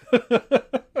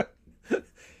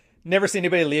 Never see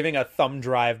anybody leaving a thumb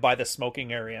drive by the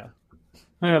smoking area.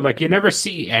 Like you never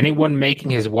see anyone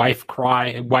making his wife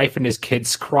and his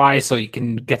kids cry so you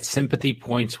can get sympathy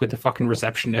points with the fucking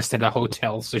receptionist at a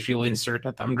hotel so she'll insert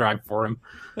a thumb drive for him.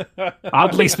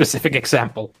 Oddly specific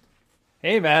example.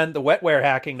 Hey man, the wetware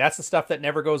hacking, that's the stuff that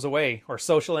never goes away. Or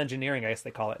social engineering, I guess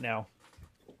they call it now.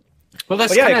 Well,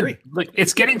 that's kind of like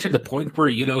it's getting to the point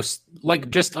where, like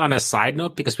just on a side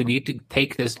note, because we need to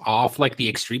take this off like the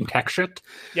extreme tech shit.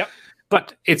 Yep.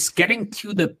 But it's getting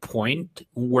to the point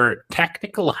where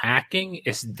technical hacking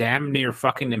is damn near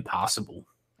fucking impossible.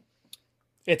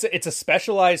 It's a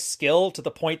specialized skill to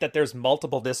the point that there's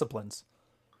multiple disciplines.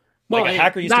 Well, like a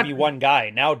hacker used to be one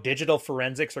guy. Now digital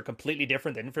forensics are completely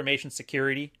different than information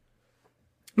security.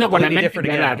 No, Completely different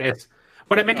again.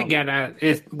 what I meant to Oh. get at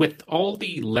is with all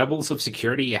the levels of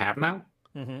security you have now,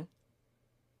 Hmm.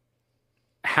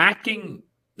 hacking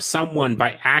someone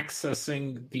by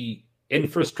accessing the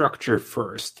infrastructure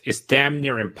first is damn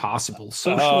near impossible.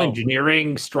 Social Oh,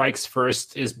 engineering strikes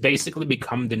first is basically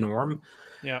become the norm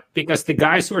yeah. because the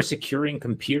guys who are securing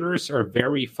computers are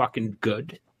very fucking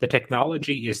good. The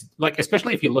technology is like,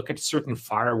 especially if you look at certain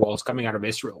firewalls coming out of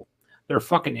Israel, they're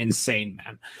fucking insane,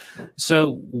 man.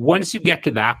 So once you get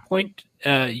to that point,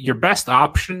 your best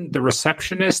option, the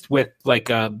receptionist with like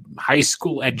a high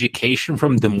school education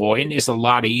from Des Moines, is a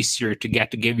lot easier to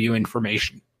get to give you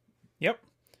information. Yep.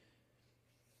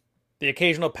 The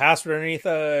occasional password underneath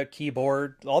a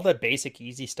keyboard, all the basic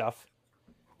easy stuff.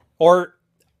 Or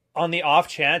on the off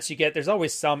chance there's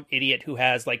always some idiot who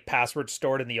has like passwords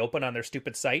stored in the open on their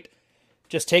stupid site.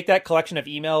 Just take that collection of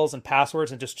emails and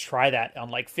passwords and just try that on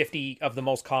like 50 of the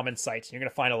most common sites. You're going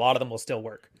to find a lot of them will still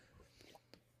work.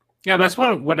 Yeah, that's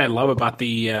what I love about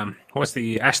the what's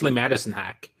the Ashley Madison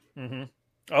hack. Mm-hmm.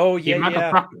 Oh, The yeah, amount of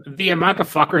yeah. the amount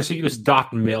of fuckers who use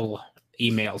 .mil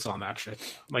emails on that shit.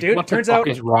 Like, Dude, it what the turns fuck out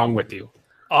is wrong with you?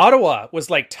 Ottawa was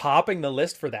like topping the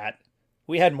list for that.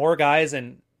 We had more guys,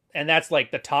 and that's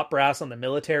like the top brass on the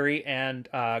military and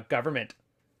government.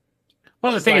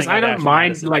 Well, the thing is, Signing I up don't Ashley mind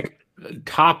Madison. like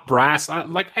top brass. I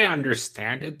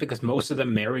understand it because most of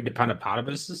them married to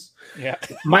Panapatabuses. Yeah.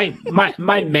 My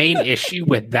main issue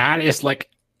with that is like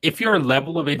if your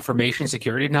level of information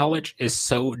security knowledge is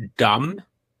so dumb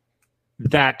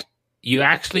that you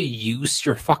actually use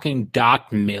your fucking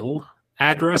 .mil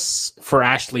address for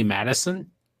Ashley Madison,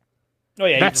 Oh,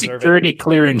 yeah, you that deserve it. security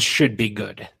clearance should be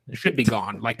good. It should be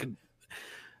gone. Like,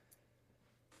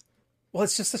 Well,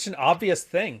 it's just such an obvious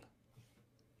thing.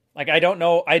 Like, I don't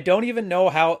know. I don't even know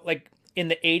how, like, in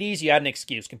the 80s, you had an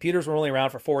excuse. Computers were only around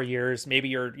for 4 years. Maybe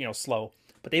you're, slow.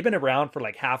 But they've been around for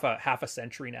like half a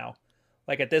century now.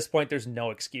 Like, at this point, there's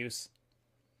no excuse.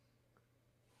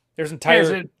 There's is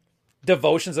entire it?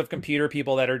 devotions of computer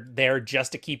people that are there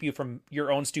just to keep you from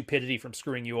your own stupidity from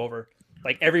screwing you over.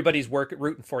 Like everybody's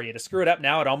rooting for you. To screw it up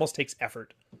now, it almost takes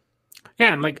effort.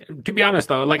 Yeah, and like to be honest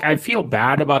though, like I feel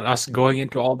bad about us going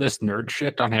into all this nerd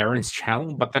shit on Aaron's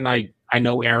channel, but then I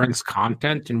know Aaron's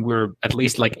content, and we're at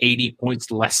least like 80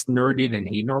 points less nerdy than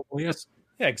he normally is.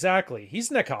 Yeah, exactly. He's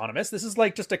an economist. This is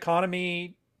like just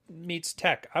economy meets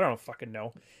tech. I don't fucking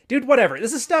know. Dude, whatever.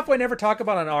 This is stuff I never talk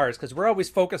about on ours because we're always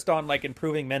focused on like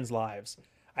improving men's lives.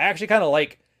 I actually kind of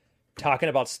like talking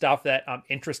about stuff that I'm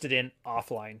interested in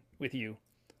offline with you.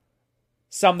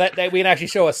 Some that we can actually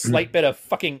show a slight bit of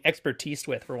fucking expertise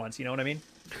with for once. You know what I mean?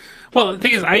 Well, the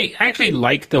thing is, I actually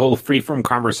like the whole freeform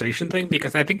conversation thing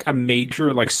because I think a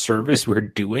major like service we're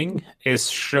doing is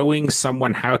showing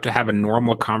someone how to have a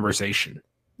normal conversation.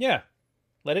 Yeah.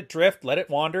 Let it drift, let it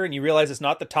wander, and you realize it's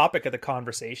not the topic of the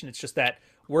conversation. It's just that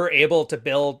we're able to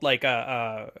build like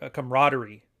a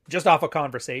camaraderie just off a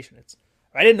conversation.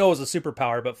 I didn't know it was a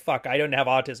superpower, but fuck, I don't have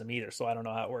autism either, so I don't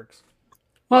know how it works.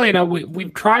 Well,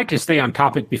 we've tried to stay on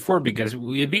topic before because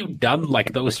we've done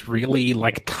like those really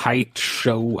like tight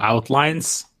show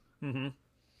outlines. Mm-hmm.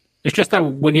 It's just that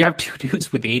when you have two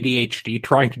dudes with ADHD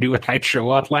trying to do a tight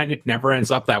show outline, it never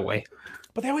ends up that way.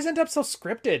 But they always end up so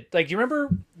scripted. Like, do you remember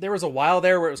there was a while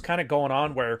there where it was kind of going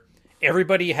on where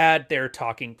everybody had their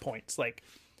talking points. Like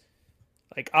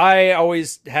I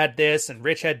always had this, and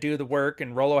Rich had do the work,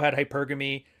 and Rolo had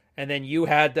hypergamy, and then you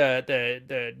had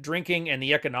the drinking and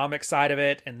the economic side of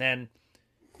it, and then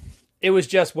it was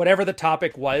just whatever the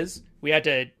topic was, we had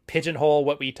to pigeonhole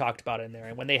what we talked about in there.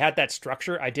 And when they had that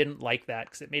structure, I didn't like that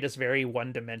because it made us very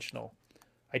one dimensional.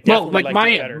 I definitely liked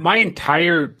it better. My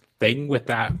entire thing with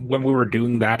that when we were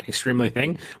doing that extremely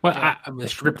thing, the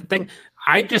scripted thing,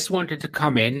 I just wanted to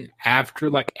come in after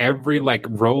like every like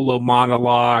Rolo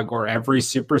monologue or every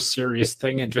super serious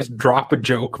thing and just drop a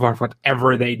joke about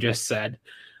whatever they just said,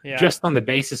 just on the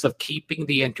basis of keeping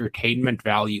the entertainment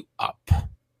value up.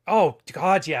 Oh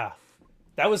God, yeah,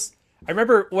 that was. I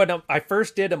remember when I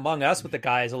first did Among Us with the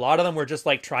guys, a lot of them were just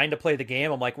like trying to play the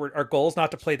game. I'm like, our goal is not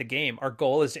to play the game. Our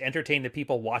goal is to entertain the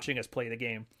people watching us play the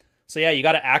game. So yeah, you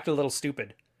got to act a little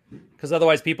stupid because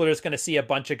otherwise people are just going to see a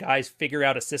bunch of guys figure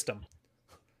out a system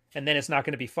and then it's not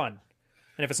going to be fun.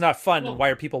 And if it's not fun, then why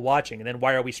are people watching? And then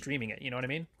why are we streaming it? You know what I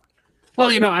mean? Well,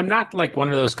 I'm not like one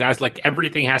of those guys, like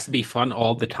everything has to be fun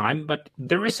all the time, but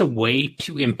there is a way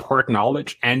to impart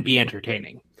knowledge and be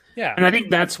entertaining. Yeah. And I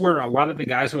think that's where a lot of the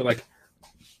guys were like,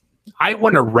 I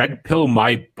want to red pill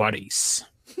my buddies.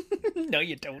 No,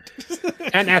 you don't.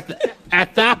 And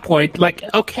at that point, like,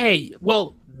 okay,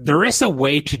 well, there is a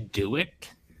way to do it,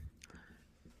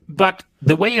 but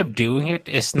the way of doing it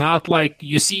is not like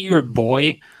you see your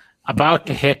boy about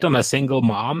to hit on a single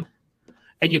mom,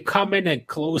 and you come in and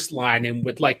clothesline him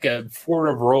with like a 4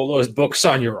 of Rolo's books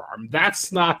on your arm.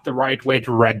 That's not the right way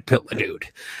to red pill a dude.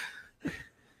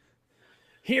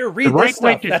 Here, read this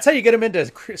stuff. That's how you get him into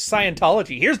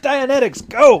Scientology. Here's Dianetics.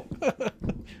 Go.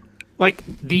 Like,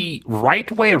 the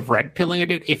right way of red pilling a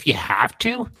dude, if you have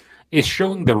to, is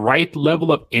showing the right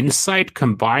level of insight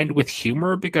combined with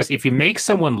humor, because if you make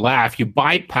someone laugh, you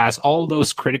bypass all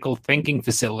those critical thinking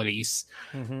facilities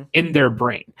in their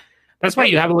brain. That's why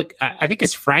you have, like, I think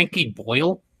it's Frankie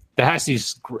Boyle that has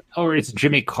these, or it's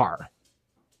Jimmy Carr,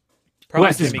 who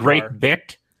has this great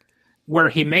bit where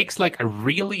he makes, like, a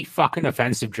really fucking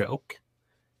offensive joke.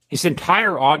 His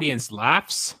entire audience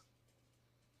laughs.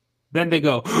 Then they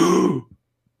go,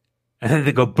 and then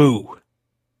they go, boo.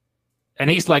 And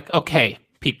he's like, okay,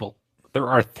 people, there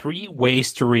are 3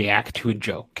 ways to react to a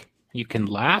joke. You can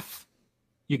laugh,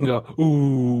 you can go,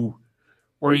 ooh,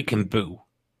 or you can boo.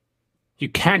 You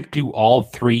can't do all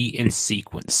 3 in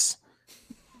sequence.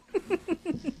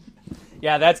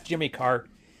 Yeah, that's Jimmy Carr.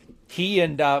 He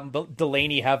and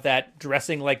Delaney have that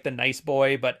dressing like the nice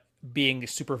boy, but being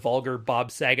super vulgar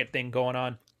Bob Saget thing going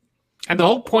on. And the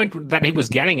whole point that he was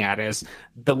getting at is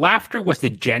the laughter was the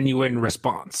genuine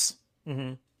response.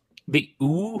 Mm-hmm. The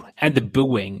ooh and the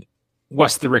booing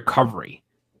was the recovery,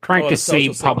 trying to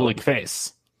save public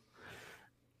face.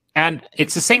 And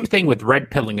it's the same thing with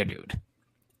red pilling a dude.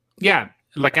 Yeah,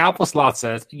 like Alpha Slot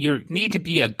says, you need to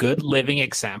be a good living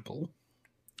example.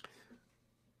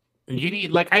 You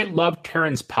need, like, I love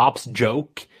Terrence Pop's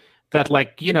joke that,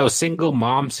 like, you know, single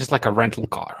moms is like a rental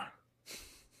car.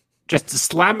 Just to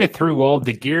slam it through all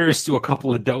the gears, do a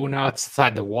couple of donuts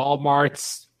inside the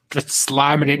Walmarts, just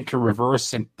slam it into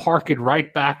reverse and park it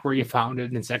right back where you found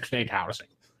it in Section 8 housing.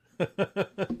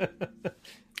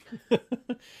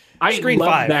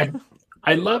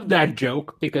 I love that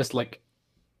joke because, like,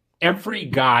 every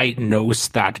guy knows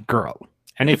that girl.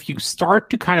 And if you start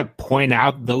to kind of point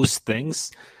out those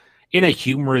things in a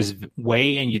humorous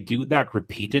way and you do that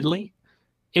repeatedly,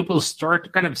 it will start to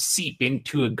kind of seep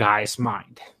into a guy's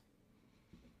mind.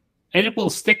 And it will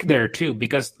stick there too,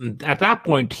 because at that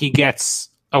point he gets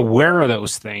aware of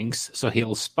those things, so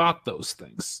he'll spot those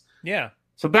things. Yeah.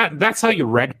 So that's how you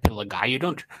red pill a guy. You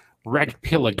don't red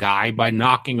pill a guy by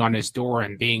knocking on his door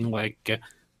and being like,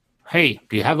 hey,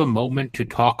 do you have a moment to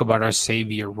talk about our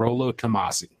savior, Rollo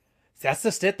Tomasi? That's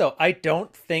the shit, though. I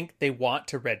don't think they want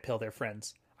to red pill their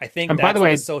friends. I think that's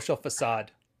a social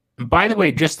facade. By the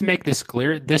way, just to make this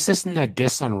clear, this isn't a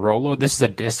diss on Rollo. This is a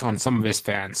diss on some of his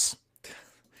fans.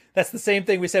 That's the same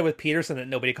thing we said with Peterson that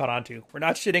nobody caught on to. We're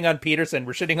not shitting on Peterson.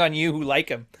 We're shitting on you who like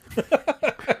him.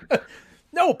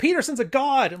 No, Peterson's a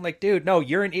god. I'm like, dude, no,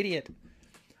 you're an idiot.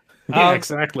 Yeah,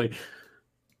 exactly.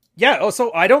 Yeah. Oh,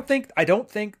 so I don't think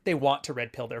they want to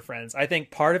red pill their friends. I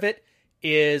think part of it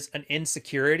is an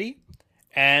insecurity.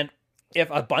 And if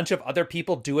a bunch of other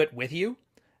people do it with you,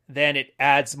 then it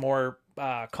adds more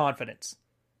confidence.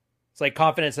 It's like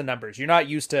confidence in numbers. You're not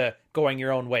used to going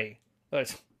your own way.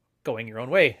 Going your own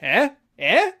way.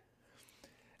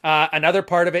 Another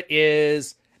part of it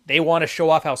is they want to show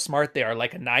off how smart they are.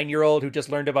 Like a 9-year-old who just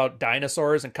learned about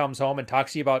dinosaurs and comes home and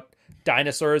talks to you about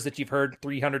dinosaurs that you've heard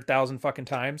 300,000 fucking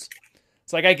times.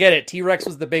 It's like, I get it. T-Rex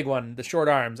was the big one. The short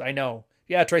arms. I know.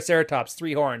 Yeah, Triceratops,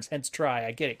 3 horns. Hence try.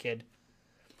 I get it, kid.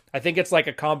 I think it's like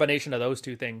a combination of those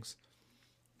two things.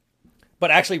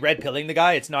 But actually red pilling the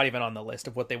guy, it's not even on the list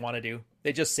of what they want to do.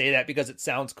 They just say that because it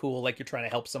sounds cool, like you're trying to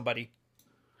help somebody.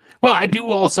 Well, I do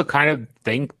also kind of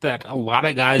think that a lot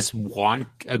of guys want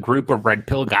a group of red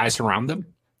pill guys around them.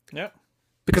 Yeah.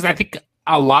 Because I think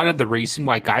a lot of the reason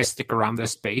why guys stick around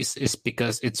this space is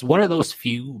because it's one of those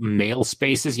few male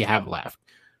spaces you have left.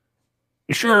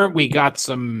 Sure, we got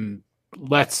some,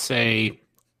 let's say,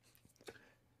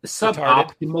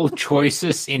 suboptimal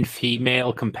choices in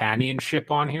female companionship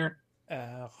on here.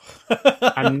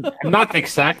 I'm not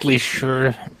exactly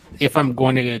sure if I'm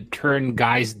going to turn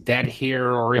guys dead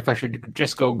here or if I should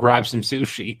just go grab some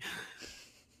sushi.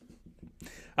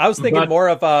 I was thinking more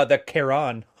of the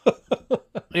Karen.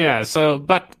 Yeah, so,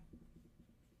 but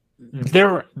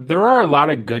there are a lot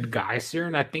of good guys here,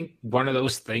 and I think one of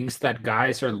those things that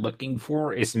guys are looking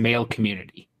for is male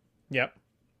community. Yep.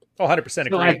 Oh, 100%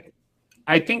 agree.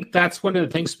 I think that's one of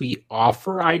the things we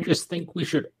offer. I just think we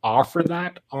should offer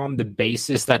that on the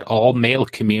basis that all male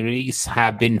communities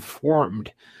have been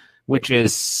formed, which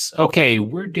is, okay,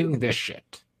 we're doing this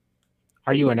shit.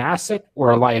 Are you an asset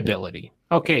or a liability?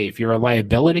 Okay, if you're a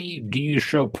liability, do you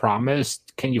show promise?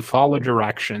 Can you follow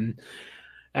direction?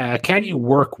 Can you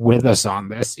work with us on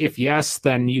this? If yes,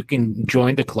 then you can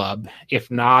join the club. If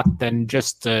not, then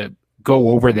just go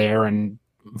over there and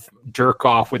jerk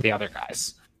off with the other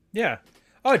guys. Yeah.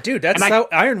 Oh, dude, that's how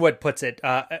Ironwood puts it.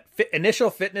 Initial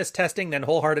fitness testing, then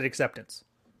wholehearted acceptance.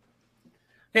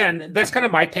 Yeah, and that's kind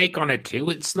of my take on it too.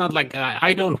 It's not like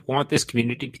I don't want this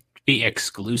community to be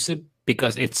exclusive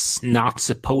because it's not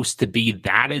supposed to be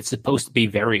that. It's supposed to be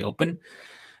very open.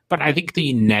 But I think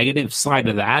the negative side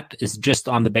of that is just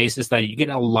on the basis that you get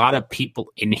a lot of people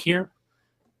in here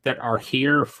that are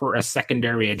here for a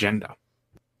secondary agenda.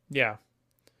 Yeah.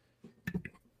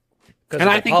 Because and of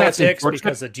I think politics, that's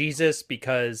because of Jesus,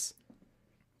 because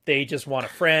they just want a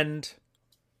friend.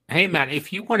 Hey, man,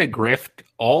 if you want to grift,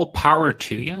 all power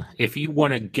to you. If you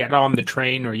want to get on the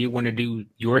train or you want to do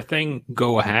your thing,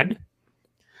 go ahead.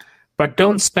 But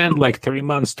don't spend like 3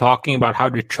 months talking about how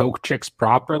to choke chicks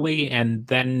properly and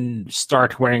then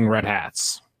start wearing red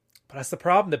hats. But that's the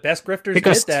problem. The best grifters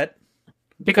did that.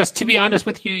 Because to be honest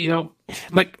with you, you know,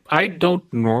 like I don't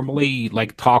normally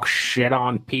like talk shit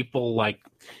on people. Like,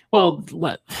 well,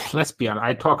 let's be honest.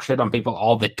 I talk shit on people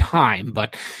all the time.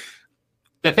 But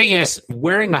the thing is,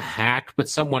 wearing a hat with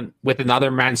someone with another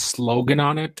man's slogan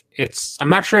on it, I'm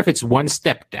not sure if it's one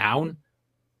step down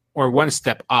or one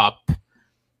step up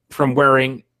from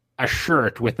wearing a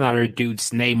shirt with another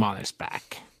dude's name on his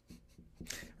back.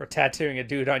 Or tattooing a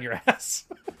dude on your ass.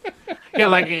 Yeah,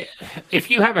 like, if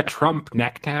you have a Trump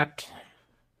neck tat,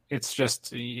 it's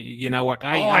just, you know what,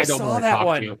 I don't want to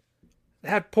talk to you.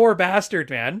 That poor bastard,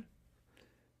 man.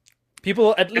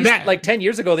 People, at least, like 10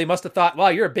 years ago, they must have thought, wow,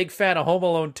 you're a big fan of Home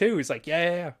Alone 2. He's like,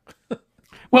 yeah.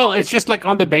 Well, it's just like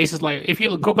on the basis, like, if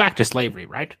you go back to slavery,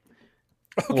 right?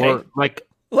 Okay. Or, like...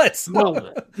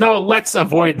 No, let's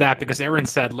avoid that because Aaron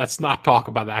said let's not talk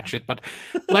about that shit. But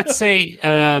let's say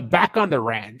back on the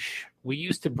ranch, we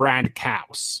used to brand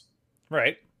cows.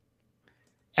 Right.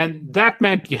 And that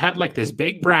meant you had like this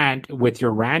big brand with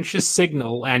your ranch's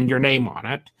signal and your name on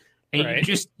it. And you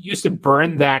just used to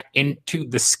burn that into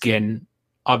the skin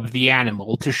of the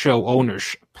animal to show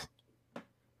ownership.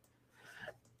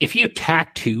 If you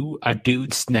tattoo a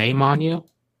dude's name on you,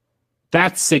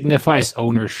 that signifies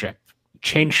ownership.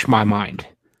 Changed my mind.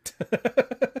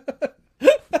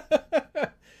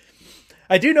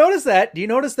 I do notice that. Do you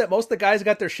notice that most of the guys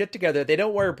got their shit together? They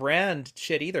don't wear brand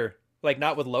shit either. Like,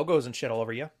 not with logos and shit all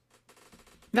over you.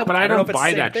 No, but I don't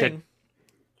buy that shit.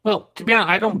 Well, to be honest,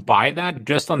 I don't buy that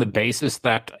just on the basis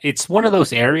that it's one of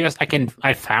those areas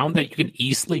I found that you can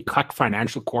easily cut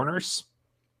financial corners.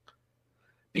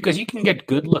 Because you can get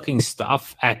good-looking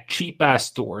stuff at cheap-ass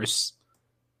stores.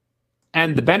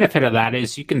 And the benefit of that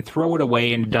is you can throw it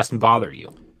away and it doesn't bother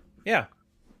you. Yeah.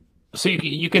 So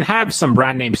you can have some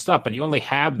brand name stuff, but you only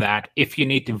have that if you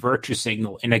need to virtue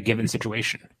signal in a given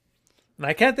situation. And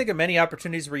I can't think of many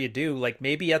opportunities where you do. Like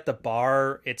maybe at the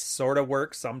bar, it sort of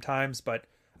works sometimes, but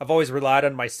I've always relied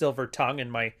on my silver tongue and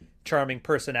my charming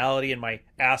personality and my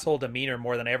asshole demeanor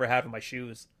more than I ever have in my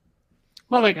shoes.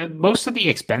 Well, like most of the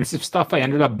expensive stuff I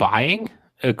ended up buying,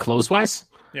 clothes-wise,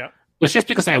 was just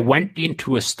because I went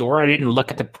into a store, I didn't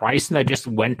look at the price, and I just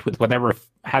went with whatever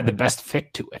had the best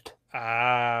fit to it.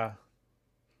 But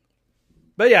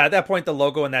yeah, at that point, the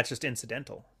logo and that's just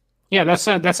incidental. Yeah, that's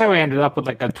how I ended up with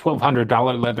like a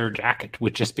 $1,200 leather jacket,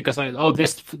 which just because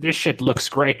this shit looks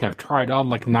great, and I've tried on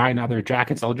like 9 other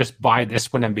jackets. I'll just buy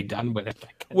this one and be done with it.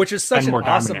 Which is such an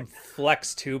awesome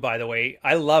flex too, by the way.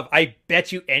 I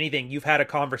bet you anything you've had a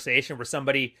conversation where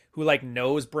somebody who like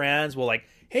knows brands will like,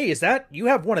 hey, is that you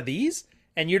have one of these?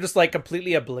 And you're just like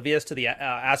completely oblivious to the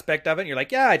aspect of it. And you're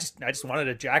like, yeah, I just wanted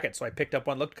a jacket, so I picked up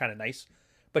one. Looked kind of nice,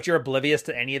 but you're oblivious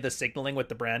to any of the signaling with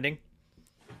the branding.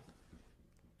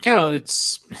 Yeah,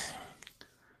 it's.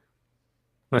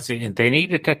 Let's see. They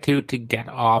need a tattoo to get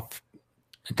off.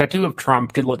 A tattoo of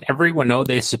Trump to let everyone know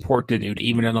they support the dude,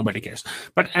 even though nobody cares.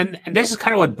 But and this is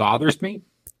kind of what bothers me,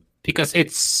 because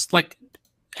it's like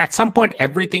at some point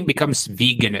everything becomes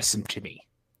veganism to me.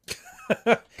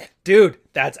 Dude,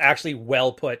 that's actually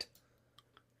well put.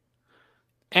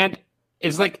 And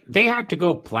it's like they had to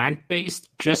go plant-based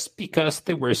just because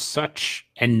they were such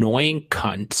annoying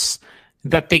cunts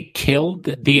that they killed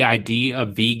the idea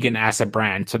of vegan as a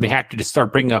brand. So they had to just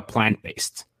start bringing up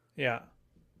plant-based. Yeah.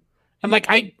 And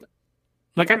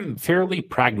I'm fairly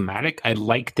pragmatic. I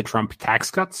like the Trump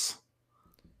tax cuts.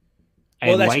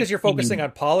 Well, that's because you're focusing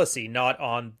on policy, not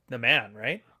on the man,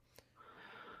 right?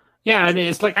 Yeah, and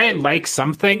it's like I like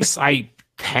some things. I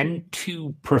tend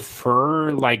to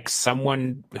prefer like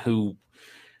someone who,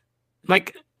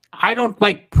 like, I don't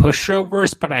like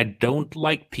pushovers, but I don't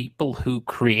like people who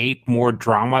create more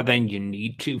drama than you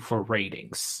need to for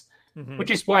ratings. Mm-hmm.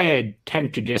 Which is why I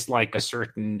tend to dislike a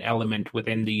certain element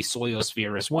within the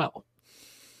soyosphere as well.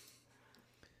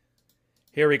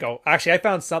 Here we go. Actually, I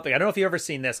found something. I don't know if you've ever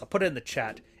seen this. I'll put it in the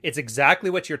chat. It's exactly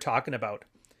what you're talking about.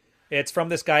 It's from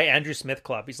this guy, Andrew Smith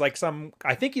Club. He's like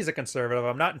I think he's a conservative.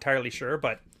 I'm not entirely sure,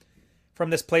 but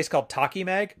from this place called Talkie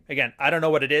Mag. Again, I don't know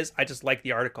what it is. I just like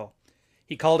the article.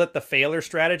 He called it the failure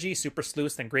strategy, super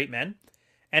sleuths and great men.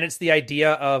 And it's the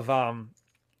idea of,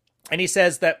 and he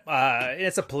says that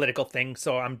it's a political thing.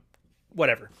 So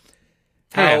whatever.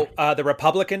 How the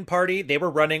Republican Party, they were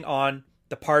running on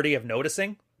the party of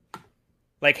noticing.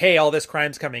 Like, hey, all this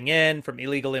crime's coming in from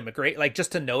illegal immigrant, like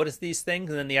just to notice these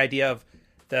things. And then the idea of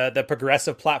the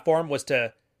progressive platform was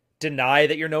to deny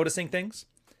that you're noticing things.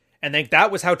 And then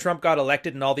that was how Trump got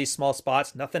elected in all these small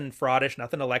spots. Nothing fraudish,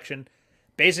 nothing election.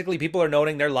 Basically, people are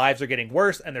noting their lives are getting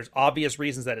worse, and there's obvious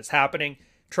reasons that it's happening.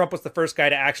 Trump was the first guy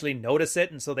to actually notice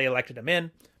it, and so they elected him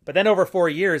in. But then over 4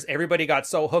 years, everybody got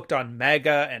so hooked on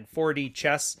MAGA and 4D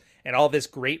chess and all this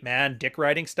great man dick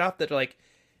riding stuff that like,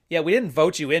 yeah, we didn't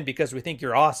vote you in because we think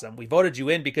you're awesome. We voted you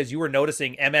in because you were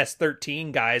noticing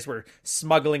MS-13 guys were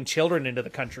smuggling children into the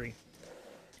country.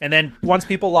 And then once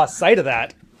people lost sight of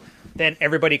that, then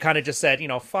everybody kind of just said,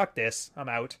 fuck this, I'm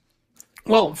out.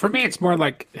 Well, for me, it's more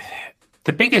like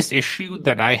the biggest issue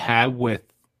that I have with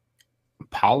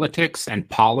politics and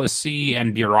policy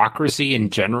and bureaucracy in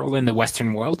general in the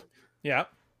Western world. Yeah.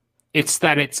 It's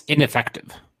that it's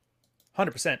ineffective.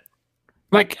 100%.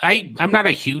 Like, I'm not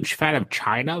a huge fan of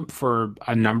China for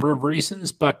a number of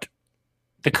reasons, but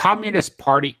the Communist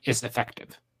Party is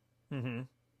effective. Mm-hmm.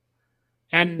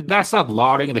 And that's not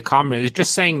lauding the communists. It's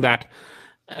just saying that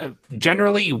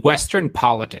generally Western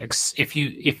politics, if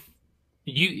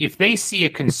they see a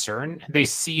concern, they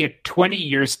see it 20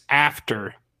 years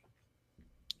after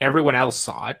everyone else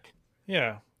saw it.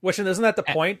 Yeah. Which, isn't that the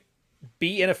point?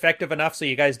 Be ineffective enough so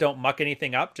you guys don't muck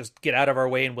anything up. Just get out of our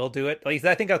way and we'll do it. At least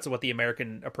I think that's what the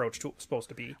American approach to it's supposed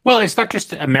to be. Well, it's not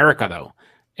just America, though.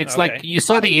 It's like you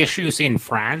saw the issues in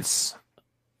France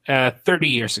 30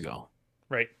 years ago.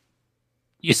 Right.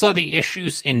 You saw the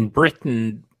issues in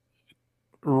Britain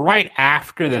right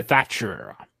after the Thatcher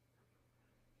era.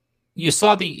 You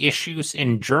saw the issues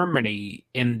in Germany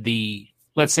in the,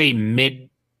 let's say, mid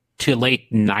to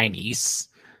late 90s.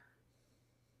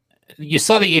 You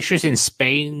saw the issues in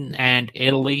Spain and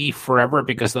Italy forever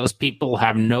because those people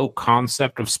have no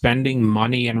concept of spending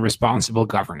money and responsible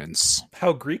governance.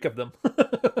 How Greek of them.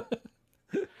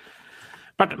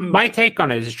 But my take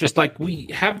on it is just like we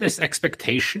have this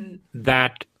expectation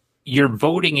that you're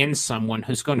voting in someone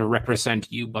who's going to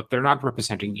represent you, but they're not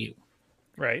representing you.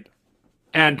 Right.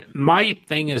 And my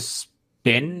thing has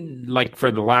been like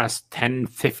for the last 10,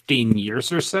 15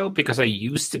 years or so, because I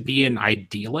used to be an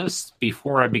idealist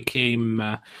before I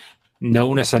became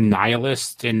known as a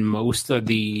nihilist in most of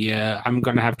the I'm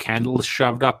going to have candles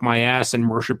shoved up my ass and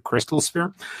worship crystal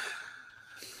sphere.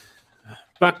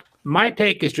 But my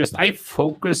take is just I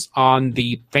focus on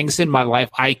the things in my life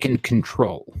I can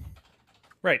control.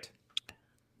 Right.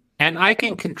 And I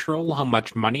can control how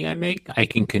much money I make. I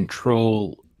can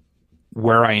control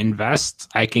where I invest.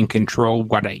 I can control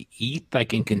what I eat. I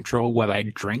can control what I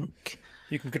drink.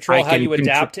 You can control how you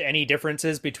adapt to any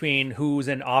differences between who's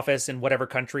in office in whatever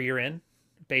country you're in,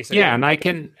 basically. Yeah, and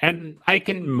I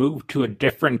can move to a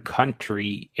different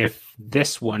country if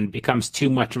this one becomes too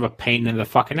much of a pain in the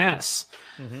fucking ass.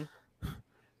 Mm-hmm.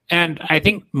 And I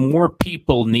think more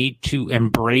people need to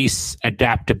embrace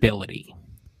adaptability.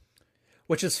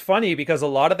 Which is funny because a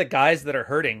lot of the guys that are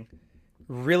hurting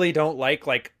really don't like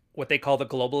what they call the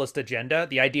globalist agenda.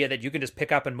 The idea that you can just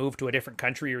pick up and move to a different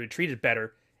country or be treated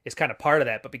better is kind of part of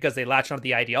that. But because they latch onto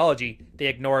the ideology, they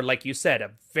ignore, like you said,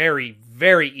 a very,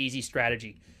 very easy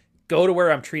strategy. Go to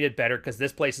where I'm treated better because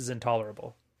this place is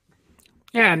intolerable.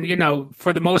 Yeah, and,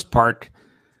 for the most part,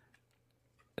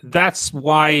 that's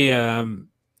why,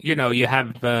 you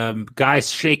have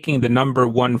guys shaking the number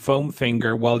one foam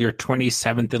finger while you're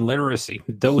 27th in literacy.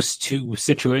 Those two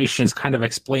situations kind of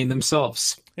explain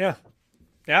themselves. Yeah.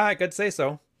 Yeah, I could say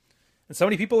so. And so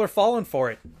many people are falling for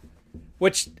it.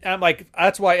 Which, I'm like,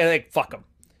 that's why I fuck them.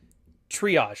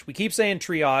 Triage. We keep saying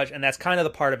triage, and that's kind of the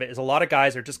part of it, is a lot of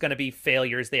guys are just going to be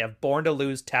failures. They have born to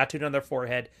lose tattooed on their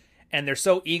forehead, and they're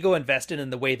so ego invested in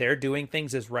the way they're doing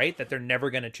things is right that they're never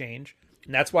going to change.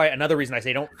 And that's why another reason I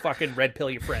say don't fucking red pill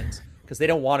your friends, because they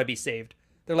don't want to be saved.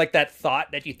 They're like that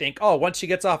thought that you think, oh, once she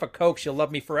gets off of coke, she'll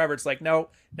love me forever. It's like, no,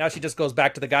 now she just goes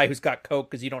back to the guy who's got coke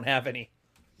because you don't have any.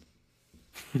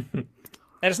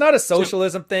 And it's not a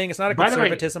socialism thing. It's not a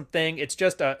conservatism thing. It's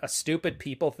just a stupid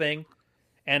people thing.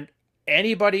 And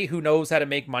anybody who knows how to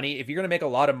make money, if you're going to make a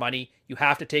lot of money, you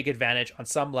have to take advantage on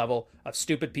some level of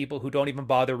stupid people who don't even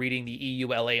bother reading the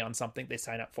EULA on something they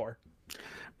sign up for.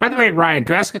 By the way, Ryan,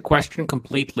 to ask a question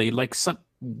completely,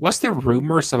 was there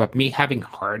rumors about me having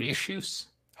heart issues?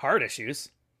 Heart issues.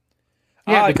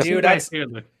 Yeah, Ah, because dude, I that's feel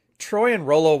like, Troy and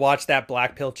Rolo watch that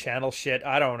Black Pill channel shit.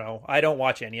 I don't know. I don't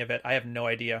watch any of it. I have no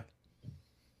idea.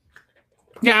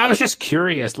 yeah, I was just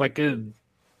curious,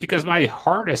 because my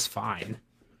heart is fine.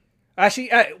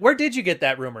 Actually, where did you get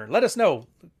that rumor? Let us know.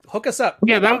 Hook us up.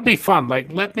 Yeah, that would be fun.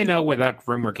 Like, let me know where that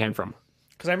rumor came from.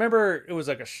 Because I remember it was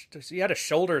like you had a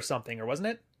shoulder or something, or wasn't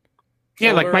it?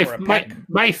 Yeah, like Shoulder or a pec?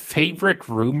 my favorite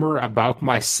rumor about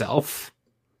myself.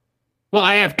 Well,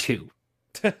 I have two.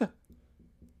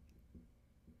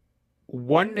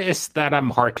 One is that I'm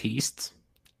Heartiste.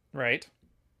 Right.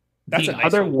 That's The a nice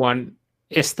other one. one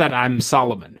is that I'm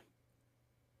Solomon.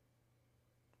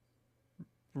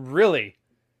 Really?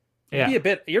 Yeah.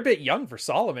 You're a bit young for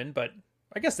Solomon, but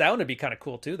I guess that one would be kind of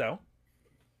cool too, though.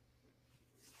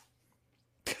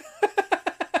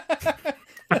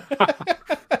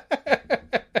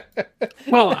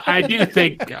 Well, I do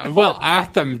think. Well,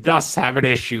 Atham does have an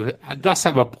issue. Does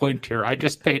have a point here. I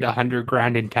just paid 100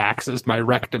 grand in taxes. My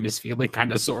rectum is feeling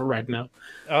kind of sore right now.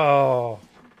 Oh.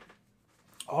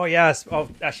 Oh yes. Oh,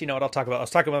 actually, you know what? I was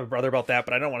talking with my brother about that,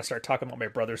 but I don't want to start talking about my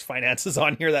brother's finances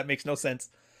on here. That makes no sense.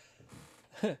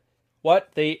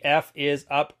 What the F is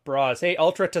up, bras? Hey,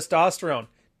 Ultra Testosterone.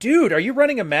 Dude, are you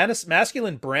running a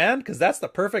masculine brand? Because that's the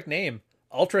perfect name.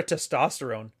 Ultra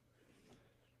Testosterone.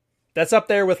 That's up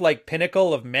there with like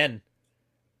Pinnacle of Men.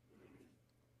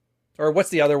 Or what's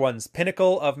the other ones?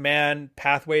 Pinnacle of Man,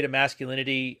 Pathway to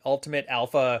Masculinity, Ultimate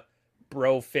Alpha,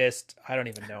 Bro Fist. I don't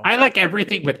even know. I like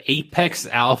everything with Apex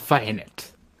Alpha in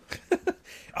it.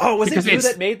 Oh, was Because it you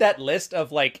it's- that made that list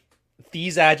of like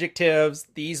these adjectives,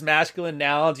 these masculine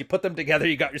nouns? You put them together,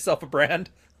 you got yourself a brand.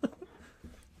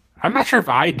 I'm not sure if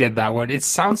I did that one. It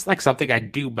sounds like something I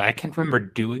do, but I can't remember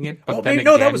doing it. But Oh, then maybe,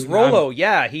 no, that again, was Rolo.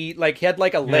 Yeah, he had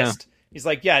like a list. He's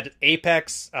like, yeah,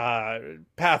 Apex,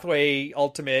 Pathway,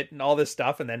 Ultimate, and all this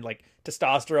stuff, and then like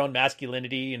testosterone,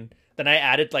 masculinity, and then I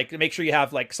added like make sure you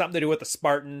have like something to do with the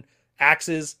Spartan,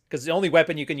 axes, because the only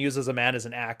weapon you can use as a man is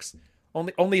an axe.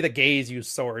 Only the gays use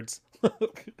swords.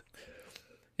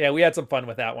 Yeah, we had some fun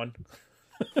with that one.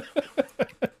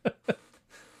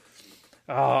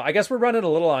 Oh, I guess we're running a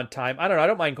little on time. I don't know. I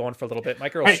don't mind going for a little bit. My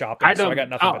girl's shopping, so I got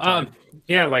nothing but time.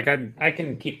 Yeah, like I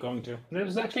can keep going too. It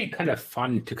was actually kind of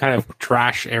fun to kind of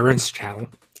trash Aaron's channel.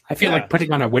 I feel like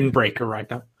putting on a windbreaker right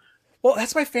now. Well,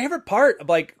 that's my favorite part of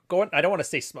like going. I don't want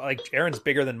to say like Aaron's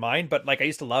bigger than mine, but like I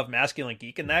used to love Masculine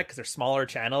Geek in that because they're smaller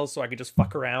channels, so I could just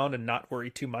fuck around and not worry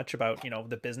too much about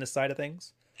the business side of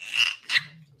things.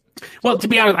 Well, to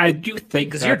be honest, I do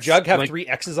think Does your jug have 3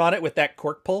 X's on it with that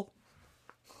cork pull?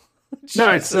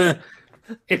 No,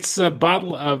 it's a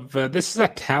bottle of this is a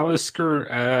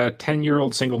Talisker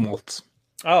 10-year-old single malts.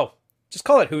 Oh, just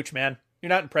call it hooch, man. You're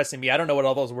not impressing me. I don't know what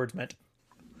all those words meant.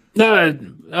 No,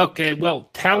 okay. Well,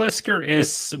 Talisker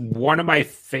is one of my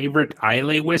favorite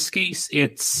Islay whiskeys.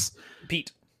 It's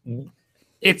Pete.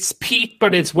 It's peat,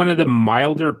 but it's one of the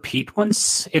milder peat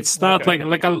ones. It's not like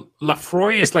a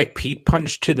Lafroy is like peat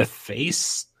punch to the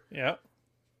face. Yeah.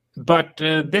 But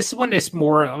this one is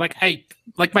more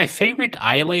like my favorite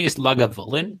Islay is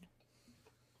Lagavulin.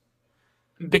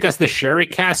 Because the sherry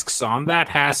casks on that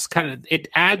has it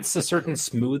adds a certain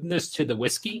smoothness to the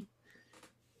whiskey.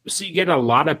 So you get a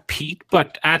lot of peat,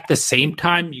 but at the same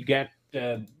time you get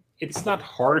it's not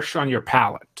harsh on your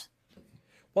palate.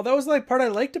 Well, that was the part I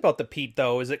liked about the peat,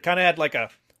 though, is it kind of had like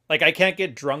I can't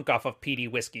get drunk off of peaty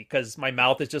whiskey because my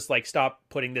mouth is just like, stop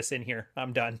putting this in here.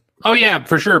 I'm done. Oh yeah,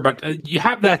 for sure. But you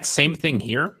have that same thing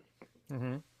here.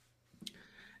 Mm-hmm.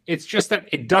 It's just that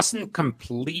it doesn't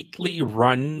completely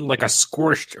run like a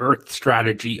scorched earth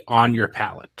strategy on your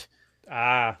palate.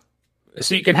 Ah.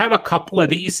 So you can have a couple of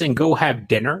these and go have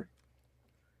dinner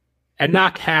and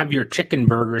not have your chicken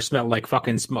burger smell like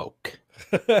fucking smoke.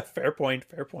 Fair point.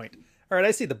 All right,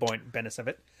 I see the benefit of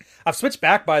it. I've switched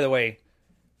back, by the way.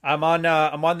 I'm on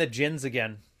the gins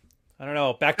again. I don't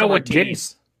know. Back to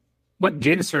martinis. What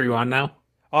gins are you on now?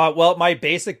 Well, my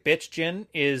basic bitch gin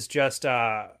is just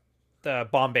the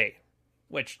Bombay,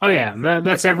 which. Oh yeah,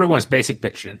 that's everyone's basic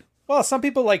bitch gin. Well, some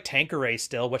people like Tanqueray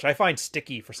still, which I find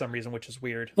sticky for some reason, which is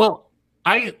weird. Well,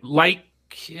 I like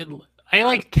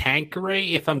Tanqueray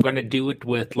if I'm going to do it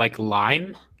with like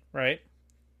lime. Right.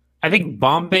 I think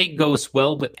Bombay goes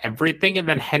well with everything, and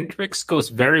then Hendrix goes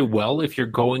very well if you're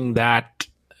going that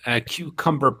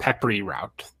cucumber peppery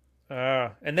route.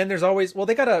 And then there's always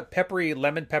they got a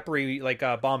lemon peppery like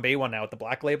Bombay one now with the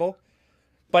black label.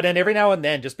 But then every now and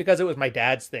then, just because it was my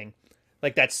dad's thing,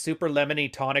 like that super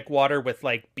lemony tonic water with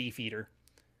like beef eater.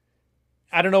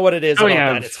 I don't know what it is about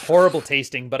that. It's horrible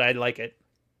tasting, but I like it.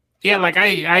 Yeah, like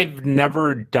I've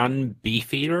never done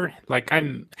Beefeater. Like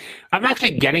I'm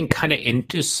actually getting kind of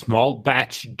into small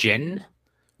batch gin.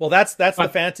 Well, that's the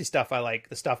But fancy stuff I like.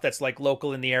 The stuff that's like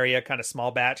local in the area, kind of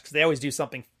small batch, because they always do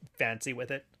something fancy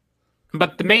with it.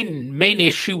 but the main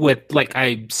issue with like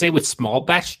I say with small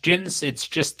batch gins, it's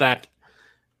just that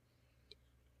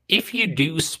if you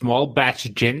do small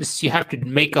batch gins, you have to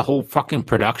make a whole fucking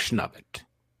production of it.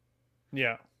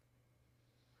 Yeah,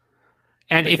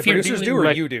 And like the if you're producers do, doing or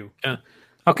like you do.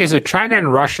 okay, so China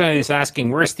and Russia is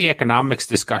asking, where's the economics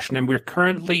discussion? And we're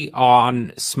currently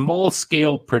on small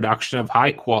scale production of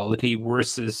high quality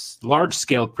versus large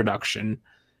scale production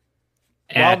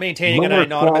While at maintaining an lower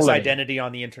anonymous quality. identity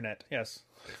on the internet. Yes.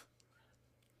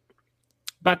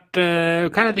 But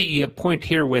kind of the point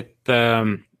here with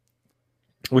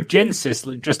gins is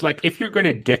just like if you're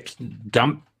going to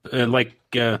dump like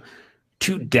 2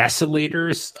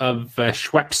 deciliters of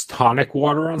Schweppes tonic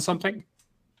water on something,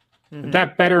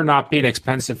 that better not be an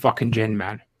expensive fucking gin,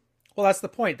 man. Well, that's the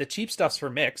point. The cheap stuff's for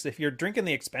mix. If you're drinking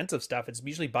the expensive stuff, it's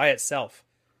usually by itself.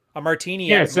 A martini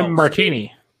Yeah, at it's a most.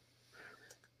 martini.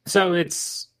 So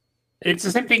it's the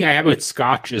same thing I have with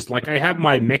scotches. Like I have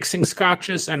my mixing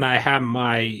scotches, and I have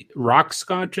my rock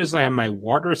scotches, I have my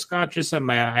water scotches,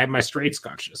 and I have my straight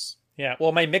scotches. Yeah.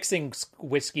 Well, my mixing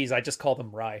whiskeys, I just call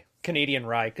them rye, Canadian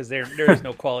rye, because there is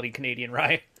no quality Canadian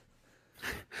rye.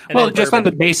 And Well, then just on bourbon.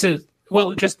 the basis.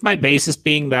 Well, just my basis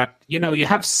being that you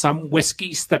have some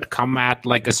whiskeys that come at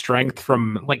like a strength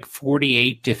from like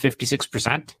 48 to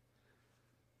 56%,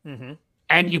 Hmm.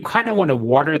 and you kind of want to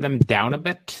water them down a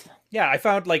bit. Yeah, I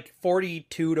found like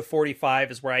 42 to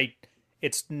 45 is where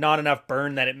it's not enough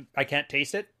burn that I can't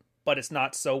taste it, but it's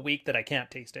not so weak that I can't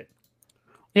taste it.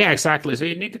 Yeah, exactly. So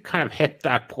you need to kind of hit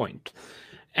that point.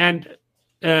 And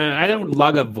I don't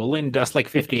lug a Woolen does like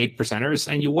 58 percenters,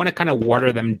 and you want to kind of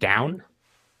water them down.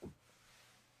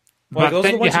 Well, But those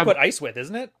are the then you ones you have, put ice with,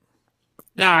 isn't it?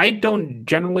 no, I don't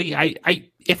generally, I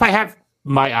if I have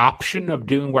my option of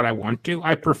doing what I want to,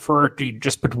 I prefer to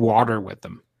just put water with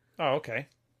them Oh, okay.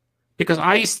 because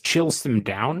ice chills them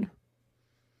down.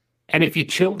 And if you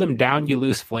chill them down, you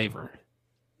lose flavor.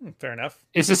 Fair enough.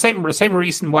 It's the same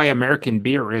reason why American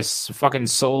beer is fucking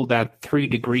sold at 3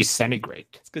 degrees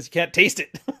centigrade. It's because you can't taste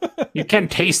it. You can't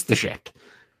taste the shit.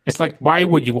 It's like, why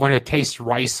would you want to taste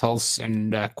rice hulls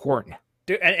and corn?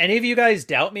 Do any of you guys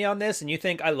doubt me on this and you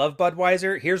think I love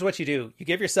Budweiser? Here's what you do. You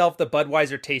give yourself the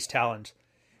Budweiser taste challenge.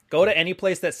 Go to any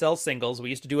place that sells singles. We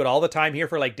used to do it all the time here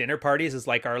for like dinner parties as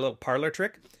like our little parlor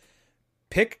trick.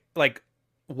 Pick like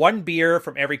one beer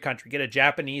from every country. Get a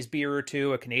Japanese beer or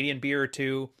two, a Canadian beer or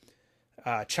two,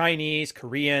 Chinese,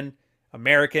 Korean,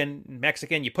 American,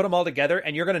 Mexican. You put them all together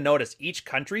and you're going to notice each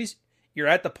country's, you're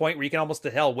at the point where you can almost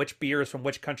tell which beer is from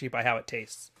which country by how it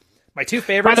tastes. My two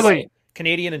By favorites, the way,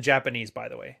 Canadian and Japanese, by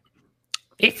the way.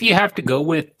 if you have to go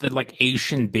with the like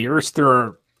Asian beers, there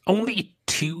are only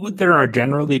 2 that are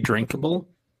generally drinkable.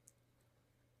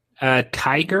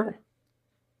 Tiger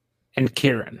and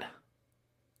Kirin.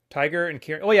 Tiger and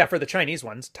Kirin. Oh, yeah, for the Chinese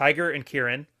ones. Tiger and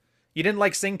Kirin. You didn't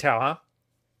like Tsingtao, huh?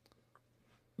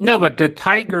 No, but the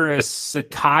Tiger is a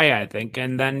Thai, I think,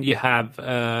 and then you have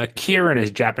Kirin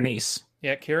is Japanese.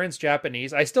 Yeah, Kirin's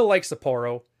Japanese. I still like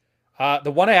Sapporo.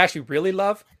 The one I actually really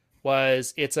love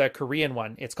it's a Korean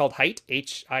one. It's called Hite,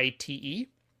 Hite.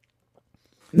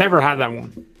 Never had that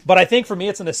one. But I think for me,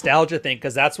 it's a nostalgia thing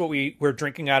because that's what we were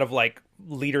drinking out of like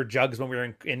liter jugs when we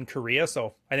were in Korea.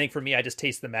 So I think for me, I just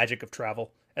taste the magic of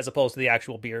travel as opposed to the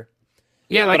actual beer.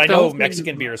 Yeah, like But I the know whole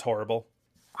Mexican thing beer is horrible.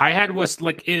 I had was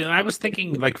like I was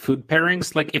thinking like food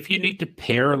pairings. Like if you need to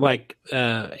pair like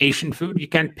Asian food, you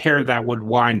can't pair that with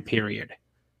wine. Period.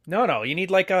 No, you need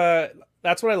like a.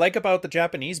 That's what I like about the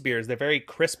Japanese beers. They're very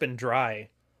crisp and dry.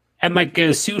 And like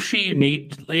sushi, you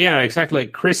need exactly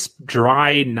like crisp,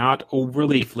 dry, not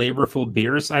overly flavorful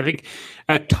beers. I think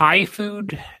Thai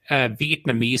food,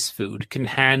 Vietnamese food can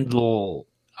handle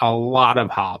a lot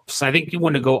of hops. I think you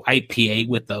want to go IPA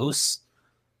with those.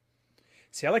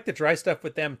 See, I like the dry stuff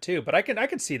with them too, but I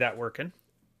can see that working.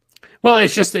 Well,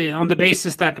 it's just on the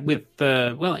basis that with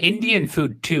Indian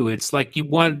food too, it's like you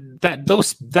want that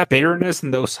bitterness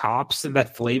and those hops and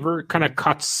that flavor kind of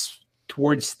cuts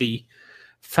towards the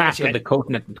fat Yeah, of the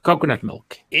coconut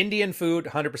milk. Indian food,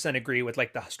 100% agree with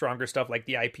like the stronger stuff like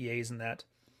the IPAs and that.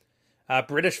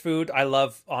 British food, I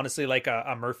love honestly like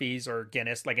a Murphy's or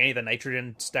Guinness, like any of the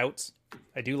nitrogen stouts.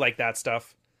 I do like that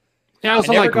stuff. Yeah, I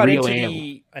also like real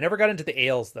ale. I never got into the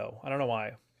ales though. I don't know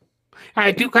why.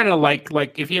 I do kind of like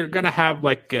if you're gonna have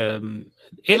like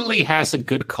Italy has a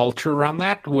good culture around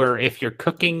that where if you're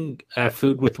cooking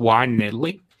food with wine in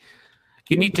Italy,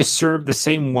 you need to serve the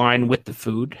same wine with the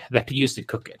food that you use to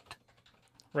cook it.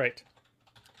 Right.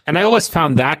 And I always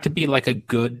found that to be like a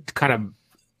good kind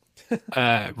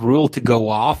of rule to go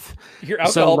off. Your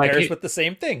alcohol pairs with the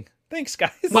same thing. Thanks,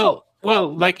 guys. Well,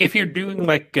 like if you're doing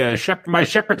like my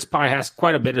shepherd's pie has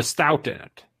quite a bit of stout in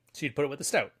it. So you'd put it with the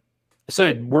stout. So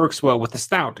it works well with the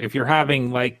stout. If you're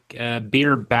having like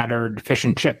beer battered fish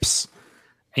and chips,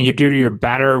 and you do your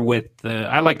batter with,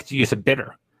 I like to use a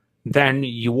bitter, then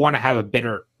you want to have a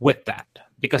bitter with that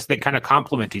because they kind of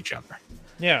complement each other.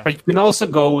 Yeah. But you can also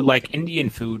go like Indian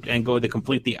food and go the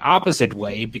completely opposite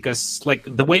way because like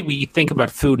the way we think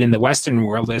about food in the Western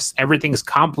world is everything's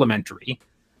complementary.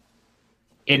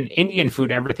 In Indian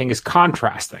food, everything is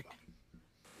contrasting.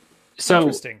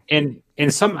 So in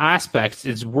some aspects,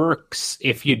 it works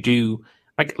if you do,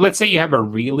 like, let's say you have a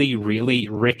really, really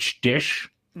rich dish,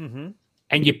 and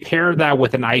you pair that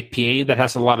with an IPA that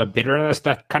has a lot of bitterness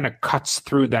that kind of cuts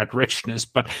through that richness.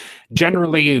 But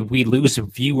generally, we lose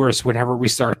viewers whenever we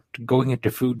start going into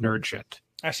food nerd shit.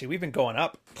 Actually, we've been going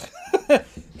up.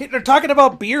 They're talking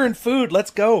about beer and food.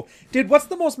 Let's go. Dude, what's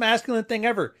the most masculine thing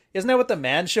ever? Isn't that what the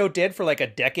Man Show did for like a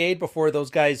decade before those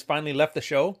guys finally left the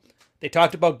show? They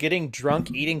talked about getting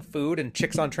drunk, eating food, and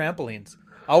chicks on trampolines.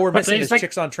 All we're missing is like,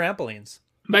 chicks on trampolines.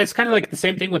 But it's kind of like the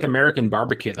same thing with American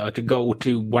barbecue, though, to go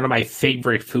to one of my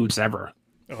favorite foods ever.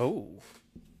 Oh.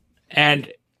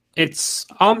 And it's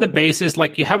on the basis,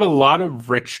 like, you have a lot of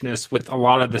richness with a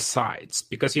lot of the sides,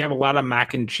 because you have a lot of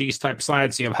mac and cheese type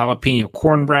sides, you have jalapeno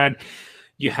cornbread,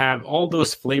 you have all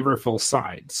those flavorful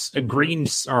sides.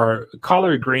 Greens are,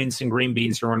 collard greens and green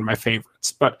beans are one of my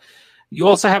favorites, but you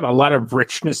also have a lot of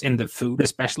richness in the food,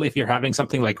 especially if you're having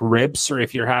something like ribs or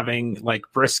if you're having like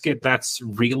brisket that's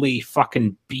really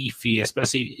fucking beefy,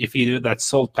 especially if you do that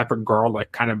salt, pepper,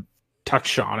 garlic kind of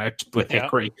touch on it with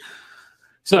hickory.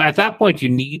 So at that point, you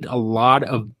need a lot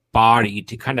of body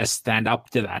to kind of stand up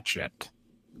to that shit.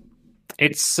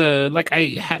 It's like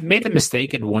I made the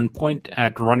mistake at one point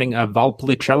at running a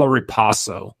Valpolicella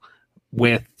ripasso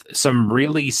with some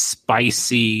really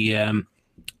spicy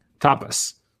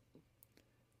tapas.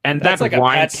 And that's like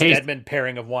wine a Pat Stedman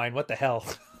pairing of wine. What the hell?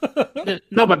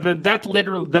 No, but that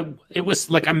literally, it was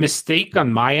like a mistake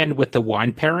on my end with the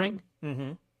wine pairing,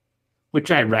 which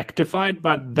I rectified.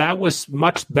 But that was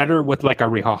much better with like a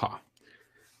Rioja,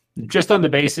 just on the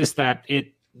basis that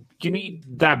you need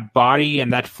that body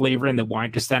and that flavor in the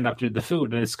wine to stand up to the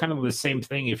food. And it's kind of the same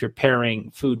thing if you're pairing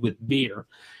food with beer.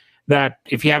 That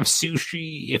if you have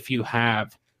sushi, if you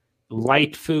have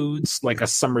light foods like a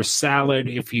summer salad,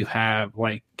 if you have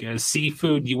like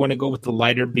seafood, you want to go with the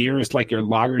lighter beers like your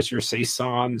lagers, your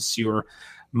saisons, your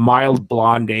mild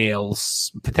blonde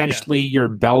ales, potentially your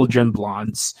Belgian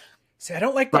blondes. See, I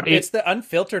don't like it's the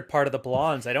unfiltered part of the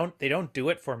blondes. They don't do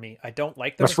it for me. I don't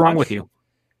like them. What's wrong with you?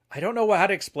 I don't know how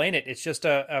to explain it. It's just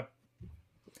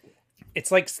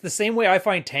it's like the same way I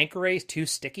find Tanqueray too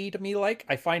sticky to me. Like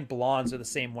I find blondes are the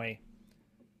same way.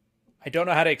 I don't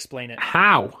know how to explain it.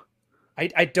 How?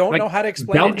 I don't know how to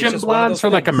explain Belgian it. Belgian blondes or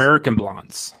like American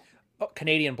blondes? Oh,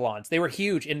 Canadian blondes. They were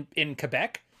huge in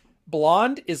Quebec.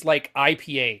 Blonde is like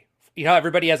IPA. You know,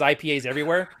 everybody has IPAs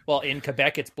everywhere. Well, in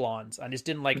Quebec, it's blondes. I just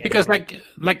didn't like it. Because like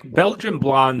Belgian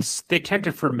blondes, they tend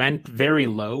to ferment very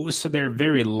low, so they're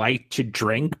very light to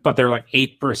drink, but they're like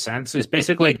 8%. So it's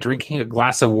basically like drinking a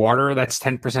glass of water that's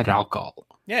 10% alcohol.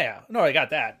 Yeah. No, I got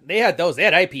that. They had those. They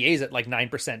had IPAs at like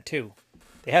 9% too.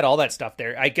 They had all that stuff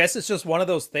there. I guess it's just one of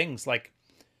those things. Like,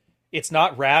 it's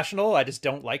not rational. I just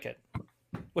don't like it,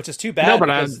 which is too bad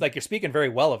because like you're speaking very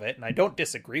well of it, and I don't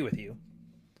disagree with you.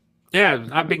 Yeah,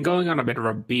 I've been going on a bit of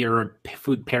a beer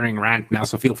food pairing rant now,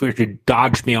 so feel free to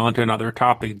dodge me onto another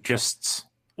topic.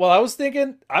 Well, I was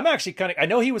thinking, I'm actually I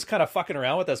know he was kind of fucking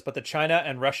around with us, but the China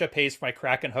and Russia pays for my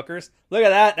crack and hookers. Look at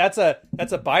that. That's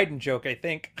a Biden joke, I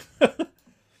think.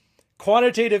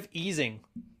 Quantitative easing.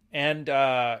 And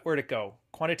where'd it go?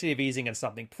 Quantitative easing and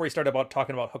something before he started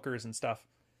talking about hookers and stuff.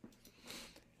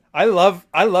 I love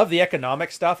the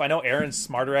economic stuff. I know Aaron's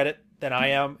smarter at it than I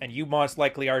am, and you most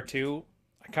likely are too.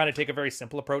 I kind of take a very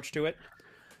simple approach to it.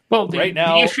 Well, the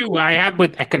issue I have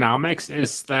with economics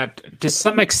is that to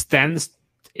some extent,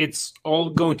 it's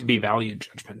all going to be value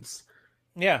judgments.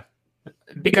 Yeah.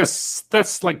 Because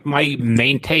that's like my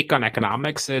main take on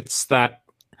economics. It's that,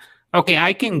 okay,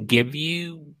 I can give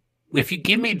you, if you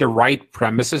give me the right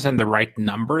premises and the right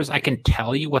numbers, I can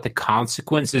tell you what the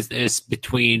consequences is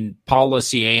between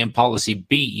policy A and policy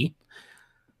B.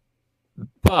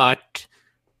 But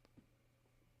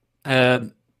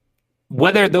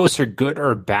whether those are good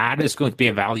or bad is going to be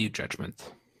a value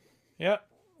judgment. Yeah.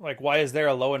 Like, why is there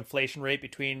a low inflation rate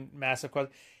between massive...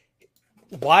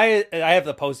 Why... I have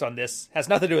the post on this. Has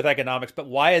nothing to do with economics, but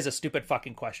why is a stupid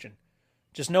fucking question?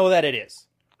 Just know that it is.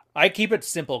 I keep it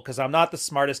simple because I'm not the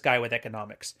smartest guy with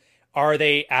economics. Are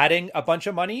they adding a bunch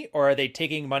of money or are they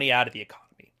taking money out of the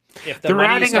economy? If the They're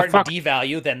money is adding a starting to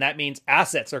devalue, then that means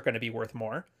assets are going to be worth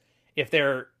more. If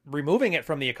they're removing it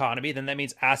from the economy, then that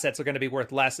means assets are going to be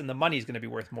worth less and the money is going to be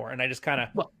worth more. And I just kind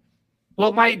of.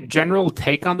 Well, my general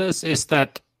take on this is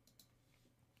that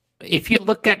if you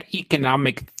look at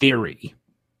economic theory,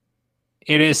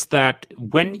 it is that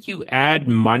when you add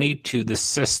money to the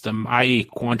system, i.e.,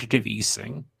 quantitative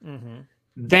easing,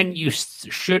 then you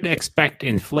should expect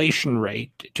inflation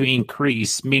rate to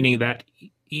increase, meaning that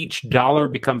each dollar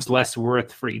becomes less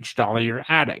worth for each dollar you're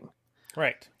adding.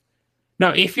 Right. Now,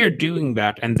 if you're doing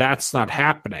that and that's not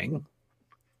happening,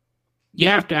 you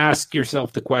have to ask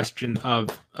yourself the question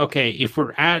of, okay, if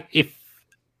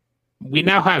we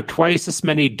now have twice as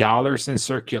many dollars in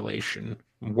circulation,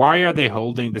 why are they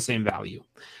holding the same value?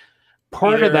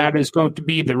 Part of that is going to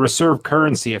be the reserve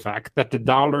currency effect, that the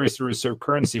dollar is the reserve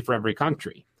currency for every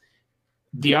country.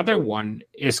 The other one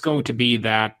is going to be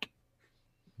that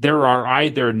there are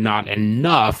either not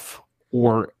enough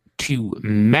or too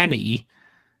many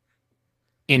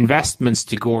investments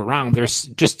to go around. There's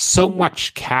just so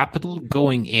much capital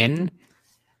going in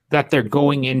that they're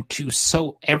going into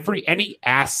any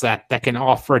asset that can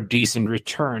offer a decent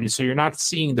return. So you're not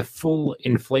seeing the full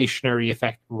inflationary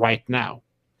effect right now.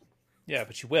 Yeah,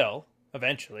 but you will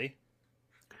eventually.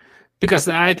 Because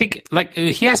I think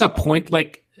he has a point,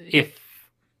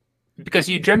 because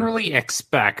you generally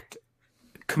expect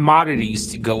commodities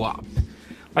to go up.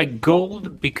 Like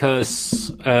gold,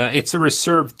 because it's a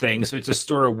reserve thing, so it's a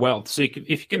store of wealth. So if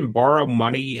you can borrow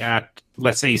money at,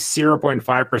 let's say,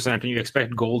 0.5%, and you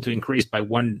expect gold to increase by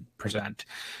 1%,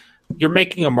 you're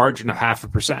making a margin of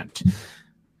 0.5%.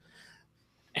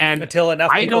 And until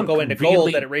enough people go into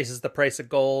gold that it raises the price of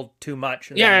gold too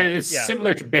much. It's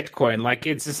similar to Bitcoin. Like,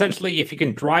 it's essentially, if you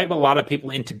can drive a lot of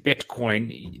people into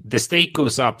Bitcoin, the stake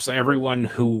goes up, so everyone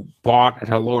who bought at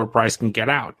a lower price can get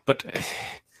out. But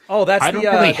that's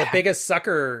the biggest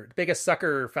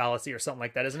sucker fallacy or something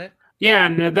like that, isn't it? Yeah,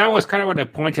 and that was kind of what I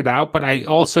pointed out, but I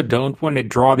also don't want to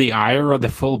draw the ire of the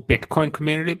full Bitcoin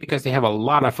community because they have a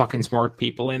lot of fucking smart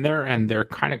people in there, and they're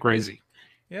kind of crazy.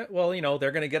 Yeah, well,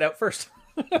 they're going to get out first.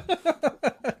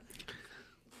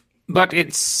 But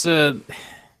it's I'm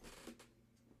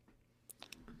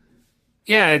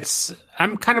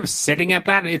kind of sitting at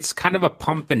that. It's kind of a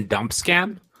pump and dump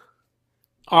scam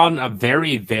on a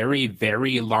very, very,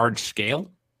 very large scale.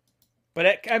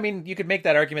 But you could make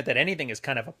that argument that anything is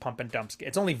kind of a pump and dump.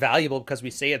 It's only valuable because we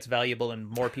say it's valuable and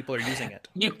more people are using it.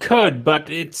 You could, but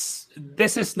this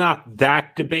is not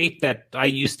that debate that I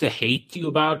used to hate you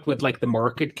about with the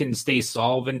market can stay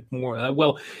solvent more.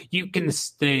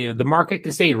 The market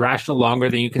can stay rational longer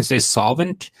than you can stay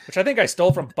solvent. Which I think I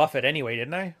stole from Buffett anyway,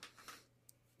 didn't I?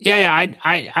 Yeah,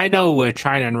 I know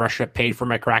China and Russia paid for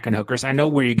my Kraken hookers. I know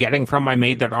where you're getting from. I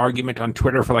made that argument on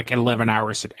Twitter for 11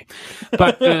 hours a day.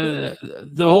 But the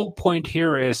whole point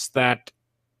here is that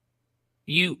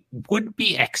you would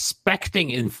be expecting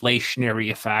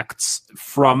inflationary effects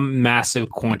from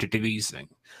massive quantitative easing.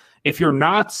 If you're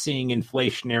not seeing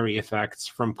inflationary effects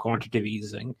from quantitative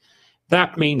easing,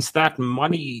 that means that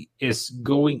money is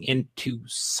going into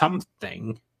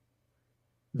something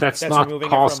that's not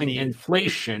causing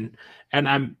inflation,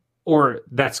 or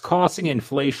that's causing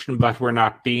inflation, but we're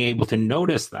not being able to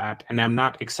notice that, and I'm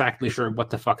not exactly sure what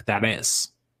the fuck that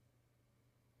is.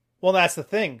 Well, that's the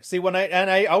thing. See,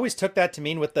 I always took that to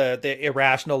mean with the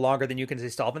irrational longer than you can say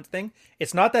solvent thing.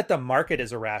 It's not that the market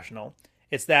is irrational.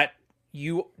 It's that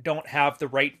you don't have the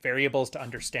right variables to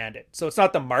understand it. So it's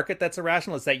not the market that's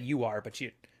irrational, it's that you are,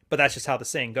 but that's just how the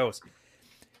saying goes.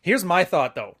 Here's my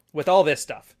thought though, with all this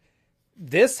stuff.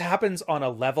 This happens on a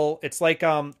level, it's like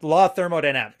the law of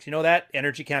thermodynamics. You know that?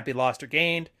 Energy can't be lost or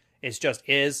gained. It just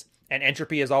is. And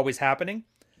entropy is always happening.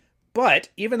 But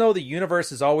even though the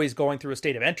universe is always going through a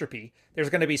state of entropy, there's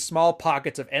going to be small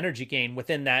pockets of energy gain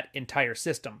within that entire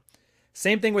system.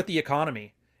 Same thing with the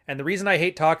economy. And the reason I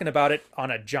hate talking about it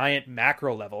on a giant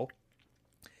macro level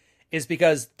is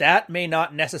because that may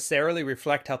not necessarily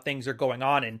reflect how things are going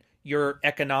on in your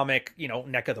economic,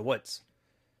 neck of the woods.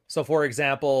 So for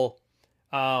example,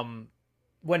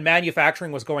 when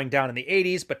manufacturing was going down in the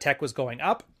 80s, but tech was going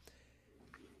up,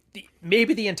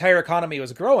 maybe the entire economy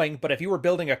was growing, but if you were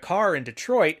building a car in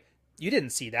Detroit, you didn't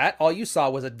see that. All you saw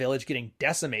was a village getting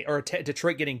decimated, or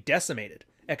Detroit getting decimated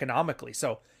economically.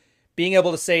 So being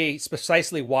able to say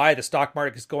precisely why the stock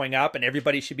market is going up and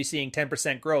everybody should be seeing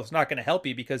 10% growth is not going to help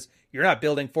you because you're not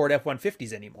building Ford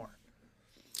F-150s anymore.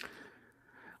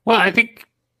 Well, I think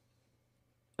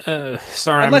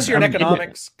unless you're an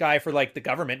economics guy for the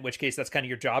government, in which case that's kind of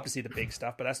your job to see the big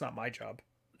stuff, but that's not my job.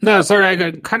 No,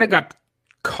 sorry, kind of got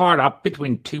caught up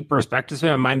between two perspectives in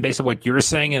my mind based on what you're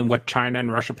saying and what China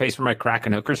and Russia pays for my crack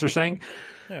and hookers are saying.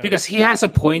 Yeah. Because he has a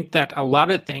point that a lot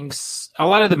of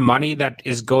the money that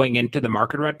is going into the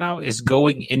market right now is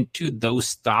going into those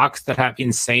stocks that have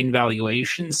insane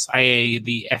valuations, i.e.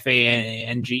 the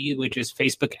FANG, which is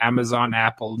Facebook, Amazon,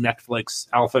 Apple, Netflix,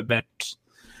 Alphabet.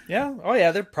 Yeah. Oh,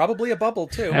 yeah. They're probably a bubble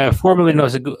too. Formerly known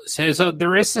as so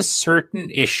there is a certain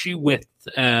issue with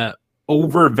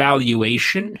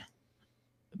overvaluation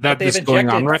that is going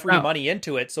on right free now. Money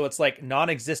into it, so it's like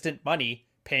non-existent money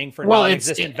paying for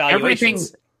non-existent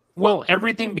valuations.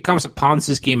 Everything becomes a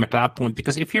Ponzi scheme at that point,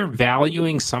 because if you're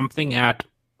valuing something at,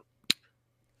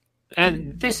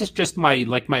 and this is just my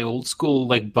old school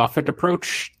Buffett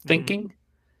approach thinking,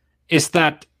 is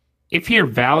that if you're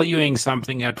valuing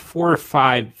something at 4 or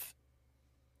 5,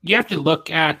 you have to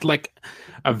look at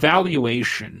a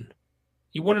valuation.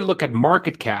 You want to look at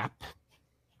market cap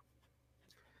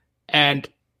and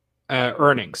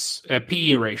earnings,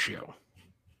 PE ratio.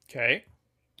 Okay.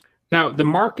 Now, the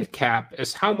market cap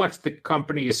is how much the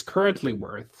company is currently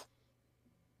worth,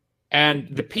 and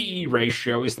the PE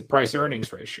ratio is the price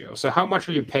earnings ratio. So how much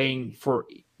are you paying for,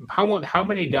 how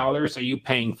many dollars are you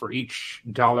paying for each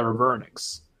dollar of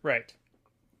earnings? Right.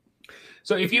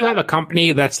 So if you have a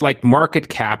company that's market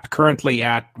cap currently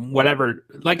at whatever,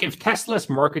 if Tesla's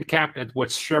market cap at what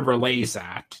Chevrolet's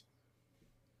at,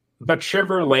 but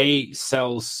Chevrolet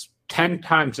sells 10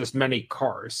 times as many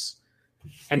cars,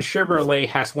 and Chevrolet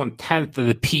has 1/10 of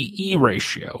the PE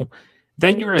ratio,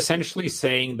 then you're essentially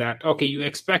saying that, okay, you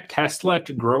expect Tesla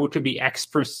to grow to be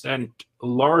X%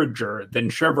 larger than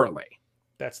Chevrolet.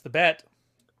 That's the bet.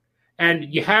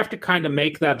 And you have to kind of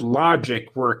make that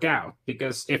logic work out,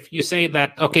 because if you say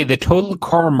that, okay, the total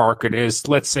car market is,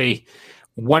 let's say,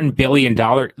 $1 billion.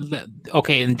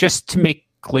 Okay, and just to make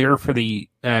clear for the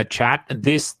chat,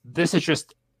 this is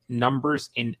just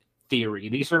numbers in theory.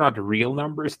 These are not real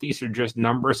numbers. These are just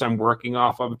numbers I'm working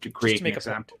off of to create an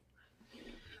example.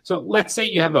 So let's say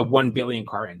you have a 1 billion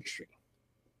car industry.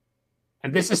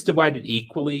 And this is divided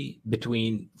equally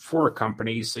between 4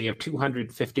 companies. So you have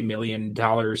 $250 million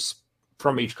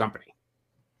from each company.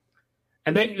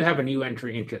 And then you have a new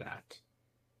entry into that.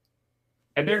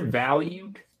 And they're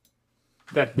valued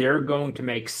that they're going to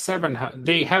make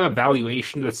they have a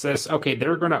valuation that says, okay,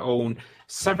 they're going to own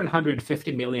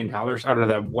 $750 million out of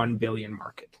that 1 billion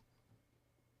market.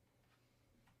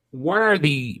 What are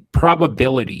the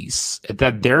probabilities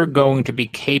that they're going to be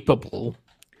capable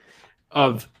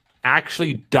of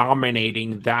actually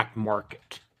dominating that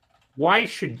market? Why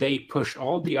should they push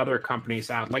all the other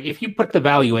companies out? If you put the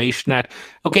valuation at,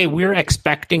 okay, we're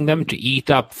expecting them to eat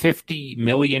up $50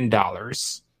 million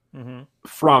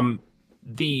from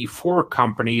the 4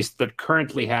 companies that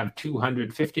currently have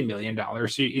 $250 million.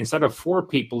 So instead of 4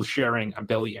 people sharing $1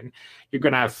 billion, you're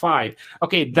going to have 5.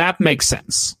 Okay, that makes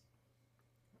sense.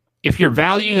 If you're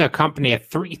valuing a company at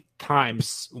 3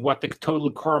 times what the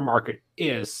total car market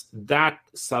is, that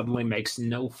suddenly makes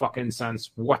no fucking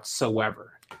sense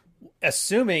whatsoever.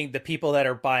 Assuming the people that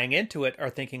are buying into it are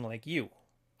thinking like you.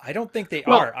 I don't think they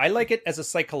are. I like it as a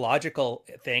psychological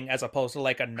thing as opposed to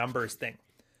a numbers thing.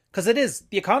 Because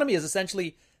the economy is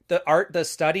essentially the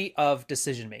study of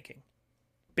decision making.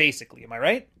 Basically, am I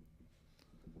right?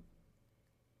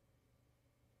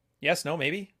 Yes, no,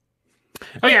 maybe?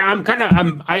 Oh yeah,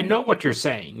 I know what you're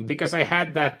saying, because I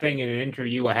had that thing in an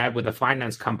interview I had with a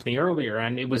finance company earlier,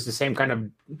 and it was the same kind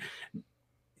of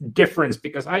difference,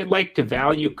 because I like to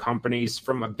value companies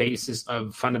from a basis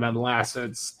of fundamental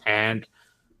assets and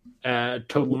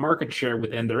total market share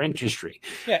within their industry.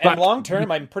 Yeah, and long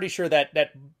term, I'm pretty sure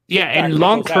that yeah, in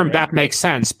long term that makes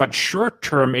sense, but short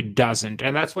term it doesn't,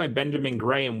 and that's why Benjamin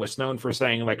Graham was known for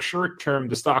saying, short term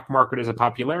the stock market is a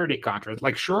popularity contest.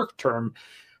 Short term,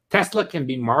 Tesla can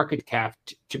be market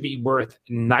capped to be worth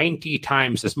 90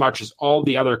 times as much as all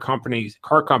the other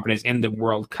car companies in the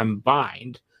world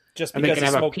combined. Just because they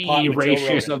can have a PE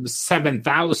ratios of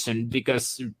 7,000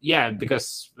 because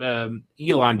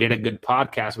Elon did a good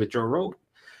podcast with Joe Rogan.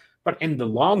 But in the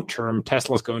long term,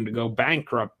 Tesla's going to go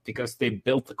bankrupt because they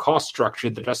built the cost structure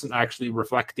that doesn't actually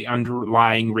reflect the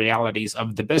underlying realities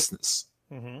of the business.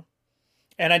 Mm-hmm.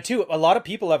 And too, a lot of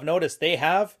people have noticed they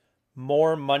have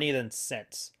more money than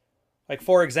sense.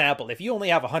 For example, if you only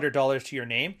have $100 to your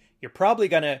name, you're probably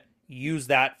going to use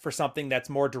that for something that's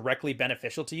more directly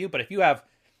beneficial to you. But if you have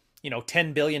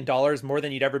 $10 billion more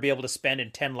than you'd ever be able to spend in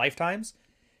 10 lifetimes,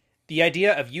 the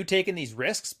idea of you taking these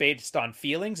risks based on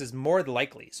feelings is more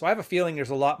likely. So I have a feeling there's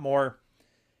a lot more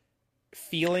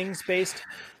feelings-based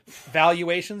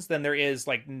valuations than there is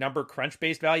number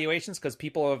crunch-based valuations, because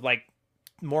people have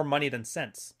more money than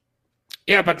sense.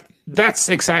 Yeah, but that's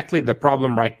exactly the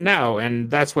problem right now.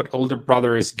 And that's what older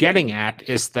brother is getting at,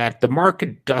 is that the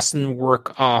market doesn't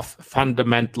work off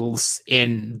fundamentals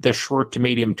in the short to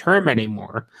medium term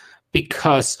anymore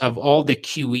because of all the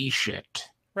QE shit.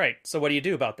 Right. So what do you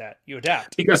do about that? You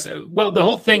adapt. Because, well, the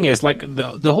whole thing is like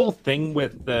the whole thing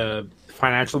with the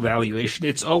financial valuation,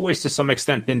 it's always to some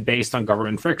extent been based on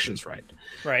government frictions, right?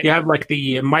 Right. You have like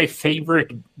my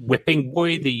favorite whipping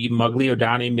boy, the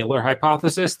Mugliodani-Miller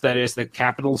hypothesis, that is the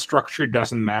capital structure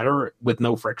doesn't matter with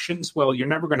no frictions. Well, you're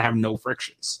never going to have no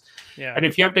frictions. Yeah. And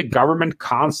if you have the government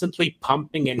constantly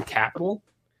pumping in capital,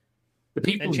 the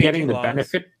people And getting changing the laws.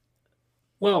 benefit,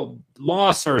 well,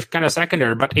 laws are kind of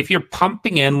secondary, but if you're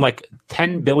pumping in like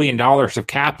 $10 billion of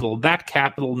capital, that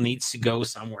capital needs to go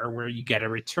somewhere where you get a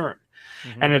return.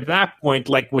 Mm-hmm. And at that point,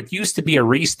 like what used to be a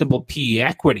reasonable PE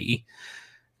equity,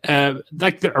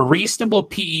 like a reasonable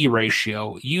PE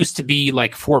ratio used to be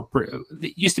like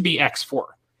it used to be X4.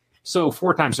 So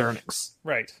 4 times earnings.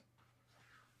 Right.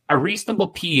 A reasonable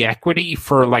PE equity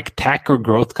for like tech or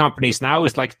growth companies now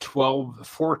is like 12,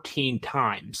 14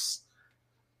 times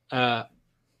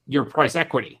your price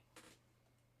equity.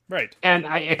 Right. And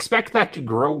I expect that to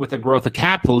grow with the growth of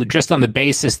capital, just on the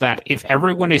basis that if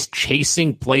everyone is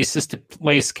chasing places to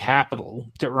place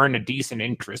capital to earn a decent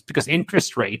interest, because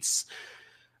interest rates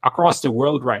across the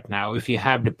world right now, if you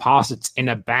have deposits in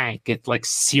a bank, it's like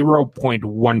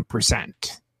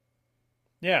 0.1%.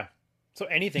 Yeah. So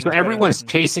anything. So everyone's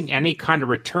chasing any kind of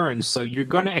return. So you're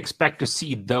going to expect to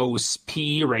see those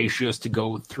PE ratios to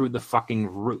go through the fucking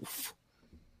roof.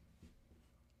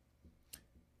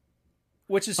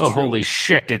 Which is true. holy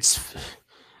shit.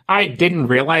 I didn't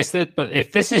realize that, but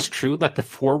if this is true, that the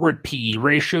forward PE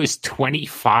ratio is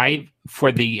 25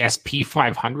 for the SP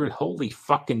 500, holy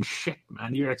fucking shit,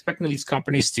 man. You're expecting these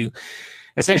companies to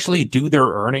essentially do their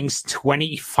earnings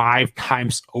 25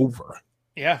 times over.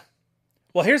 Yeah.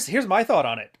 Well, here's my thought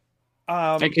on it.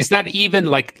 Like, is that even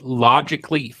like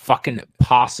logically fucking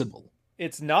possible?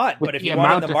 It's not, but if you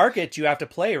want in the market, you have to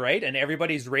play, right? And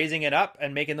everybody's raising it up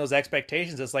and making those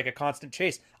expectations. It's like a constant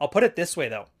chase. I'll put it this way,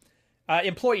 though.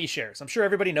 Employee shares. I'm sure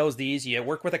everybody knows these. You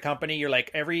work with a company. You're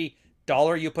like, every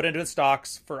dollar you put into the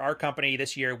stocks for our company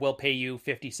this year will pay you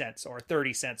 50 cents or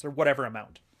 30 cents or whatever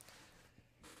amount.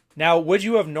 Now, would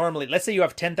you have normally, let's say you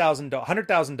have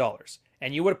 $100,000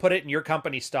 and you would have put it in your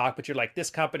company stock, but you're like, this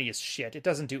company is shit. It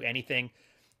doesn't do anything.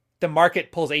 The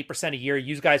market pulls 8% a year.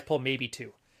 You guys pull maybe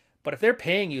 2%. But if they're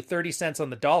paying you 30 cents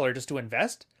on the dollar just to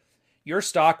invest, your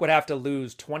stock would have to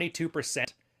lose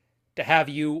 22% to have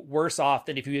you worse off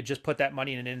than if you had just put that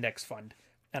money in an index fund.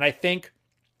 And I think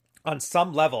on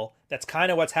some level, that's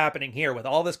kind of what's happening here with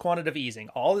all this quantitative easing,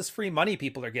 all this free money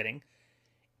people are getting.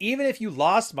 Even if you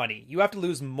lost money, you have to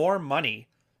lose more money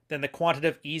than the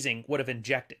quantitative easing would have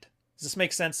injected. Does this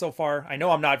make sense so far? I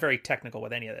know I'm not very technical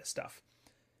with any of this stuff.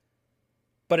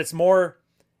 But it's more...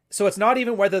 So it's not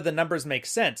even whether the numbers make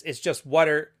sense. It's just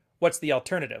what's the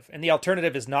alternative? And the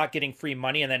alternative is not getting free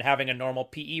money and then having a normal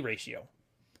PE ratio.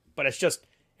 But it's just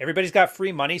everybody's got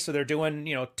free money, so they're doing,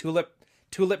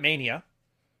 tulip mania.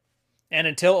 And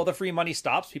until all the free money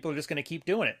stops, people are just going to keep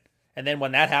doing it. And then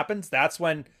when that happens, that's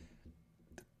when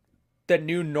the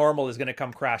new normal is going to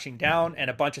come crashing down, and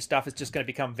a bunch of stuff is just going to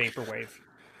become vaporwave.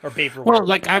 Well,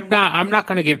 like I'm not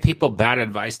going to give people bad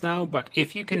advice now, but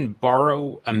if you can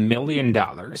borrow $1 million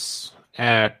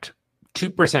at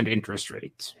 2% interest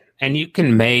rates, and you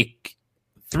can make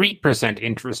 3%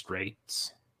 interest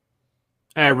rates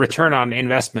return on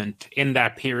investment in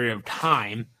that period of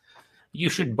time, you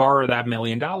should borrow that $1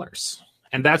 million.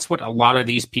 And that's what a lot of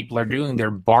these people are doing. They're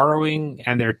borrowing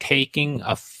and they're taking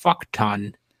a fuck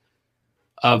ton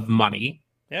of money.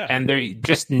 Yeah. And they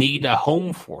just need a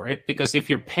home for it, because if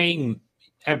you're paying,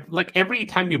 like every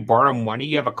time you borrow money,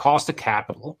 you have a cost of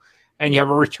capital and you have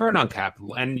a return on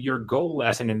capital. And your goal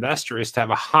as an investor is to have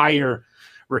a higher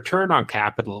return on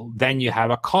capital than you have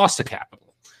a cost of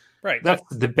capital. Right. That's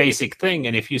the basic thing.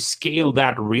 And if you scale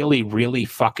that really, really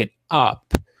fucking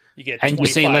up, you get and you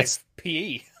say, let's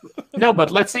PE. No,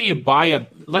 but let's say you borrow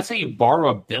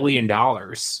 $1 billion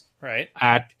right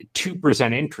at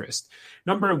 2% interest.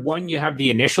 Number one, you have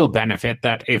the initial benefit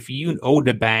that if you owe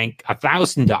the bank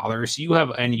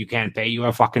 $1,000, and you can't pay, you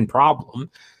have a fucking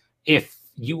problem. If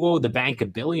you owe the bank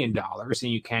 $1 billion and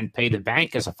you can't pay the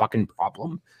bank, is a fucking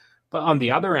problem. But on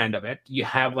the other end of it, you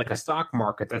have like a stock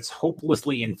market that's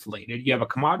hopelessly inflated. You have a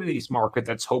commodities market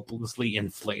that's hopelessly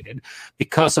inflated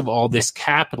because of all this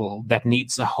capital that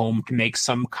needs a home to make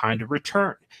some kind of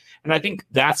return. And I think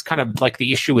that's kind of like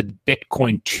the issue with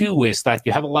Bitcoin too, is that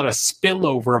you have a lot of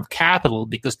spillover of capital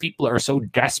because people are so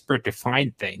desperate to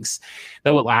find things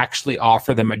that will actually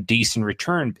offer them a decent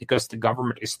return because the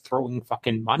government is throwing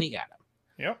fucking money at them.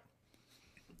 Yep.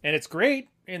 And it's great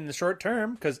in the short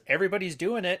term because everybody's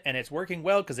doing it and it's working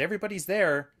well because everybody's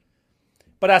there.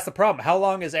 But that's the problem. How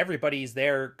long is everybody's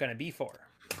there going to be for?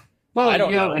 Well, I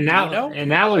don't know.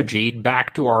 Analogy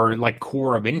back to our like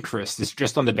core of interest is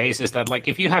just on the basis that like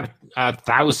if you have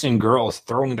 1,000 girls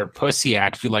throwing their pussy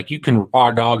at you, like you can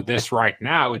raw dog this right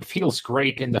now. It feels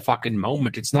great in the fucking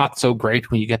moment. It's not so great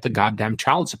when you get the goddamn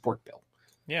child support bill.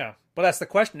 Yeah, but that's the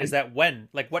question: is that when?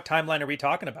 Like, what timeline are we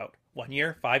talking about? 1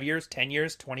 year, 5 years, 10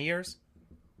 years, 20 years?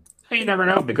 You never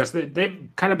know because they've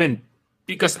kind of been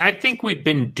because I think we've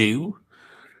been due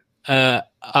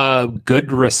a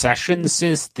good recession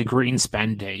since the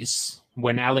Greenspan days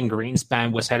when Alan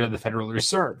Greenspan was head of the Federal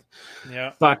Reserve.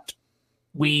 Yeah. But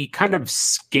we kind of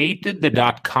skated the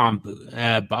dot-com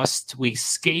bust. We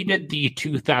skated the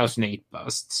 2008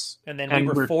 busts. And then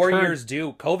we were 4 years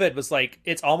due. COVID was like,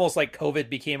 it's almost like COVID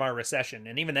became our recession.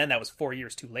 And even then, that was 4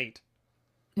 years too late.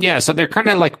 Yeah, so they're kind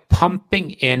of like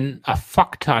pumping in a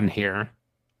fuck ton here.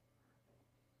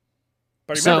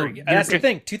 But remember, and that's the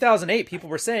thing, 2008, people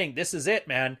were saying, this is it,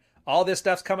 man. All this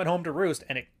stuff's coming home to roost,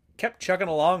 and it kept chugging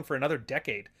along for another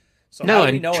decade. So no, how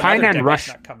do we and know China and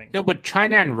Russia, not coming? No, but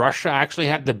China and Russia actually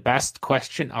had the best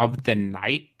question of the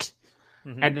night.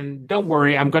 Mm-hmm. And then, don't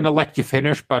worry, I'm going to let you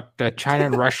finish, but China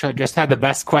and Russia just had the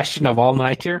best question of all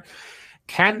night here.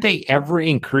 Can they ever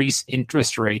increase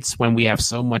interest rates when we have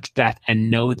so much debt?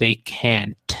 And no, they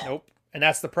can't. Nope. And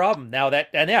that's the problem. Now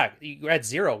you're at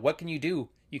zero. What can you do?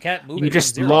 You can't move it. You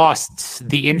just lost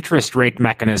the interest rate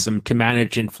mechanism to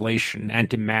manage inflation and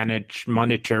to manage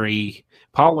monetary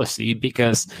policy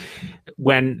because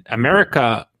when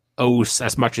America owes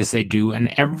as much as they do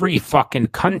and every fucking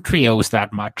country owes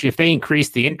that much, if they increase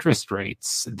the interest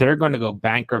rates, they're going to go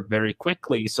bankrupt very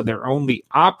quickly. So their only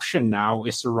option now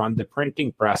is to run the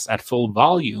printing press at full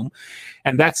volume.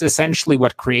 And that's essentially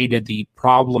what created the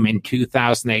problem in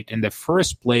 2008 in the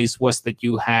first place, was that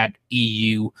you had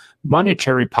EU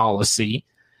monetary policy.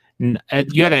 You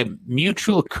had a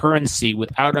mutual currency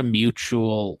without a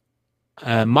mutual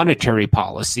monetary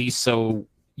policy. So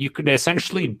you could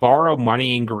essentially borrow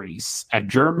money in Greece at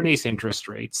Germany's interest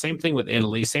rate. Same thing with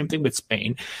Italy. Same thing with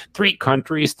Spain. 3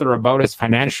 countries that are about as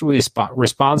financially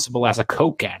responsible as a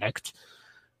coke addict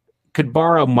could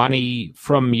borrow money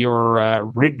from your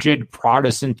rigid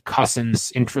Protestant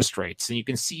cousins' interest rates. And you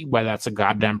can see why that's a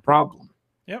goddamn problem.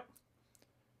 Yep.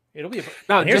 It'll be.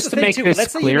 Now, just to make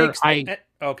this clear,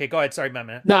 okay, go ahead. Sorry, my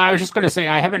man. No, I was just going to say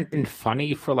I haven't been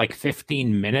funny for like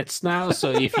 15 minutes now.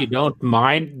 So if you don't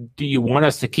mind, do you want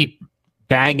us to keep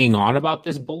banging on about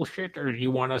this bullshit, or do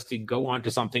you want us to go on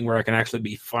to something where I can actually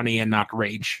be funny and not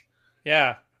rage?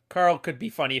 Yeah, Carl could be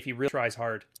funny if he really tries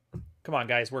hard. Come on,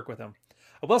 guys, work with him.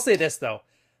 I will say this though.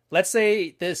 Let's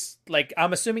say this, like,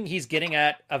 I'm assuming he's getting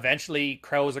at eventually the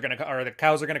cows are going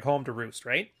to go home to roost,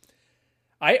 right?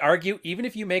 I argue even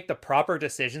if you make the proper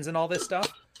decisions and all this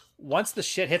stuff, once the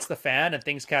shit hits the fan and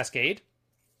things cascade,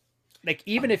 like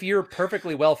even if you're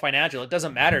perfectly well financial, it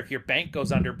doesn't matter if your bank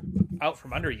goes out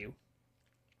from under you.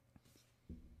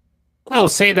 Well,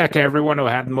 say that to everyone who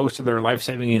had most of their life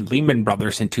saving in Lehman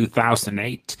Brothers in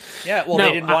 2008. Yeah, well,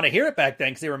 they didn't want to hear it back then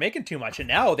because they were making too much. And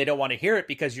now they don't want to hear it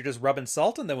because you're just rubbing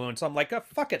salt in the wound. So I'm like, oh,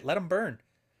 fuck it, let them burn.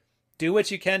 Do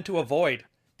what you can to avoid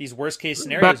these worst case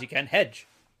scenarios. You can hedge.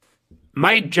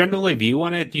 My general view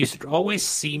on it, you should always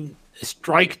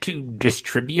strike to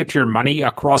distribute your money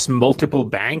across multiple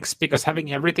banks, because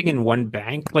having everything in one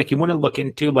bank, like you want to look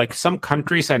into, like some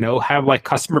countries I know have like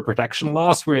customer protection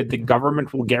laws where the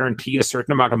government will guarantee a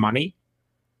certain amount of money.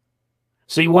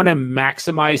 So you want to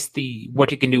maximize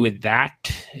what you can do with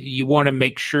that. You want to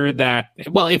make sure that,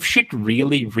 well, if shit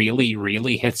really, really,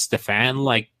 really hits the fan,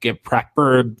 like a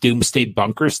prepper doomsday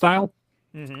bunker style.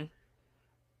 Mm-hmm.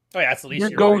 Oh yeah, that's the least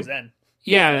you're always in.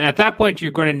 Yeah, at that point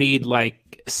you're going to need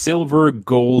like silver,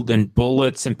 gold, and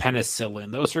bullets and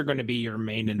penicillin. Those are going to be your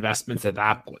main investments at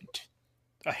that point.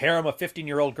 A harem of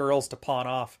 15-year-old girls to pawn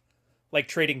off, like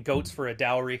trading goats for a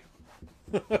dowry.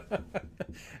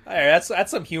 That's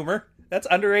some humor. That's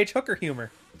underage hooker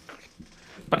humor.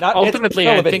 But not, ultimately,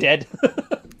 I think dead.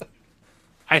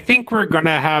 I think we're going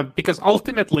to have, because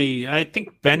ultimately, I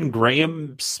think Ben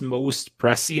Graham's most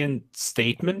prescient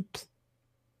statement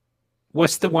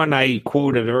was the one I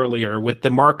quoted earlier, with the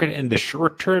market in the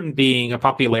short term being a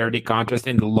popularity contest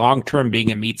and the long term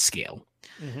being a meat scale.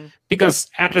 Mm-hmm. Because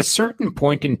at a certain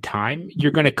point in time,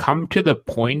 you're going to come to the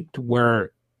point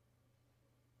where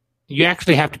you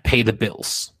actually have to pay the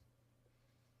bills.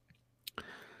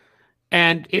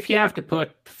 And if you have to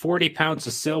put 40 pounds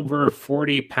of silver,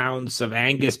 40 pounds of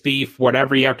Angus beef,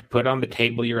 whatever you have to put on the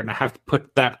table, you're going to have to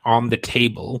put that on the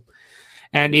table.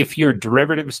 And if your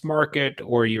derivatives market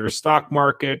or your stock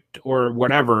market or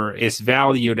whatever is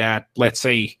valued at, let's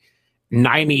say,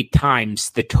 90 times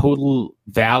the total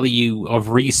value of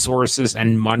resources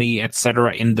and money,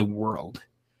 etc., in the world,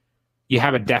 you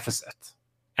have a deficit.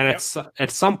 And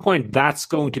at some point, that's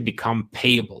going to become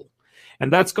payable.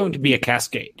 And that's going to be a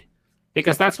cascade.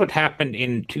 Because that's what happened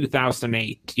in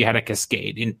 2008. You had a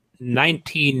cascade. In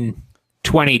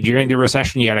 1920, during the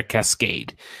recession, you had a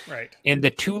cascade. Right. In the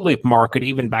tulip market,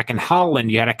 even back in Holland,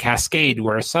 you had a cascade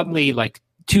where suddenly like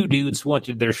two dudes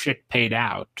wanted their shit paid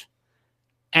out.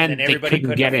 And they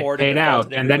couldn't get it paid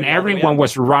out. And then everyone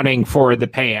was running for the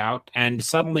payout. And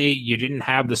suddenly you didn't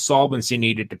have the solvency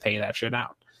needed to pay that shit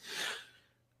out.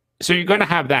 So you're going to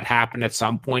have that happen at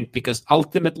some point because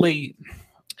ultimately,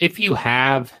 if you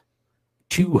have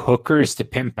two hookers to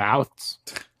pimp out,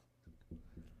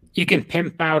 you can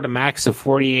pimp out a max of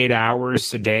 48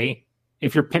 hours a day.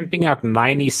 If you're pimping out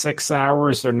 96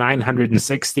 hours or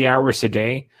 960 hours a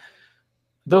day,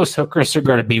 those hookers are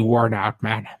going to be worn out,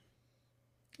 man.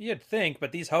 You'd think,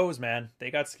 but these hoes, man, they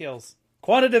got skills.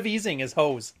 Quantitative easing is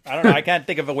hoes. I don't know. I can't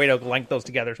think of a way to link those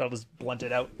together, so I'll just blunt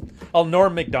it out. I'll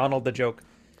Norm MacDonald the joke.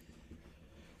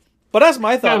 But that's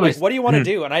my thought. Like, what do you want to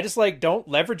do? And I just don't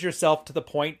leverage yourself to the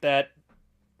point that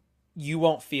you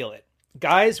won't feel it.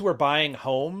 Guys who are buying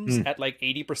homes at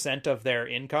 80% of their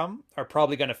income are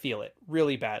probably going to feel it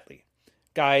really badly.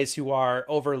 Guys who are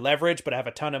over leveraged but have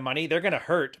a ton of money, they're going to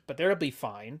hurt, but they'll be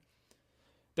fine.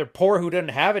 They're poor who didn't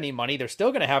have any money. They're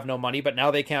still going to have no money, but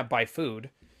now they can't buy food.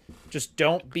 Just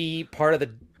don't be part of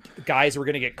the guys who are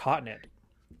going to get caught in it.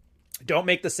 Don't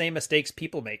make the same mistakes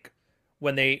people make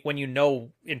when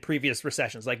in previous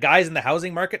recessions. Like guys in the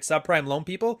housing market, subprime loan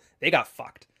people, they got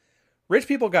fucked. Rich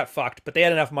people got fucked, but they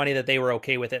had enough money that they were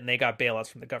okay with it, and they got bailouts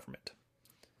from the government.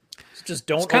 So just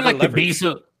don't over-leverage.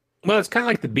 Well, it's kind of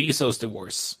like the Bezos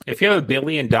divorce. If you have $1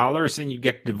 billion and you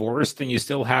get divorced and you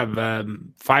still have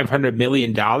 $500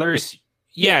 million,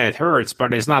 yeah, it hurts,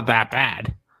 but it's not that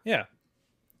bad. Yeah.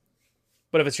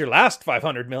 But if it's your last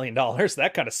 $500 million,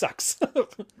 that kind of sucks.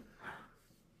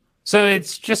 So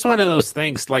it's just one of those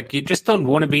things. Like, you just don't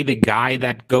want to be the guy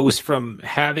that goes from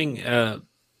having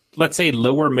let's say,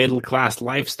 lower middle class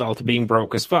lifestyle to being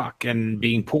broke as fuck and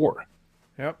being poor.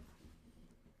 Yep.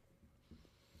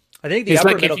 I think the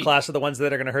upper middle class are the ones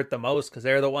that are going to hurt the most because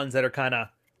they're the ones that are kind of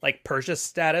like purchase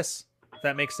status, if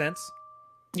that makes sense.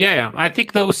 Yeah, I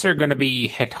think those are going to be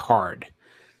hit hard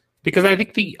because I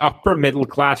think the upper middle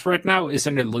class right now is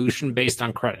an illusion based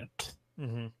on credit.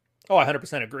 Mm-hmm. Oh, I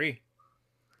 100% agree.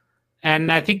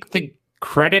 And I think the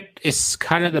credit is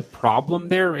kind of the problem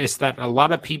there is that a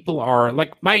lot of people are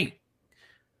like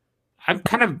I'm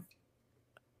kind of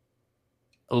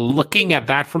looking at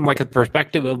that from like a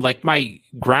perspective of like my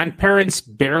grandparents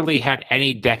barely had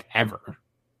any debt ever.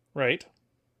 Right.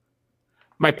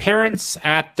 My parents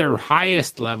at their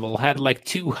highest level had like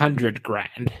 200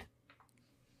 grand.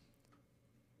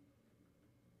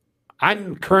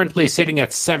 I'm currently sitting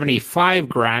at 75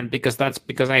 grand because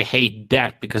I hate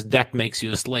debt because debt makes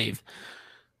you a slave.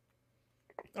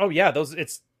 Oh yeah,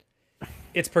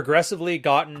 it's progressively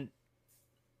gotten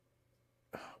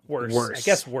worse. I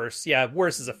guess worse. Yeah,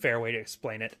 worse is a fair way to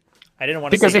explain it. I didn't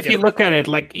want to because if you look at it,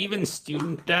 like even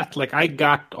student debt, like I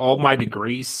got all my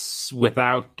degrees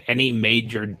without any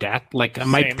major debt. Like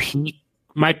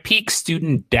my peak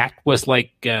student debt was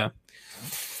like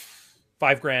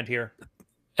 $5,000 here.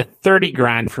 30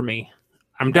 grand for me.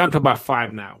 I'm down to about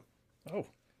 5 now. Oh,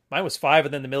 mine was 5,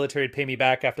 and then the military would pay me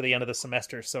back after the end of the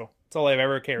semester. So that's all I've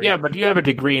ever carried. Yeah, but you have a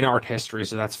degree in art history,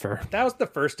 so that's fair. That was the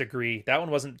first degree. That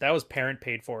was parent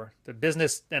paid for. The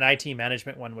business and IT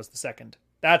management one was the second.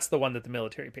 That's the one that the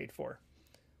military paid for.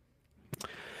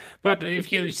 But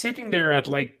if you're sitting there at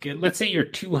like, let's say you're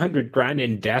 200 grand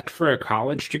in debt for a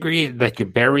college degree that you're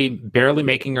barely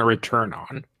making a return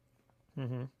on.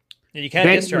 Mm-hmm. And you can't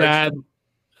discharge.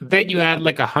 Then you add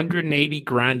like 180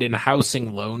 grand in a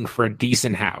housing loan for a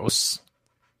decent house.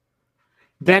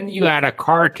 Then you add a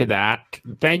car to that.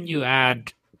 Then you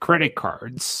add credit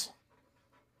cards.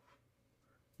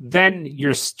 Then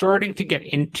you're starting to get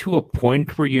into a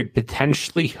point where you'd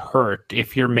potentially hurt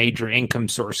if your major income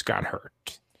source got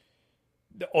hurt.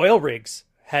 The oil rigs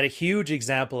had a huge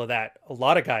example of that. A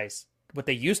lot of guys, what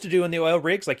they used to do in the oil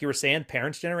rigs, like you were saying,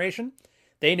 parents' generation,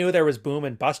 they knew there was boom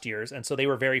and bust years, and so they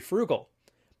were very frugal.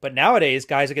 But nowadays,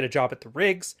 guys that get a job at the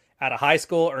rigs, out of high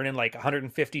school, earning like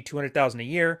 $150,000, $200,000 a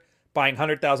year, buying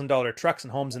 $100,000 trucks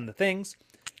and homes and the things.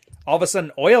 All of a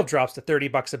sudden, oil drops to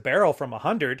 $30 a barrel from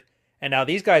 $100, And now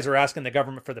these guys are asking the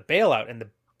government for the bailout, and the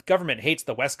government hates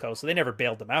the West Coast, so they never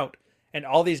bailed them out. And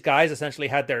all these guys essentially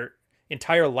had their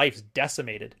entire lives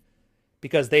decimated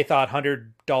because they thought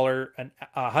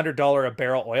 $100 a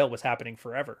barrel oil was happening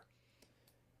forever.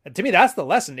 And to me, that's the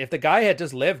lesson. If the guy had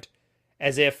just lived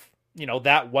as if,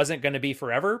 that wasn't going to be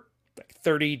forever, like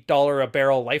 $30 a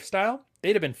barrel lifestyle,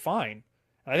 they'd have been fine.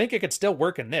 And I think it could still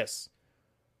work in this.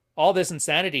 All this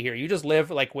insanity here, you just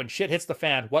live like when shit hits the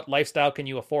fan, what lifestyle can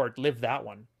you afford? Live that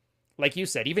one. Like you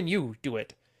said, even you do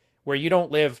it, where you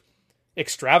don't live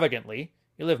extravagantly,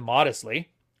 you live modestly,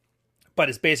 but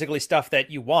it's basically stuff that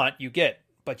you want, you get,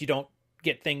 but you don't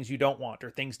get things you don't want,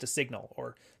 or things to signal,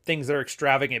 or things that are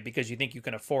extravagant because you think you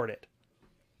can afford it.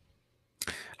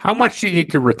 How much do you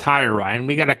need to retire, Ryan?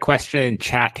 We got a question in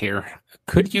chat here.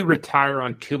 Could you retire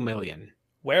on $2 million?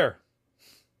 Where?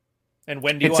 And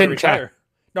when do you want to retire? Chat.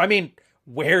 No, I mean,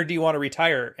 where do you want to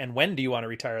retire and when do you want to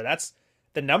retire? That's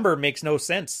the number makes no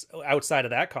sense outside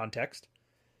of that context.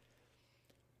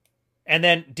 And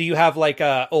then do you have like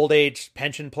a old age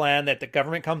pension plan that the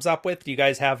government comes up with? Do you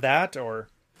guys have that? Or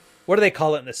what do they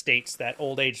call it in the States, that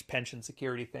old age pension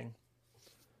security thing?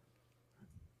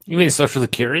 You mean Social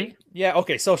Security? Yeah,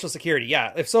 okay, Social Security.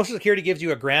 Yeah, if Social Security gives you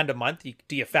 $1,000 a month,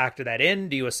 do you factor that in?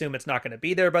 Do you assume it's not going to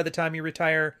be there by the time you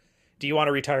retire? Do you want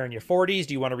to retire in your 40s?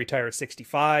 Do you want to retire at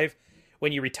 65?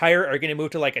 When you retire, are you going to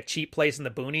move to like a cheap place in the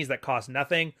boonies that costs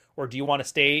nothing? Or do you want to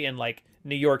stay in like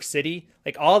New York City?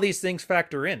 Like all these things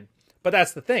factor in. But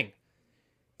that's the thing.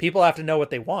 People have to know what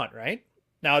they want, right?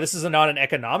 Now, this is not an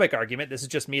economic argument. This is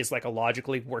just me as like a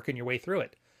logically working your way through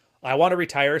it. I want to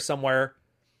retire somewhere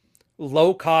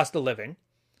low cost of living.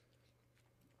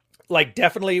 Like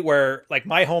definitely where like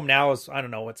my home now is, I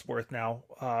don't know what's worth now.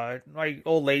 My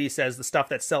old lady says the stuff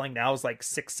that's selling now is like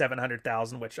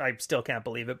 600,000-700,000, which I still can't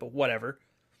believe it, but whatever.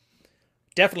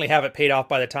 Definitely have it paid off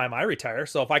by the time I retire.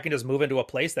 So if I can just move into a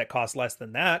place that costs less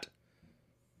than that,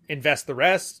 invest the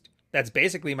rest, that's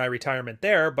basically my retirement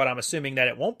there, but I'm assuming that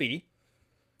it won't be.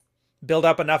 Build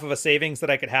up enough of a savings that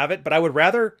I could have it, but I would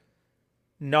rather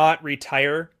not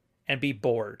retire and be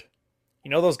bored. You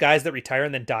know those guys that retire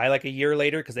and then die like a year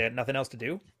later because they had nothing else to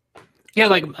do? Yeah,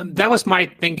 like that was my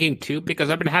thinking too, because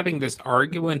I've been having this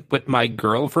argument with my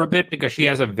girl for a bit because she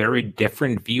has a very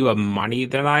different view of money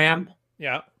than I am.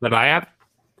 Yeah. That I have.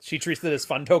 She treats it as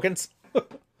fun tokens?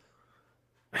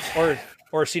 Or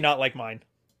is she not like mine?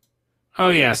 Oh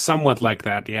yeah, somewhat like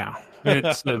that, yeah.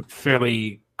 It's a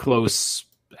fairly close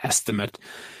estimate.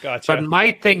 Gotcha. But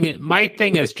my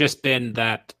thing has just been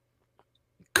that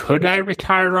could I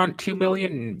retire on $2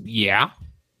 million? Yeah.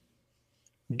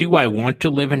 Do I want to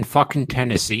live in fucking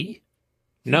Tennessee?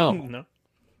 No. No.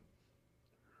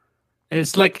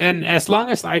 It's like, and as long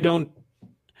as I don't,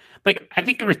 like, I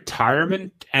think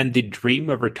retirement and the dream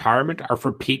of retirement are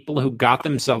for people who got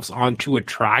themselves onto a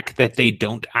track that they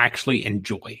don't actually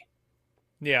enjoy.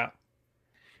 Yeah.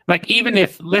 Like, even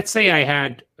if, let's say I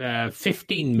had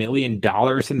 $15 million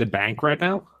in the bank right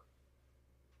now,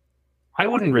 I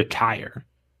wouldn't retire.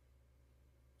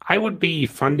 I would be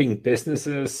funding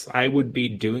businesses. I would be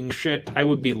doing shit. I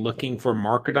would be looking for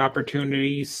market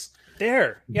opportunities.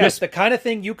 There. Yes, the kind of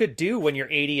thing you could do when you're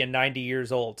 80 and 90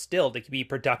 years old still to be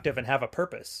productive and have a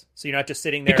purpose. So you're not just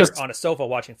sitting there on a sofa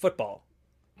watching football.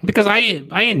 Because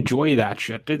I enjoy that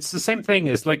shit. It's the same thing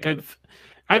as like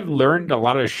I've learned a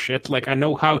lot of shit. Like I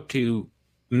know how to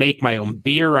make my own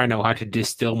beer. I know how to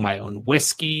distill my own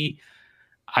whiskey.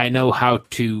 I know how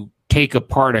to take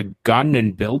apart a gun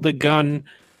and build a gun.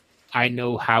 I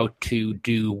know how to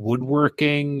do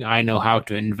woodworking. I know how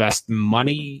to invest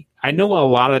money. I know a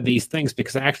lot of these things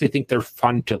because I actually think they're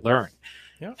fun to learn.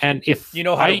 Yeah. And if you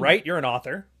know how to write, you're an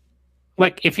author.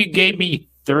 Like if you gave me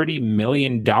 $30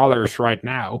 million right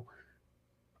now,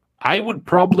 I would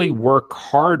probably work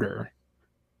harder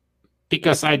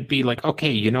because I'd be like,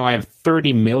 okay, I have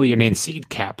 30 million in seed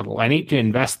capital. I need to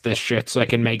invest this shit so I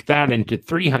can make that into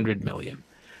 300 million.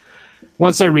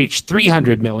 Once I reach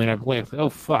 300 million, I'm like, oh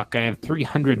fuck, I have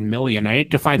 300 million. I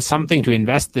need to find something to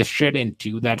invest this shit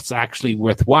into that's actually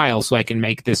worthwhile so I can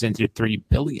make this into 3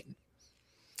 billion.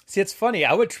 See, it's funny.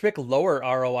 I would pick lower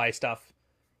ROI stuff,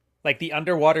 like the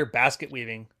underwater basket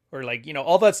weaving, or like,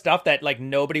 all that stuff that like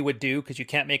nobody would do because you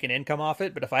can't make an income off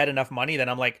it. But if I had enough money, then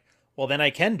I'm like, well, then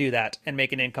I can do that and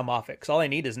make an income off it. Because all I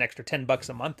need is an extra $10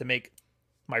 a month to make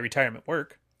my retirement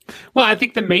work. Well, I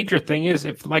think the major thing is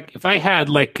if I had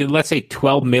let's say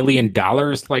 $12 million,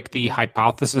 like the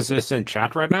hypothesis is in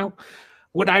chat right now,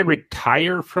 would I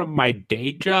retire from my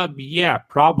day job? Yeah,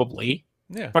 probably.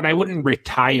 Yeah. But I wouldn't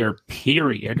retire,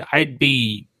 period. I'd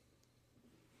be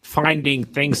finding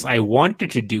things I wanted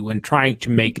to do and trying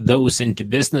to make those into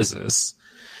businesses.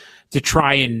 to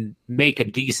try and make a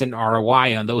decent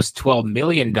ROI on those $12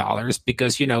 million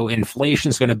because,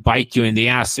 inflation's going to bite you in the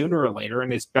ass sooner or later.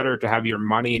 And it's better to have your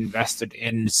money invested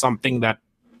in something that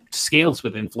scales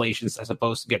with inflation as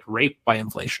opposed to get raped by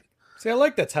inflation. See, I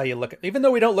like that's how you look at, even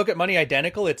though we don't look at money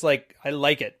identical, it's like, I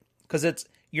like it because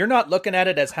you're not looking at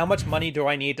it as how much money do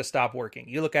I need to stop working.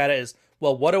 You look at it as,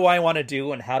 well, what do I want to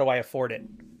do and how do I afford it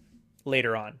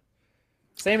later on?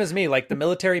 Same as me, like the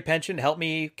military pension helped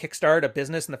me kickstart a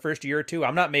business in the first year or two.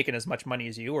 I'm not making as much money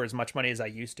as you or as much money as I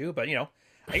used to, but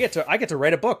I get to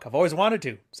write a book. I've always wanted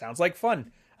to. Sounds like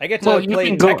fun. I get to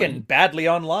play Tekken badly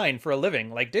online for a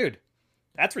living. Like, dude,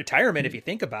 that's retirement if you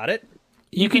think about it.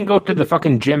 You can go to the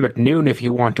fucking gym at noon if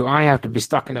you want to. I have to be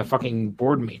stuck in a fucking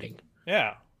board meeting.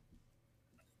 Yeah.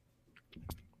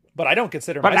 But I don't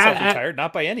consider myself retired,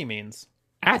 not by any means.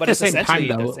 But it's essentially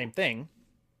the same thing.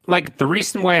 Like, the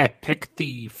reason why I picked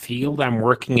the field I'm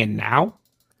working in now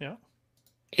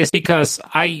is because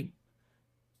I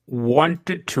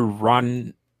wanted to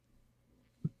run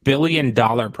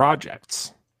billion-dollar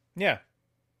projects. Yeah.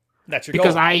 That's your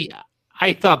because goal.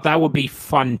 I thought that would be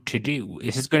fun to do.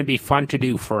 Is it going to be fun to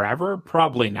do forever?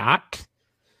 Probably not.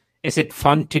 Is it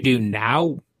fun to do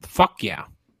now? Fuck yeah.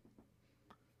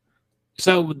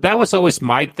 So that was always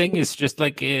my thing. It's just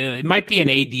like, it might be an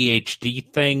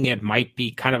ADHD thing. It might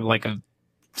be kind of like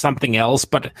something else.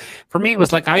 But for me, it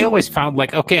was like, I always found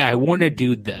like, okay, I want to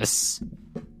do this.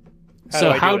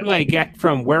 How do I get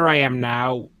from where I am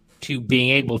now to being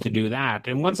able to do that?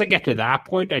 And once I get to that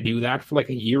point, I do that for like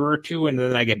a year or two. And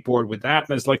then I get bored with that.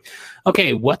 And it's like,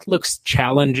 okay, what looks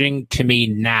challenging to me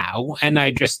now? And I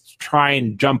just try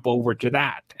and jump over to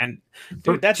that. And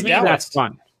dude, to me, that's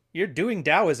fun. You're doing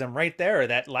Taoism right there,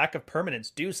 that lack of permanence.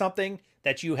 Do something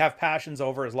that you have passions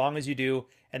over as long as you do,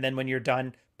 and then when you're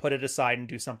done, put it aside and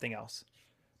do something else.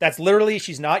 That's literally,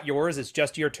 she's not yours, it's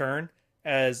just your turn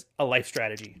as a life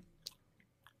strategy.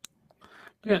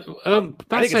 Yeah, I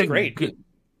think it's great.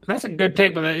 That's a good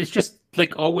take, but it's just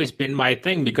like always been my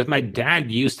thing because my dad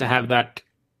used to have that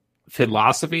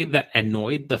philosophy that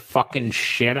annoyed the fucking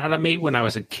shit out of me when I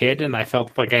was a kid and I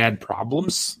felt like I had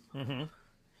problems. Mm-hmm.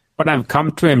 But I've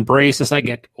come to embrace as I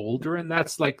get older, and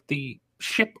that's like the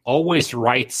ship always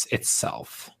rights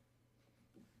itself.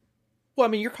 Well,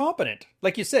 I mean, you're competent.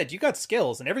 Like you said, you got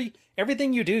skills, and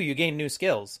everything you do, you gain new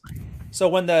skills. So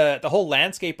when the whole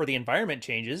landscape or the environment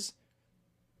changes,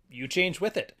 you change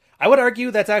with it. I would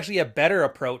argue that's actually a better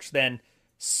approach than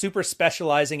super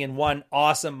specializing in one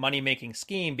awesome money-making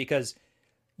scheme because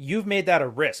you've made that a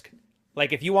risk.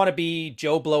 Like if you want to be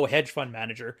Joe Blow hedge fund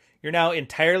manager, you're now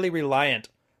entirely reliant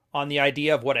on the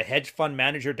idea of what a hedge fund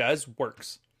manager does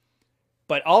works.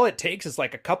 But all it takes is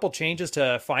like a couple changes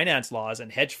to finance laws and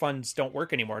hedge funds don't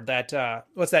work anymore. That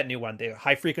what's that new one? The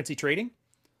high frequency trading?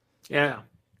 Yeah.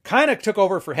 Kind of took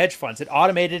over for hedge funds. It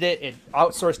automated it. It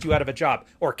outsourced you out of a job.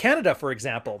 Or Canada, for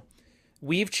example.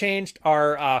 We've changed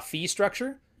our fee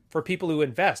structure for people who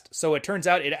invest. So it turns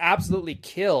out it absolutely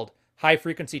killed high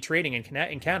frequency trading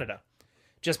in Canada.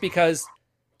 Just because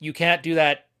you can't do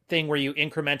that thing where you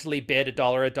incrementally bid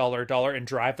 $1 and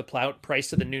drive the price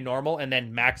to the new normal and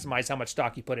then maximize how much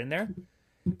stock you put in there,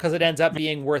 because it ends up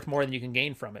being worth more than you can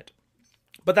gain from it.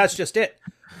 But that's just it.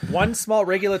 One small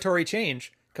regulatory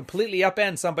change completely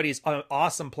upends somebody's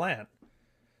awesome plan.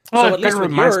 So at least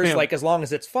with yours, like as long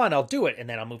as it's fun, I'll do it and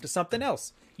then I'll move to something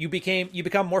else. You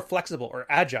become more flexible or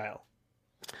agile.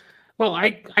 Well,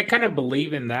 I kind of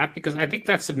believe in that because I think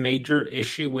that's a major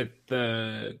issue with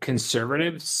the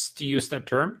conservatives, to use that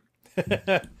term.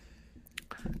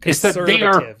 Is that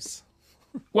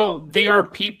they are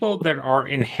people that are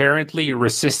inherently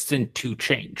resistant to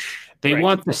change. They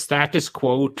want the status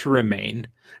quo to remain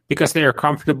because they are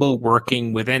comfortable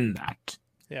working within that.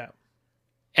 Yeah.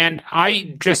 And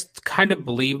I just kind of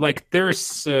believe like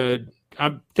there's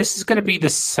this is going to be the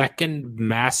second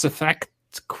Mass Effect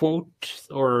quote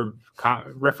or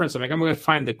reference. I'm going to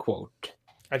find the quote.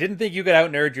 I didn't think you could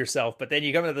out nerd yourself, but then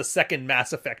you come to the second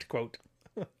Mass Effect quote.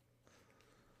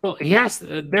 Well, yes,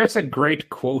 there's a great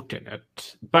quote in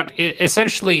it, but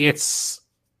essentially it's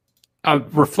a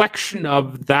reflection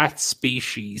of that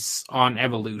species on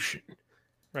evolution.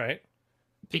 Right.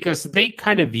 Because they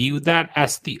kind of view that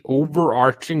as the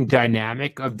overarching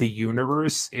dynamic of the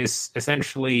universe is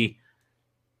essentially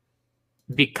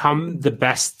become the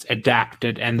best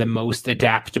adapted and the most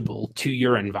adaptable to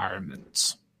your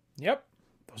environments. Yep.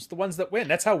 Those are the ones that win.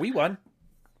 That's how we won.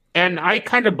 And I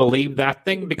kind of believe that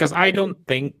thing because I don't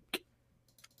think,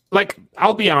 like,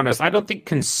 I'll be honest, I don't think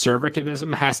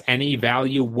conservatism has any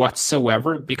value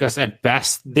whatsoever because at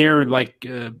best they're like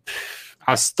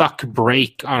a stuck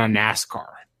brake on a NASCAR.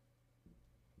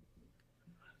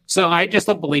 So I just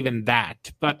don't believe in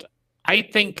that. But I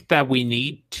think that we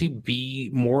need to be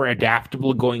more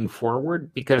adaptable going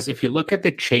forward, because if you look at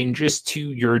the changes to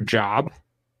your job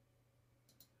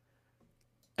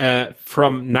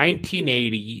from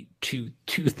 1980 to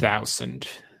 2000,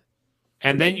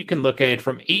 and then you can look at it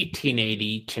from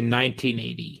 1880 to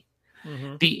 1980,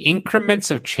 the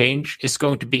increments of change is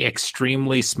going to be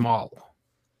extremely small.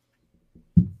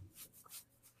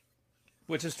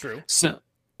 Which is true.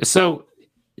 So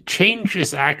change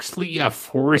is actually a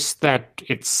force that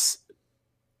it's,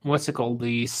 what's it called?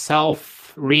 The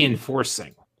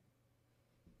self-reinforcing.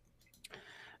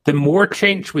 The more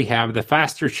change we have, the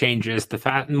faster change is,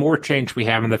 more change we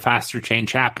have, and the faster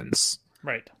change happens.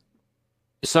 Right.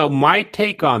 So my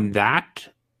take on that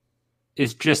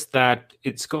is just that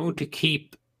it's going to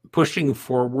keep pushing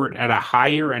forward at a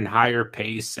higher and higher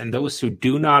pace, and those who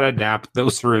do not adapt,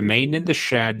 those who remain in the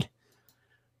shed,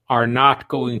 are not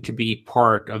going to be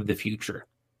part of the future.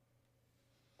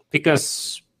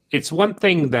 Because it's one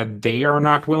thing that they are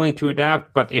not willing to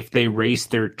adapt, but if they raise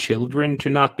their children to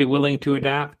not be willing to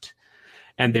adapt,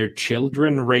 and their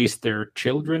children raise their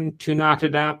children to not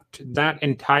adapt, that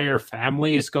entire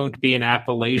family is going to be in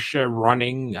Appalachia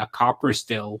running a copper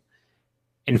still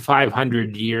in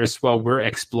 500 years while we're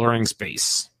exploring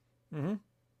space. Mm-hmm.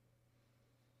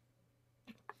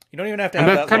 You don't even have to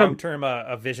have that long-term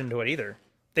vision to it either.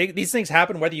 These things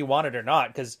happen whether you want it or not,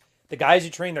 because the guys who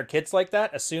train their kids like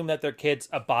that assume that their kids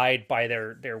abide by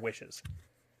their wishes.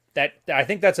 I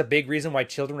think that's a big reason why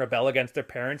children rebel against their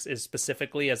parents, is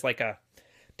specifically as like a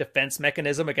defense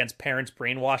mechanism against parents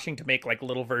brainwashing to make like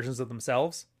little versions of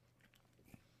themselves.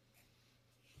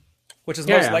 Which is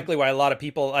most likely why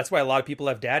that's why a lot of people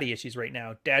have daddy issues right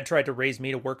now. Dad tried to raise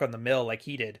me to work on the mill like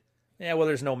he did. Yeah, well,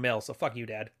 there's no mill, so fuck you,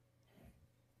 Dad.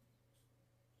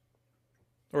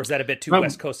 Or is that a bit too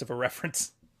West Coast of a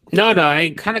reference? No,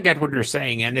 I kind of get what you're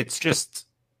saying. And it's just,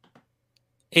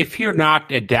 if you're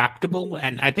not adaptable,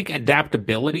 and I think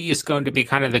adaptability is going to be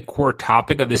kind of the core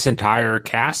topic of this entire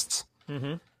cast,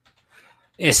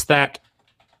 is that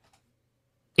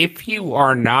if you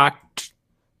are not,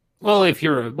 if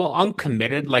you're,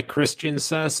 uncommitted, like Christian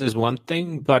says, is one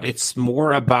thing, but it's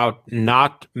more about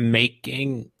not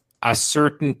making a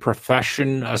certain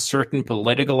profession, a certain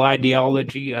political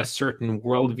ideology, a certain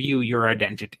worldview your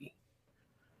identity.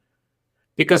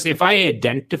 Because if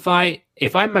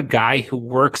I'm a guy who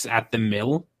works at the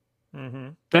mill,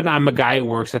 then I'm a guy who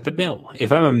works at the mill.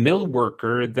 If I'm a mill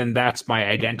worker, then that's my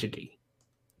identity.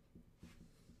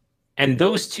 And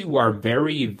those two are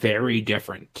very, very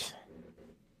different.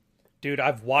 Dude,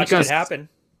 I've watched it happen.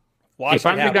 If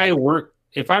I'm a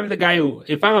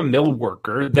mill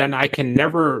worker, then I can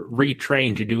never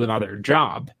retrain to do another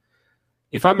job.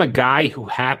 If I'm a guy who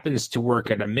happens to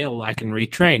work at a mill, I can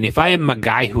retrain. If I am a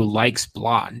guy who likes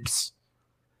blondes,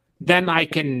 then I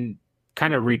can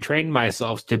kind of retrain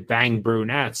myself to bang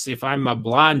brunettes. If I'm a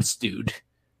blondes dude,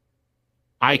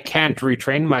 I can't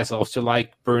retrain myself to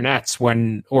like brunettes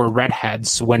or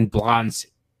redheads when blondes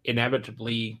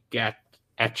inevitably get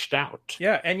etched out.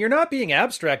 Yeah, and you're not being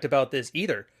abstract about this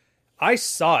either. I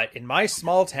saw it. In my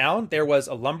small town, there was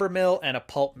a lumber mill and a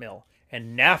pulp mill,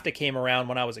 and NAFTA came around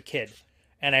when I was a kid.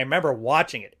 And I remember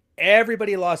watching it.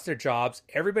 Everybody lost their jobs.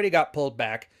 Everybody got pulled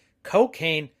back.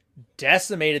 Cocaine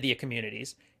decimated the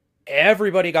communities.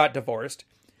 Everybody got divorced.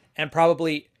 And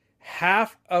probably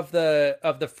half of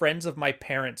the friends of my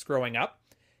parents growing up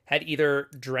had either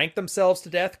drank themselves to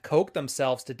death, coked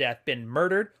themselves to death, been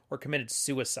murdered, or committed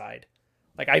suicide.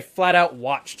 Like, I flat out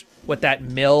watched what that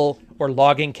mill or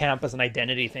logging camp as an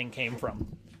identity thing came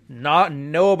from.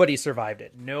 Nobody survived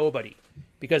it. Nobody.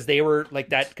 Because they were like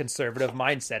that conservative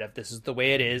mindset of this is the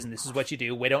way it is and this is what you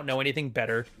do. We don't know anything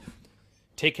better.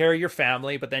 Take care of your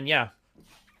family. But then,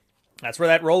 that's where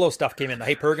that Rolo stuff came in. The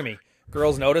hypergamy.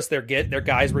 Girls noticed their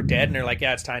guys were dead and they're like,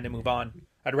 yeah, it's time to move on.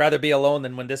 I'd rather be alone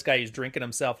than when this guy is drinking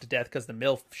himself to death because the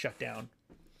mill shut down.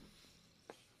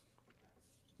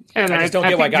 And I just don't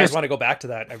get why guys want to go back to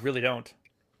that. I really don't.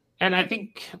 And I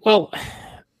think,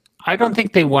 I don't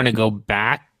think they want to go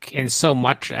back in so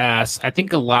much as I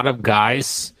think a lot of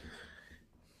guys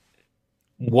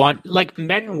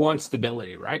men want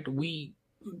stability, right? We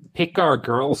pick our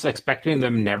girls expecting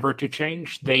them never to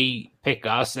change. They pick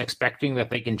us expecting that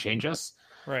they can change us.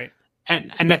 Right.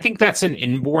 And I think that's an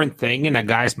inborn thing in a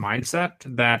guy's mindset,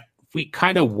 that we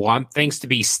kind of want things to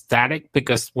be static,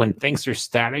 because when things are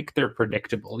static, they're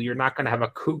predictable. You're not going to have a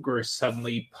cougar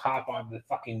suddenly pop on the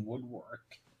fucking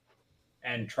woodwork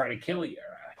and try to kill you.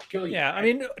 Yeah, right? I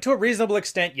mean, to a reasonable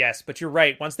extent, yes. But you're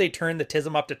right. Once they turn the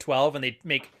TISM up to 12 and they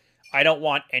make, I don't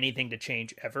want anything to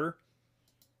change ever,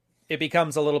 it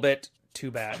becomes a little bit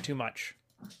too much.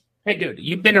 Hey, dude,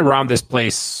 you've been around this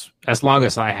place as long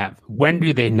as I have. When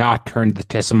do they not turn the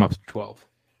TISM up to 12?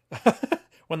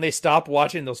 When they stop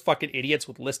watching those fucking idiots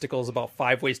with listicles about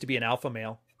 5 ways to be an alpha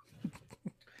male.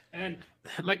 And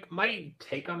like my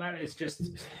take on that is just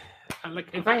like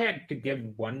if I had to give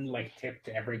one like tip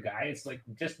to every guy, it's like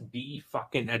just be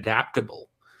fucking adaptable.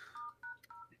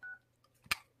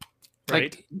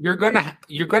 Right. Like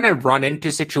you're gonna run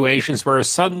into situations where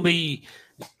suddenly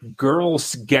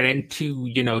girls get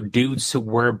into, dudes who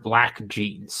wear black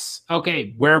jeans.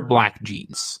 Okay, wear black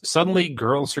jeans. Suddenly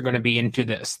girls are gonna be into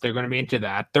this. They're gonna be into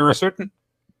that. There are certain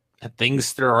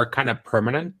things that are kind of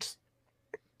permanent.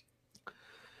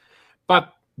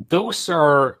 But those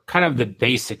are kind of the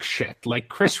basic shit. Like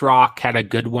Chris Rock had a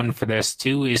good one for this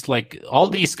too. Is like all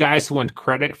these guys want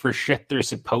credit for shit they're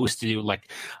supposed to do.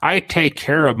 Like I take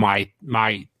care of my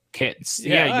kids.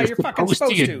 Yeah, you're supposed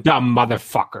to, you dumb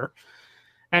motherfucker.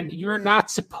 And you're not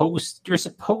supposed. You're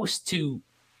supposed to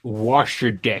wash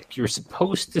your dick. You're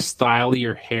supposed to style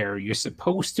your hair. You're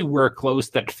supposed to wear clothes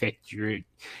that fit you.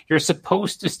 You're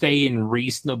supposed to stay in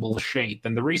reasonable shape.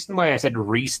 And the reason why I said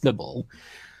reasonable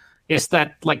is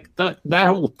that like that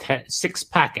whole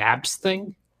six-pack abs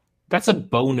thing, that's a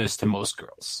bonus to most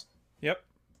girls. Yep.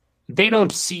 They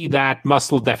don't see that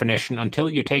muscle definition until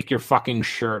you take your fucking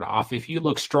shirt off. If you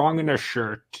look strong in a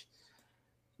shirt,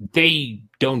 they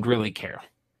don't really care.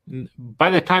 By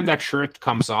the time that shirt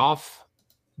comes off,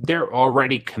 they're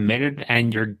already committed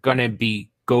and you're going to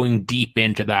be going deep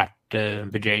into that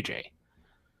vajayjay.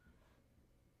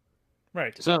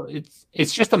 Right. So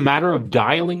it's just a matter of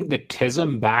dialing the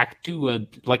TISM back to a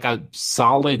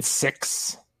solid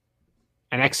 6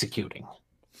 and executing.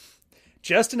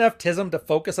 Just enough TISM to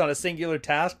focus on a singular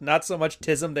task, not so much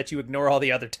TISM that you ignore all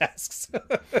the other tasks.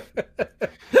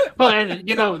 Well,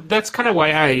 and that's kind of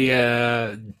why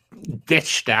I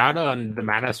ditched out on the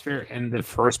Manosphere in the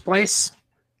first place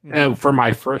for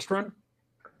my first run.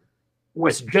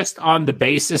 Was just on the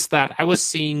basis that I was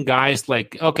seeing guys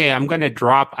like, okay, I'm going to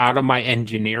drop out of my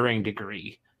engineering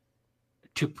degree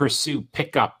to pursue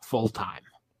pickup full time.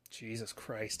 Jesus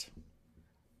Christ.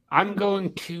 I'm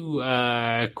going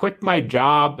to quit my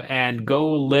job and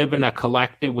go live in a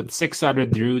collective with 6 other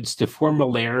dudes to form a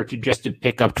lair to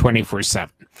pick up 24/7.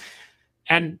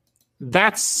 And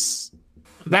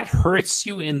that hurts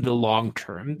you in the long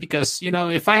term because,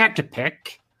 if I had to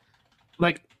pick,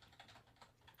 like,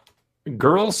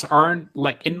 girls aren't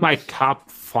like in my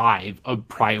top 5 of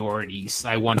priorities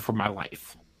I want for my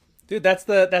life. Dude, that's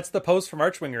the post from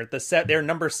Archwinger. They're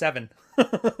number 7.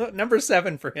 Number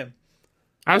 7 for him.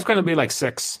 I was going to be like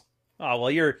 6. Oh,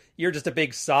 well, you're just a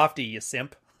big softy, you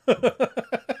simp. But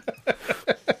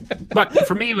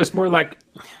for me, it was more like,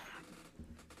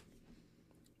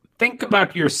 think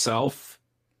about yourself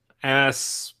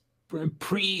as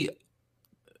pre-observing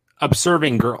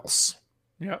girls.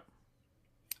 Yeah.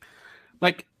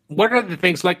 Like, what are the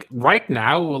things, like, right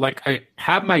now, like, I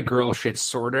have my girl shit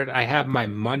sorted. I have my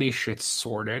money shit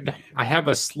sorted. I have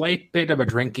a slight bit of a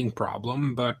drinking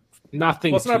problem, but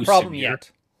nothing it's not a problem severe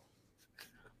yet.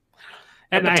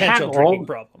 And I have all,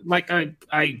 problem. Like, I'm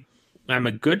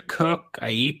a good cook.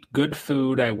 I eat good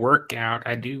food. I work out.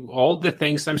 I do all the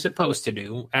things I'm supposed to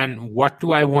do. And what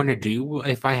do I want to do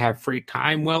if I have free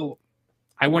time? Well,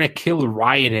 I want to kill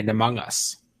Rian in Among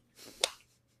Us.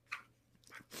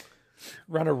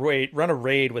 Run a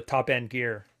raid with top end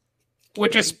gear,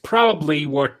 which is probably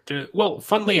what.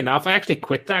 Funnily enough, I actually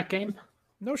quit that game.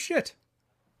 No shit.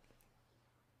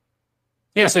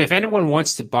 Yeah, so if anyone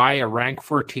wants to buy a rank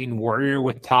 14 warrior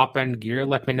with top end gear,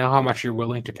 let me know how much you're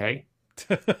willing to pay.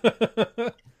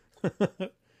 But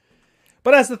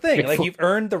that's the thing. Like, you've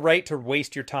earned the right to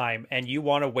waste your time, and you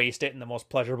want to waste it in the most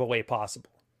pleasurable way possible.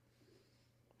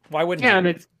 Why wouldn't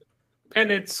you? And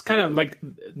it's kind of like,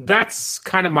 that's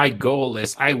kind of my goal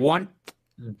is I want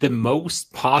the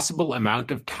most possible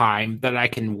amount of time that I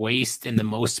can waste in the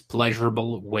most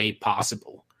pleasurable way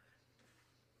possible.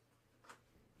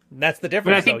 And that's the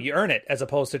difference, though. You earn it as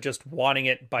opposed to just wanting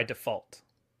it by default.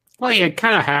 Well, you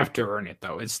kind of have to earn it,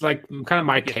 though. It's like kind of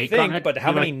my take on it. But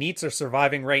how many NEETs are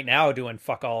surviving right now doing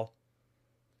fuck all?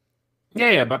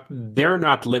 Yeah, but they're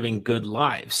not living good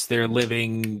lives. They're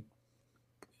living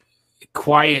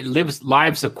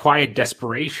lives of quiet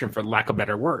desperation, for lack of a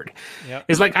better word. Yep.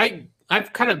 It's like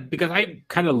I've kind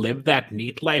of lived that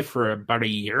NEET life for about a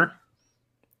year.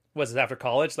 Was it after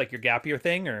college, like your gap year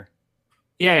thing, or?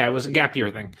 Yeah, it was a gap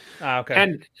year thing. Okay.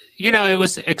 And it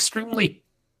was extremely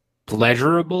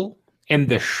pleasurable in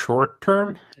the short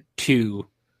term to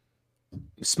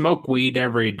smoke weed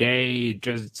every day,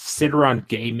 just sit around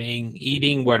gaming,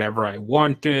 eating whatever I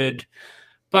wanted,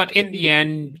 But in the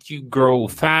end, you grow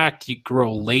fat, you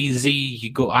grow lazy, you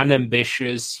go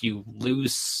unambitious, you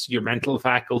lose your mental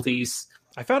faculties.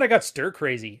 I found I got stir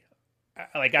crazy.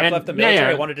 Like I've left And the yeah, military,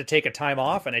 I yeah. wanted to take a time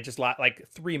off, and I just like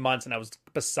 3 months, and I was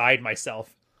beside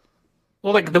myself.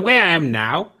 Well, like the way I am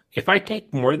now, if I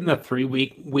take more than a 3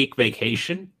 week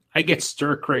vacation, I get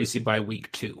stir crazy by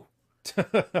week 2.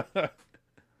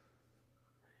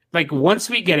 Like once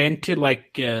we get into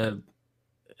like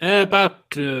about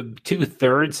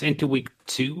 2/3 into week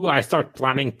 2, I start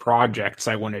planning projects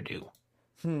I want to do.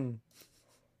 Hmm.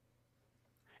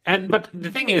 And but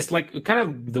the thing is, like, kind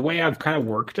of the way I've kind of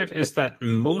worked it is that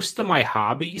most of my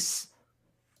hobbies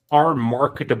are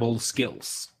marketable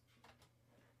skills.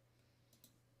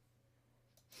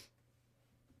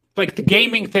 Like the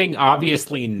gaming thing,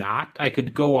 obviously not. I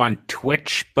could go on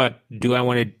Twitch, but do I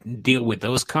want to deal with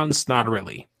those cons? Not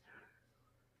really.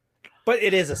 But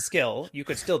it is a skill. You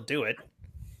could still do it.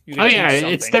 You Oh could yeah, teach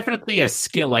it's something. definitely a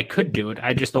skill. I could do it.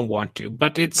 I just don't want to.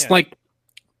 But it's Yeah. like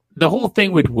the whole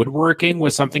thing with woodworking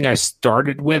was something I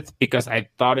started with because I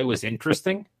thought it was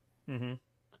interesting. Hmm.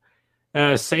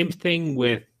 Same thing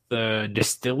with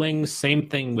distilling, same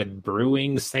thing with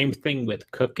brewing, same thing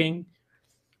with cooking.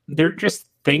 They're just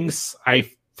things I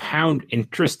found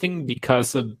interesting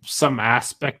because of some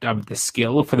aspect of the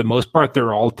skill. For the most part,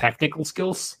 they're all technical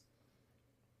skills.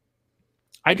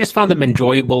 I just found them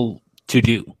enjoyable to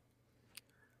do.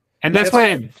 And that's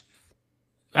why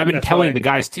I've been That's telling why. the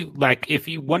guys too, like, if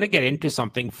you want to get into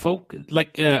something,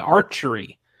 like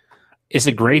archery is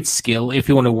a great skill if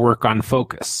you want to work on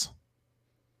focus.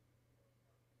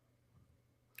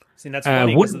 See, that's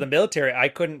funny because of the Wood military, I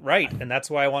couldn't write, and that's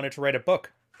why I wanted to write a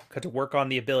book. To work on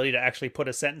the ability to actually put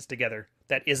a sentence together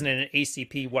that isn't in an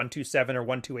ACP 127 or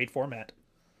 128 format.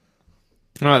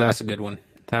 Oh, that's a good one.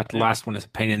 That Yeah. last one is a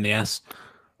pain in the ass.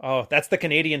 Oh, that's the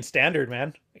Canadian standard,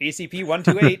 man. ACP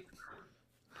 128.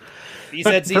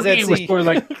 But for me, it was BZZZ. more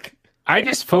like I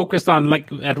just focused on,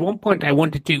 like, at one point I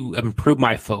wanted to improve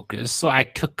my focus, so I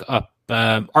took up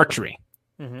archery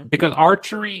Hmm. because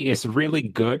archery is really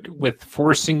good with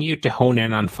forcing you to hone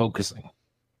in on focusing.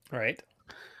 Right.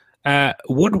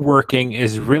 Woodworking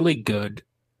is really good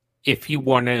if you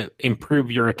want to improve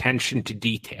your attention to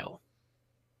detail.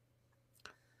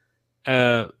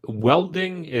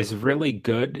 Welding is really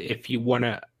good if you want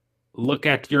to look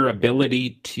at your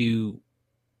ability to.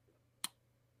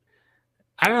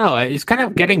 I don't know. It's kind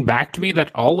of getting back to me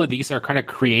that all of these are kind of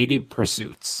creative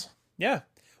pursuits. Yeah.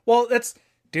 Well,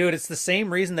 dude, it's the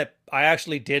same reason that I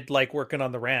actually did like working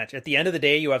on the ranch. At the end of the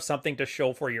day, you have something to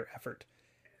show for your effort,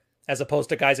 as opposed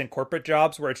to guys in corporate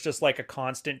jobs where it's just like a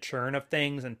constant churn of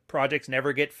things and projects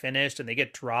never get finished and they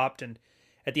get dropped. And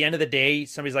at the end of the day,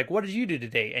 somebody's like, "What did you do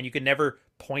today?" And you can never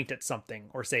point at something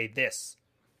or say this.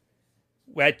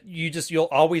 You'll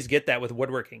always get that with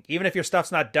woodworking. Even if your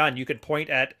stuff's not done, you can point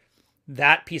at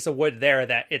that piece of wood there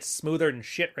that it's smoother than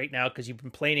shit right now because you've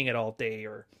been planing it all day.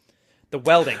 Or the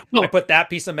welding, I Well, put that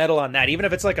piece of metal on that. Even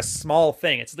if it's like a small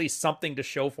thing, it's at least something to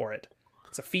show for it.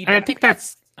 It's a and feedback.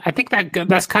 I think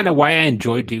that's kind of why I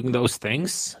enjoy doing those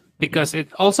things, because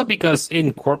because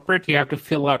in corporate you have to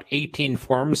fill out 18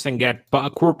 forms and get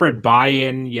corporate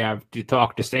buy-in. You have to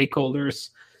talk to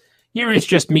stakeholders. Here it's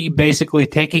just me basically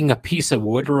taking a piece of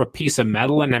wood or a piece of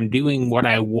metal and I'm doing what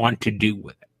I want to do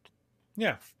with it.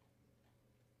 Yeah.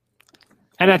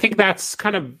 And I think that's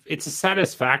it's a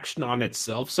satisfaction on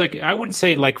itself. So, like, I would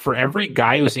say, like, for every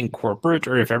guy who's in corporate,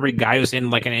 or if every guy who's in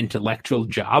like an intellectual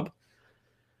job,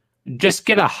 just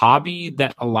get a hobby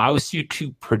that allows you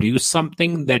to produce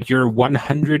something that you're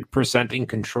 100% in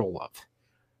control of.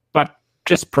 But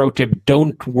just pro tip,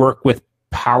 don't work with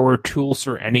power tools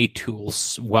or any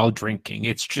tools while drinking.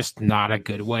 It's just not a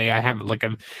good way. I have like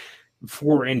a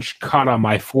 4-inch cut on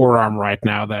my forearm right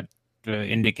now that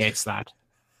indicates that.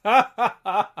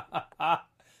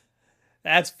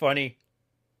 That's funny.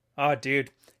 Oh,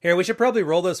 dude. Here, we should probably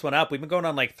roll this one up. We've been going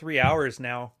on like 3 hours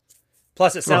now.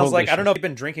 Plus, it Oh, sounds holy like I don't shit. know if you've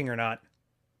been drinking or not.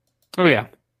 Oh, yeah.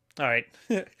 All right.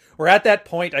 We're at that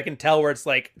point I can tell where it's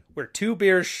like we're 2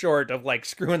 beers short of like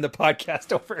screwing the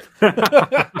podcast over.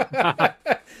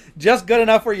 Just good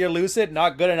enough where you're lucid,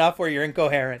 not good enough where you're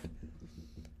incoherent.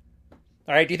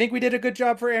 All right. Do you think we did a good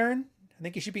job for Aaron? I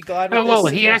think you should be glad with Oh, this. well,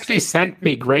 he Yes. actually sent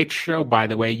me great show, by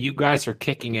the way. You guys are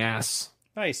kicking ass.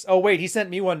 Nice. Oh, wait. He sent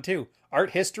me one too.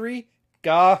 Art history?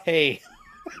 Gah, hey.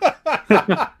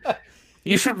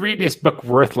 You should read his book,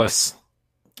 Worthless.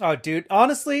 Oh, dude.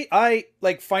 Honestly, I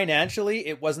like financially,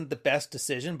 it wasn't the best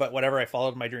decision, but whatever. I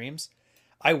followed my dreams.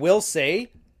 I will say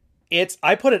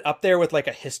I put it up there with like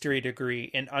a history degree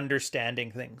in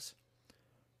understanding things.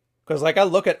 Because like I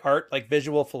look at art like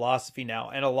visual philosophy now,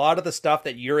 and a lot of the stuff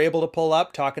that you're able to pull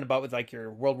up, talking about with like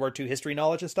your World War II history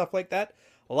knowledge and stuff like that,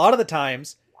 a lot of the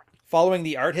times, following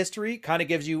the art history kind of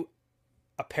gives you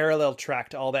a parallel track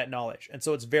to all that knowledge, and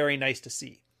so it's very nice to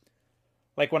see.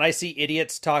 Like when I see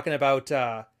idiots talking about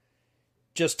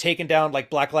just taking down like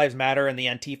Black Lives Matter and the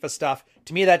Antifa stuff,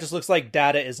 to me that just looks like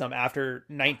Dadaism after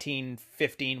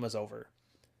 1915 was over.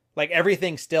 Like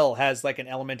everything still has like an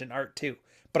element in art too.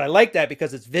 But I like that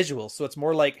because it's visual, so it's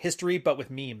more like history but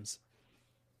with memes.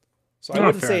 So I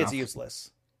wouldn't say it's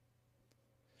useless.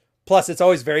 Plus, it's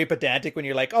always very pedantic when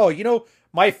you're like, oh, you know,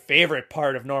 my favorite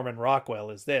part of Norman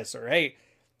Rockwell is this, or hey,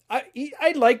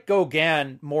 I like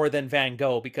Gauguin more than Van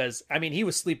Gogh because, I mean, he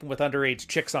was sleeping with underage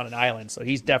chicks on an island, so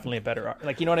he's definitely a better art.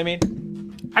 Like, you know what I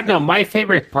mean? I know my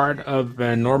favorite part of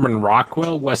Norman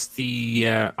Rockwell was the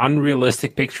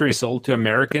unrealistic picture he sold to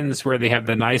Americans where they have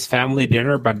the nice family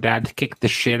dinner, but dad kicked the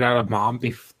shit out of mom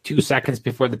 2 seconds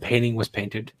before the painting was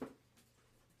painted.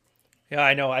 Yeah,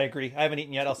 I know. I agree. I haven't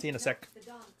eaten yet. I'll see you in a sec.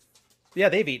 Yeah,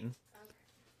 they've eaten.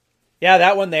 Yeah,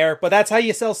 that one there. But that's how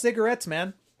you sell cigarettes,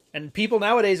 man. And people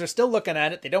nowadays are still looking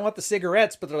at it. They don't want the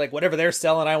cigarettes, but they're like, whatever they're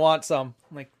selling, I want some.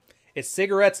 I'm like, it's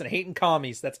cigarettes and hating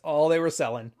commies. That's all they were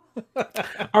selling.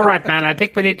 All right, man. I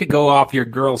think we need to go off. Your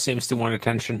girl seems to want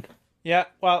attention. Yeah,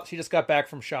 well, she just got back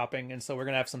from shopping, and so we're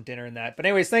going to have some dinner and that. But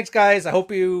anyways, thanks, guys. I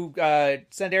hope you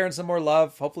send Aaron some more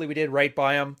love. Hopefully we did right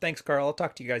by him. Thanks, Carl. I'll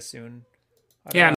talk to you guys soon. Yeah.